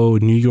Tokyo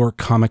New York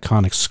Comic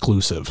Con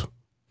exclusive.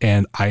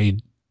 And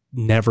I'd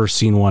never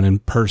seen one in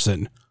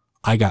person.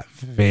 I got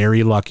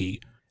very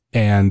lucky.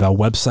 And a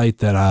website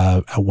that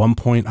at one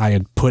point I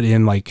had put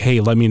in like,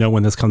 hey, let me know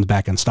when this comes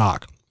back in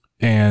stock.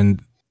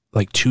 And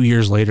like 2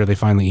 years later, they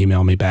finally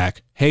emailed me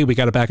back. Hey, we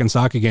got it back in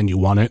stock again. You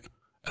want it?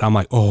 And I'm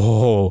like,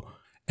 oh.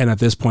 And at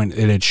this point,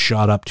 it had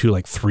shot up to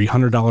like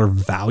 $300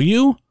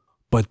 value,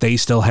 but they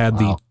still had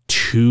the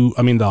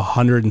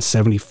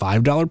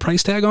 $175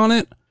 price tag on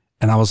it.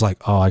 And I was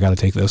like, oh, I got to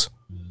take this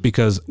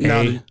because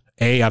A,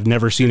 I've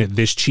never seen it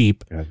this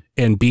cheap,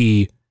 and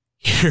B,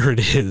 here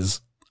it is.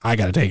 I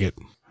got to take it.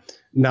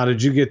 Now,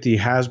 did you get the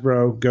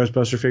Hasbro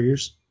Ghostbuster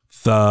figures?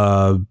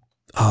 The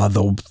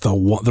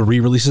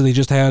re-releases they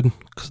just had?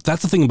 'Cause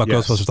that's the thing about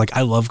Ghostbusters. Like,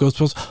 I love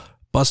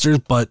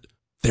Ghostbusters, but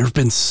there've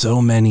been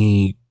so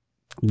many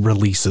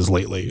releases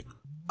lately.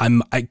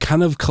 I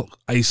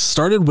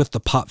started with the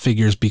pop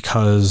figures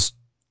because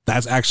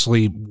that's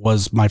actually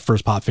was my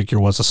first pop figure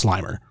was a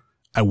Slimer.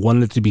 I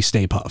wanted it to be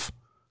Stay Puft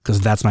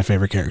because that's my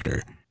favorite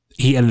character.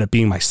 He ended up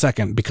being my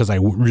second because I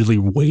really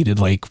waited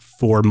like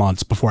 4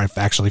 months before I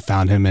actually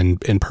found him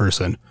in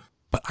person.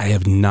 But I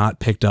have not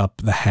picked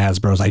up the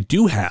Hasbros. I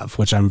do have,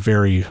 which I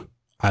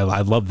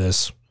love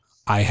this.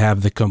 I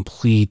have the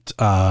complete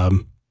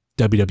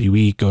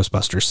WWE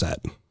Ghostbusters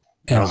set.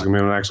 That was going to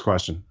be my next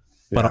question.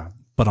 Yeah.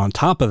 But on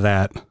top of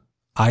that,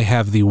 I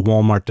have the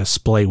Walmart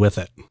display with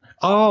it.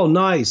 Oh,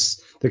 nice.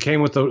 That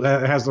came with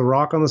has the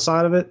Rock on the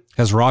side of it?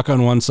 Has Rock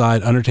on one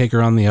side, Undertaker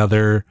on the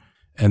other,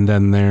 and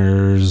then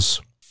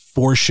there's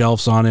 4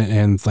 shelves on it,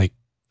 and like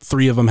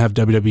 3 of them have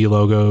WWE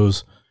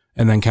logos,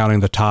 and then counting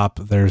the top,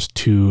 there's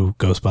 2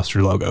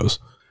 Ghostbuster logos.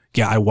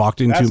 Yeah,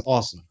 That's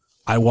awesome.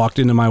 I walked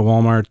into my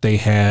Walmart, they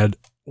had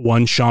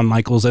 1 Shawn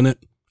Michaels in it,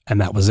 and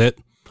that was it.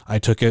 I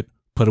took it,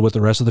 put it with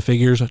the rest of the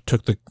figures,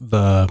 took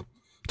the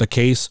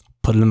case,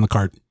 put it in the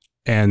cart.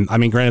 And I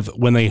mean, granted,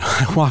 when I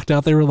walked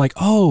out, they were like,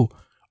 "Oh,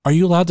 are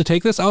you allowed to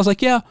take this?" I was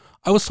like, "Yeah,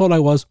 I was told I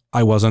was.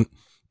 I wasn't."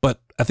 But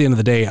at the end of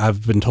the day,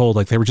 I've been told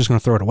like they were just going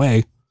to throw it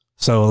away.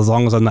 So as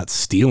long as I'm not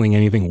stealing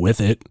anything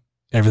with it,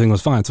 everything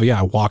was fine. So yeah,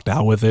 I walked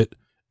out with it,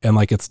 and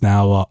like it's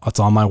now it's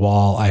on my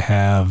wall. I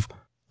have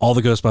all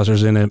the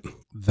Ghostbusters in it.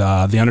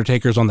 The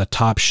Undertaker's on the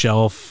top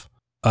shelf,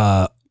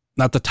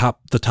 not the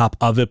top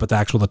of it, but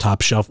the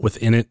top shelf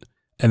within it.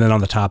 And then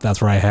on the top,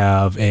 that's where I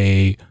have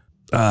a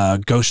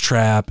Ghost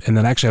Trap, and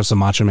then actually have some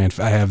Macho Man.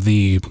 I have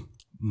the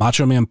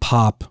Macho Man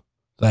pop,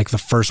 like the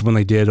first one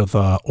they did with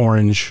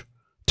orange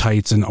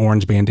tights and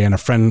orange bandana. A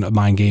friend of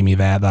mine gave me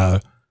that.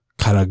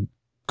 Kind of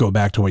go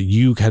back to what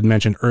you had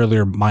mentioned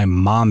earlier. My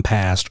mom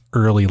passed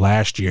early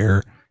last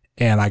year,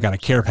 and I got a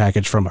care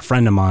package from a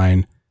friend of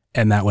mine,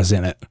 and that was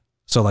in it.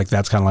 So like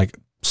that's kind of like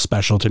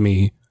special to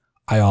me.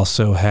 I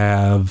also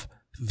have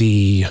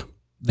the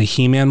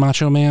He-Man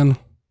Macho Man,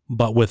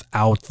 but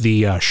without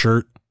the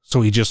shirt. So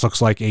he just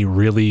looks like a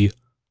really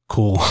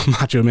cool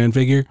Macho Man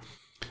figure.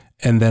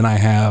 And then I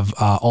have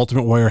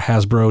Ultimate Warrior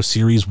Hasbro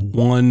Series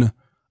 1.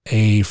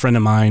 A friend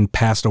of mine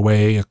passed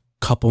away a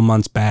couple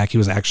months back. He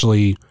was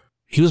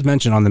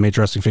mentioned on the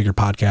Major Wrestling Figure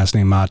podcast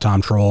named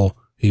Tom Troll.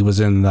 He was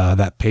in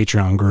that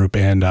Patreon group,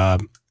 and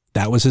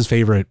that was his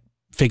favorite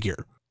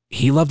figure.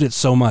 He loved it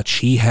so much.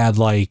 He had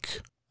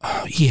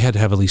to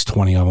have at least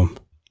 20 of them.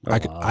 Oh,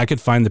 I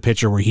could find the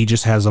picture where he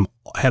just had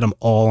them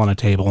all on a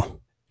table.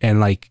 And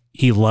like,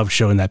 he loved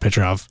showing that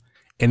picture of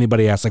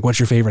anybody asked, like, what's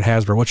your favorite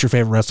Hasbro? What's your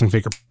favorite wrestling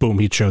figure? Boom,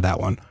 he'd show that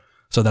one.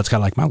 So that's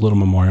kind of like my little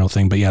memorial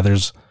thing. But yeah,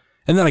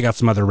 and then I got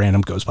some other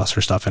random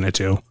Ghostbuster stuff in it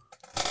too.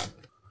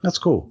 That's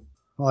cool.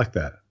 I like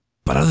that.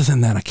 But other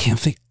than that, I can't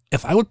think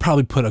if I would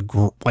probably put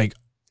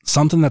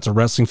something that's a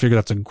wrestling figure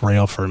that's a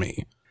grail for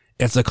me.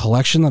 It's a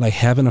collection that I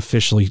haven't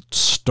officially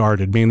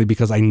started, mainly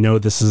because I know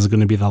this is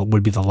going to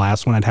would be the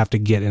last one I'd have to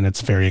get, and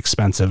it's very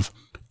expensive.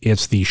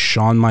 It's the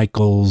Shawn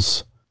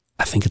Michaels,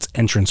 I think it's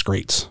entrance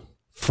grates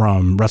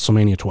from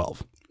WrestleMania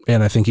 12.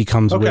 And I think he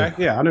comes with...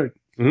 Okay, yeah, I know.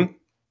 Mm-hmm.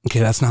 Okay,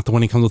 that's not the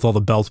one he comes with all the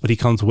belts, but he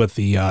comes with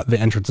the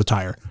entrance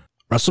attire.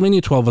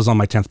 WrestleMania 12 was on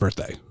my 10th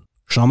birthday.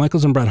 Shawn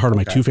Michaels and Bret Hart are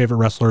my 2 favorite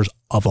wrestlers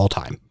of all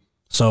time.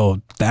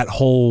 So that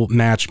whole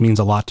match means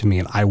a lot to me,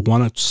 and I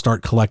want to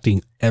start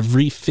collecting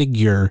every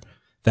figure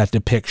that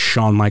depicts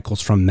Shawn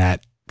Michaels from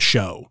that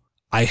show.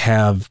 I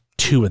have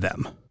 2 of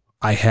them.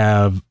 I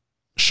have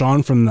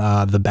Shawn from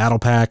the Battle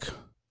Pack,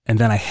 and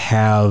then I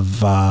have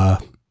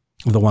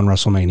the one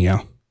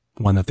WrestleMania,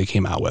 one that they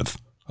came out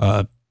with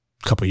a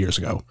couple years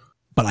ago.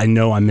 But I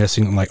know I'm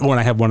missing and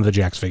I have one of the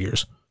Jakks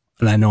figures,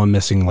 and I know I'm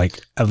missing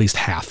at least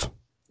half.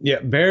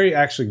 Yeah, Barry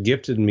actually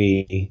gifted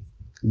me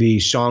the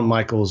Shawn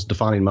Michaels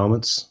defining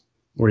moments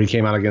where he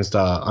came out against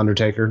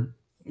Undertaker.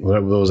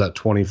 Whatever was that,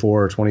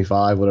 24 or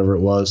 25, whatever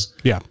it was.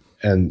 Yeah.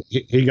 And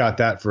he got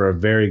that for a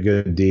very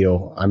good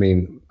deal. I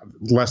mean,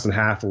 less than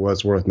half of what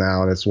it's worth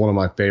now, and it's one of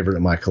my favorite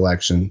in my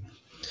collection.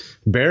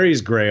 Barry's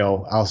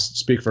grail, I'll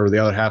speak for the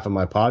other half of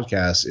my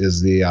podcast,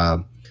 is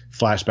the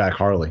Flashback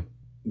Harley.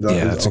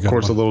 Of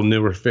course, a little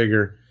newer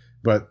figure,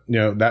 but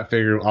that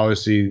figure,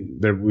 obviously,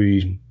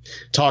 everyone's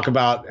talking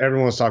about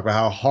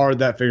how hard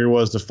that figure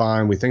was to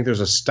find. We think there's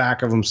a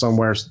stack of them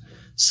somewhere.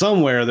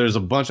 Somewhere there's a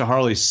bunch of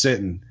Harleys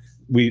sitting.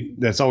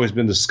 That's always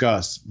been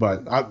discussed,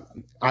 but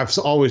I've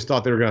always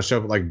thought they were going to show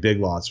up at like Big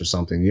Lots or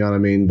something. You know what I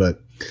mean?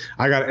 But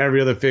I got every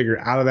other figure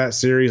out of that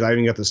series. I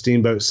even got the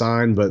Steamboat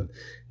sign, but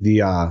the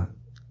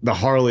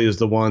Harley is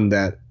the one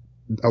that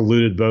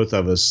eluded both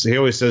of us. He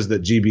always says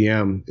that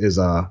GBM is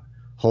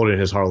holding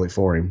his Harley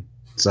for him.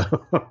 So,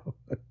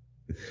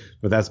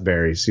 but that's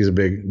Barry's. He's a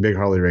big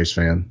Harley race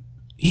fan.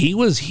 He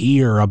was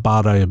here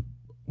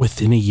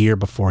within a year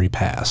before he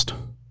passed.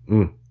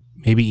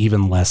 Maybe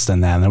even less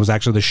than that. And that was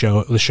actually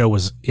the show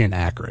was in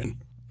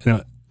Akron.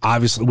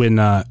 Obviously, when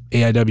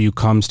AIW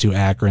comes to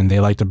Akron, they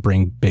like to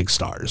bring big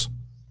stars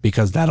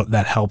because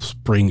that helps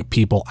bring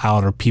people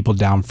out or people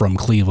down from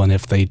Cleveland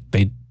if they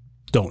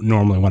don't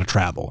normally want to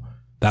travel.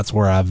 That's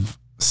where I've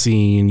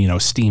seen,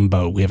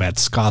 Steamboat. We've had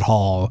Scott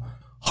Hall,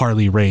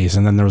 Harley Race,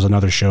 and then there was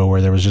another show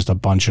where there was just a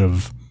bunch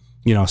of,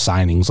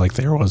 signings. Like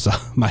there was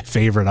my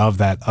favorite of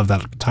that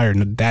entire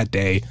that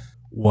day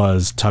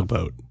was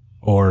Tugboat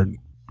or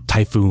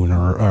Typhoon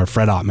or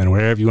Fred Ottman,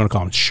 whatever you want to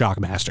call him,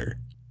 Shockmaster.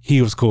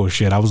 He was cool as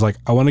shit. I was like,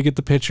 I want to get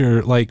the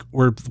picture. Like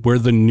we're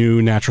the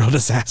new natural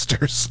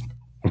disasters.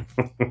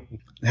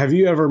 Have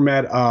you ever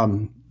met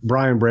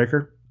Brian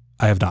Breaker?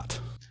 I have not.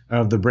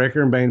 of the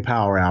Breaker and Bane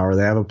Power Hour.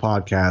 They have a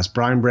podcast.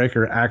 Brian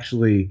Breaker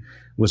actually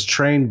was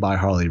trained by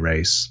Harley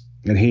Race,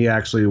 and he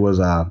actually was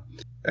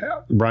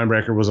Brian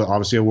Breaker was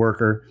obviously a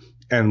worker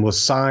and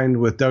was signed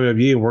with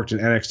WWE and worked in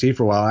NXT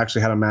for a while.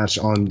 Actually had a match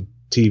on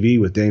TV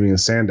with Damian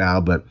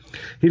Sandow, but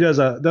he does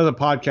a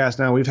podcast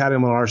now. We've had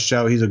him on our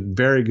show. He's a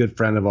very good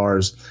friend of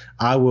ours.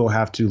 I will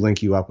have to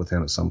link you up with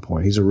him at some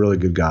point. He's a really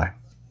good guy.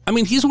 I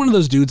mean, he's one of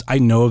those dudes I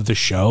know of the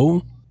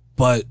show,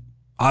 but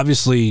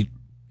obviously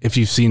if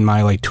you've seen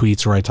my like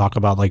tweets where I talk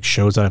about like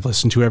shows that I've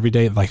listened to every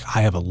day, like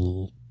I have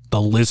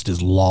the list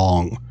is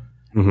long,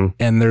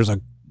 and there's a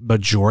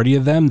majority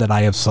of them that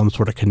I have some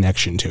sort of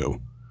connection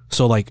to.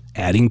 So like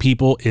adding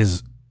people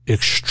is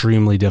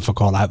extremely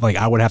difficult.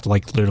 I would have to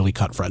like literally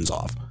cut friends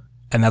off,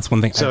 and that's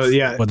one thing. So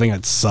one thing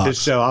that sucks.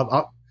 His show,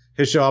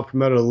 I'll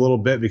promote it a little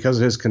bit because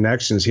of his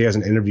connections. He has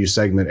an interview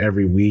segment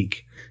every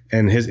week,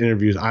 and his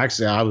interviews.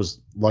 I was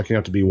lucky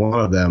enough to be one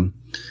of them,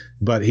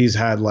 but he's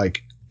had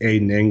like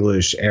Aiden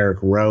English, Eric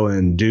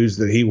Rowan, dudes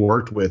that he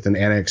worked with in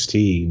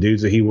NXT,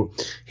 dudes that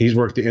he's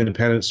worked the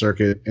independent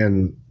circuit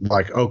in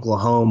like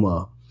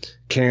Oklahoma,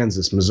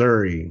 Kansas,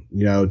 Missouri,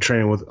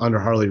 training with under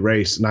Harley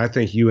Race. And I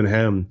think you and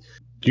him,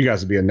 you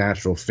guys would be a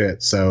natural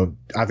fit. So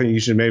I think you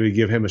should maybe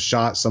give him a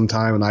shot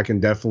sometime, and I can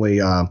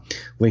definitely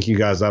link you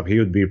guys up. He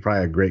would be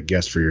probably a great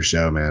guest for your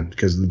show, man,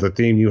 because the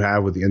theme you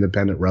have with the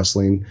independent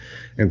wrestling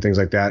and things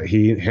like that,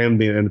 him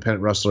being an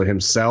independent wrestler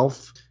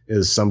himself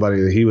is somebody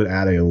that he would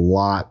add a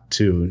lot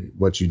to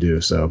what you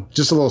do. So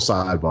just a little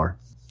sidebar.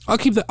 I'll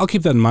keep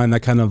that in mind. That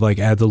kind of like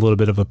adds a little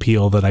bit of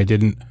appeal that I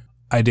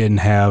didn't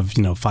have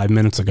 5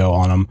 minutes ago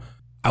on him.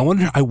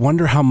 I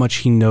wonder how much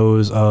he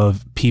knows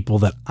of people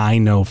that I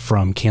know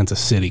from Kansas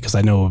City, because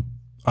I know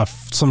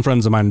some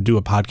friends of mine do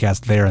a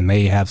podcast there, and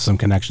they have some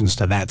connections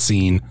to that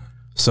scene.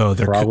 So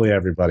they're probably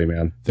everybody,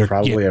 man. They're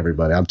probably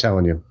everybody. I'm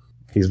telling you,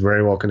 he's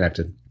very well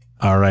connected.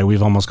 All right,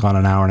 we've almost gone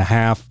an hour and a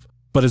half,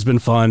 but it's been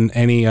fun.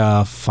 Any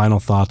final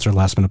thoughts or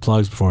last minute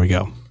plugs before we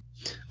go?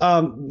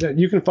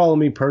 You can follow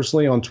me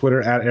personally on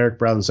Twitter at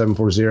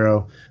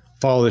EricBrowden740.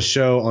 Follow the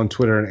show on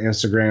Twitter and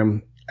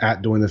Instagram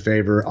at Doing the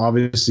Favor.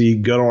 Obviously,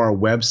 go to our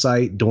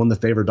website,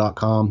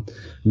 doingthefavor.com.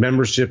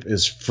 Membership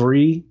is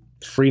free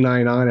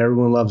 $99.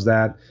 Everyone loves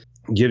that.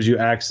 Gives you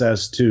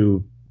access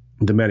to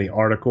the many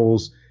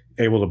articles,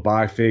 able to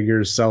buy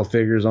figures, sell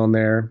figures on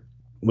there,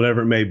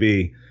 whatever it may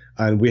be.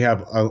 And we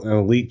have an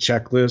elite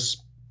checklist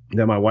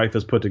that my wife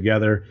has put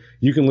together.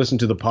 You can listen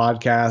to the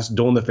podcast,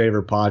 Doing the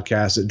Favor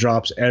podcast. It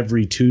drops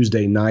every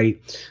Tuesday night.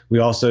 We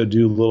also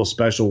do little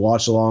special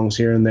watch-alongs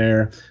here and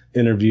there,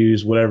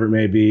 interviews, whatever it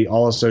may be,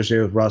 all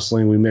associated with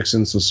wrestling. We mix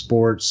in some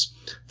sports.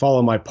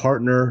 Follow my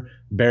partner,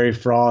 Barry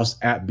Frost,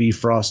 at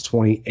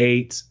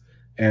bfrost28.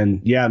 And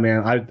yeah,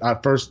 man, I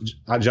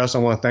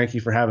Justin, I want to thank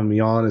you for having me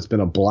on. It's been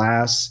a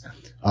blast.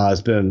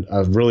 It's been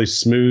a really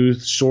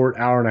smooth, short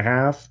hour and a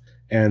half.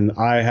 And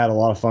I had a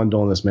lot of fun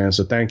doing this, man.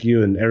 So thank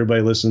you, and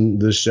everybody listen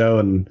to this show.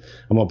 And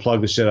I'm gonna plug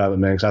the shit out of it,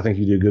 man, because I think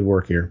you do good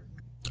work here.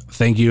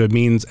 Thank you. It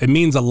means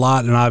a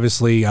lot. And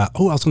obviously, I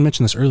was gonna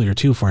mention this earlier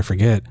too, before I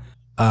forget.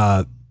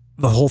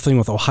 The whole thing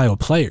with Ohio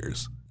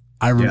Players.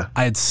 I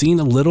had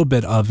seen a little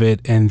bit of it,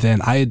 and then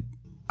I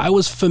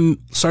was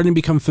starting to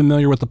become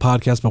familiar with the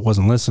podcast, but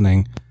wasn't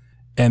listening.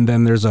 And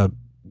then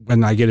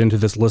when I get into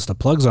this list of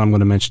plugs that I'm going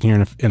to mention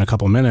here in a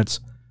couple minutes,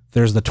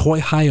 there's the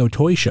Toy-Hio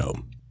Toy Show,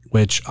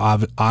 which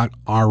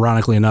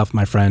ironically enough,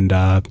 my friend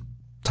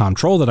Tom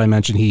Troll that I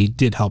mentioned, he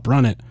did help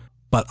run it.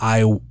 But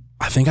I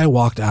think I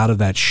walked out of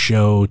that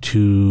show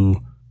to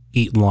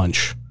eat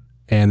lunch,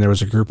 and there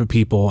was a group of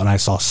people, and I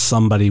saw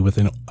somebody with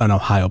an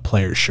Ohio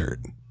Players shirt.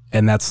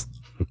 And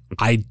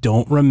I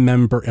don't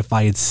remember if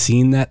I had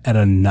seen that at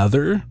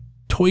another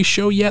toy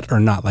show yet or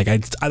not. Like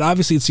I'd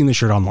obviously seen the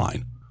shirt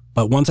online,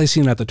 but once I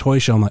seen it at the toy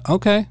show, I'm like,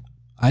 okay,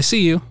 I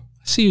see you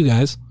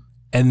guys.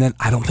 And then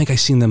I don't think I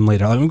seen them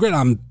later. I mean, great,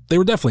 they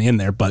were definitely in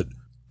there, but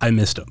I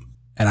missed them.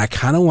 And I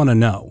kind of want to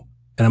know,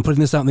 and I'm putting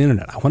this out on the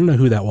internet, I want to know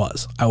who that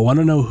was. I want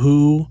to know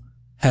who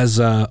has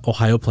a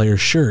Ohio Players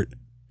shirt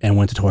and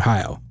went to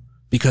Toy-Hio,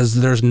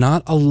 because there's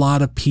not a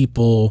lot of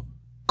people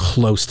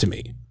close to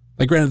me.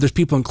 Like, granted, there's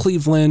people in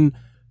Cleveland,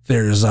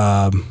 there's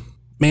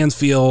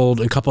Mansfield,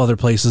 and a couple other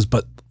places,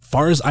 but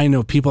far as I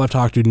know, people I've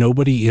talked to,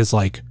 nobody is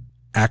like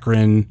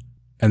Akron,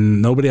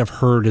 and nobody I've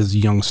heard is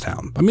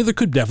Youngstown. I mean, there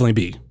could definitely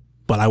be,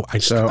 but I'm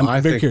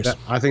very curious.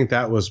 I think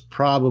that was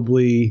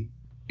probably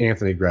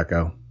Anthony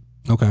Greco.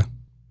 Okay.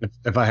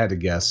 If I had to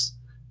guess.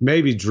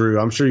 Maybe Drew.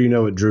 I'm sure you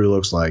know what Drew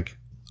looks like.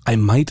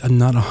 I'm not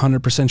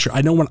 100% sure.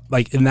 I know when,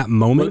 like, in that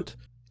moment.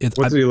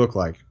 What did he look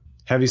like?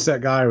 Heavy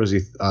set guy, or was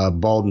he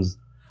bald and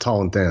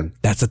tall and thin?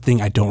 That's the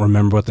thing. I don't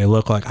remember what they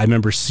look like. I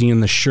remember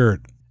seeing the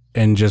shirt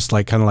and just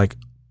like kind of like,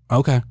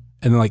 okay.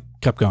 And then like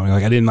kept going.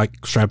 Like I didn't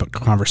like strike up a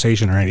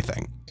conversation or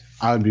anything.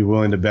 I would be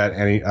willing to bet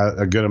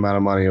a good amount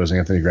of money it was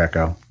Anthony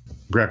Greco.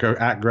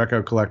 At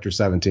Greco Collector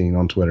 17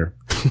 on Twitter.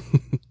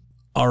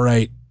 All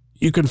right.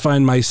 You can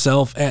find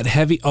myself at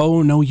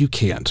Oh, no, you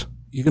can't.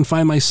 You can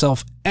find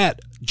myself at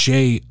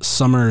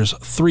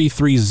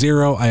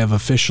JSummers330. I have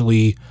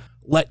officially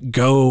let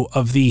go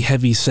of the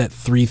Heavyset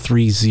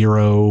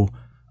 330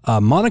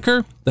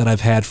 moniker that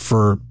I've had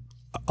for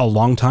a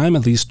long time,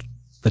 at least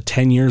the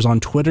 10 years on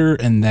Twitter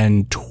and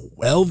then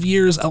 12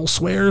 years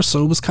elsewhere.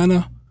 So it was kind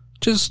of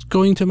just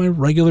going to my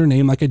regular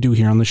name like I do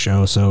here on the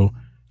show. So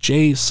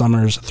Jay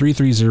Summers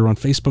 330 on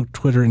Facebook,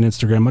 Twitter, and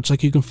Instagram, much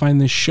like you can find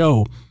this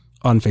show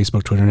on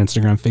Facebook, Twitter, and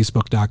Instagram,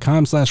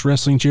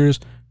 facebook.com/wrestlingcheers,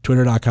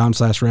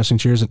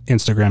 twitter.com/wrestlingcheers, and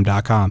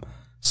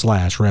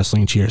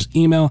instagram.com/wrestlingcheers.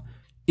 Email,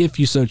 if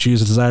you so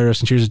choose,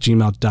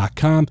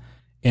 desirewrestlingcheers@gmail.com.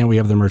 And we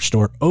have the merch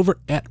store over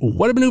at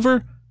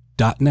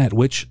whatamaneuver.net,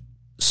 which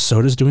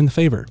Soda's doing the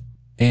favor.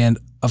 And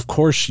of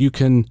course, you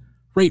can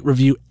rate,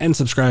 review, and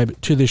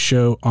subscribe to this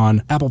show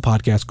on Apple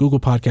Podcasts, Google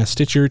Podcasts,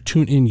 Stitcher,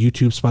 TuneIn,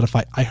 YouTube,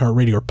 Spotify,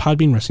 iHeartRadio, or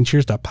Podbean,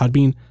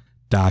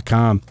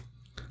 wrestlingcheers.podbean.com.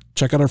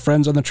 Check out our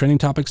friends on the Trending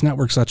Topics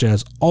Network, such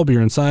as All Beer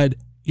Inside,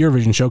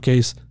 Eurovision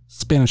Showcase,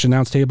 Spanish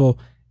Announce Table,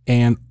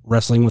 and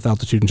Wrestling with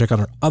Altitude. And check out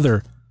our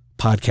other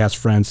podcast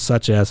friends,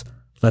 such as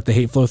Let the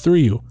Hate Flow Through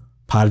You,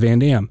 Pod Van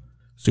Dam,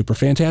 Super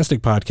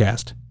Fantastic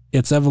Podcast,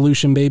 It's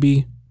Evolution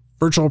Baby,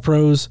 Virtual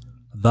Pros,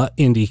 The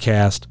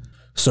IndieCast,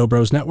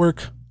 Sobros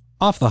Network,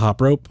 Off the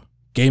Hop Rope,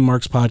 Game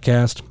Marks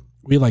Podcast,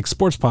 We Like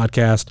Sports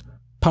Podcast,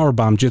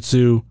 Powerbomb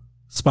Jitsu,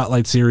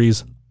 Spotlight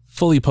Series,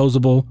 Fully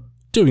Posable,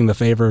 Doing the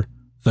Favor,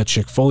 The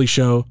Chick Foley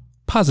Show,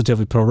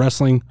 Positively Pro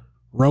Wrestling,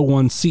 Row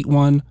 1, Seat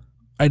 1,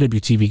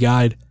 IWTV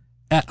Guide,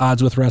 At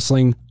Odds with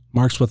Wrestling,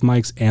 Marks with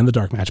Mikes, and the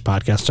Dark Match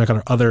Podcast. Check out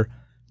our other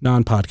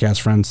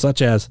non-podcast friends,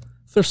 such as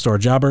Thrift Store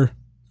Jobber,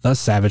 The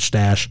Savage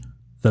Stash,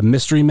 The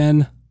Mystery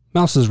Men,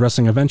 Mouse's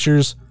Wrestling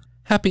Adventures,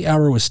 Happy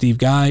Hour with Steve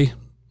Guy,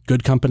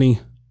 Good Company,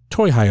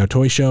 Toy Hi-Yo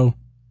Toy Show,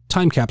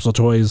 Time Capsule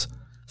Toys,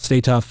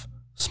 Stay Tough,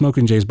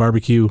 Smokin' Jay's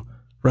Barbecue,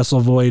 Wrestle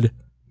Void,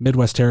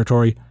 Midwest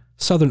Territory,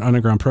 Southern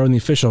Underground Pro, and the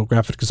official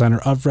graphic designer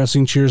of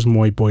Wrestling Cheers,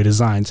 Moy Boy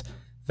Designs.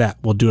 That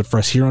will do it for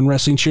us here on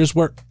Wrestling Cheers,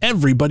 where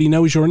everybody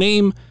knows your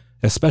name,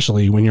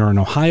 especially when you're an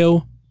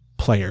Ohio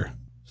player.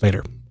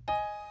 Later.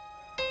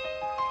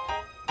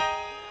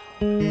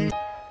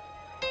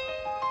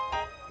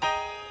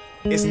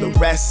 It's the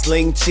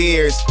Wrestling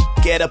Cheers.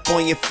 Get up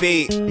on your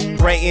feet,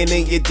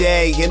 brightening your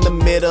day in the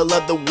middle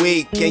of the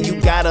week. And you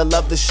gotta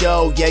love the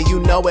show, yeah, you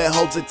know it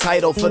holds a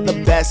title for the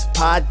best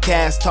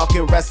podcast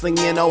talking wrestling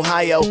in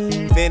Ohio.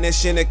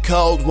 Finishing a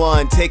cold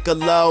one, take a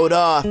load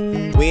off.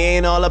 We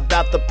ain't all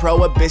about the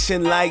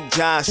prohibition like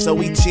Josh, so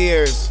we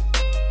cheers.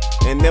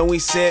 And then we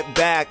sit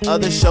back,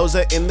 other shows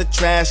are in the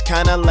trash,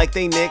 kinda like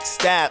they Nick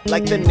Stapp.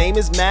 Like the name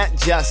is Matt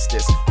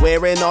Justice,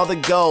 wearing all the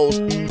gold.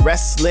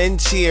 Wrestling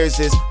Cheers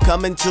is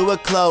coming to a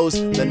close,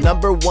 the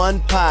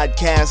 #1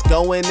 podcast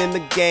going in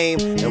the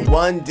game. And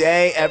one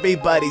day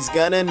everybody's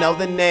gonna know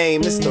the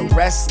name. It's the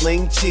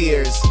Wrestling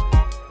Cheers.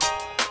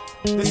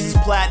 This is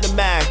Platinum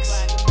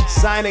Max,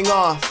 signing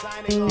off.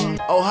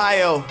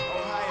 Ohio,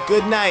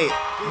 good night.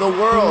 The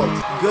world,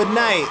 good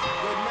night.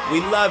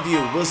 We love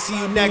you, we'll see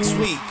you next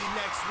week.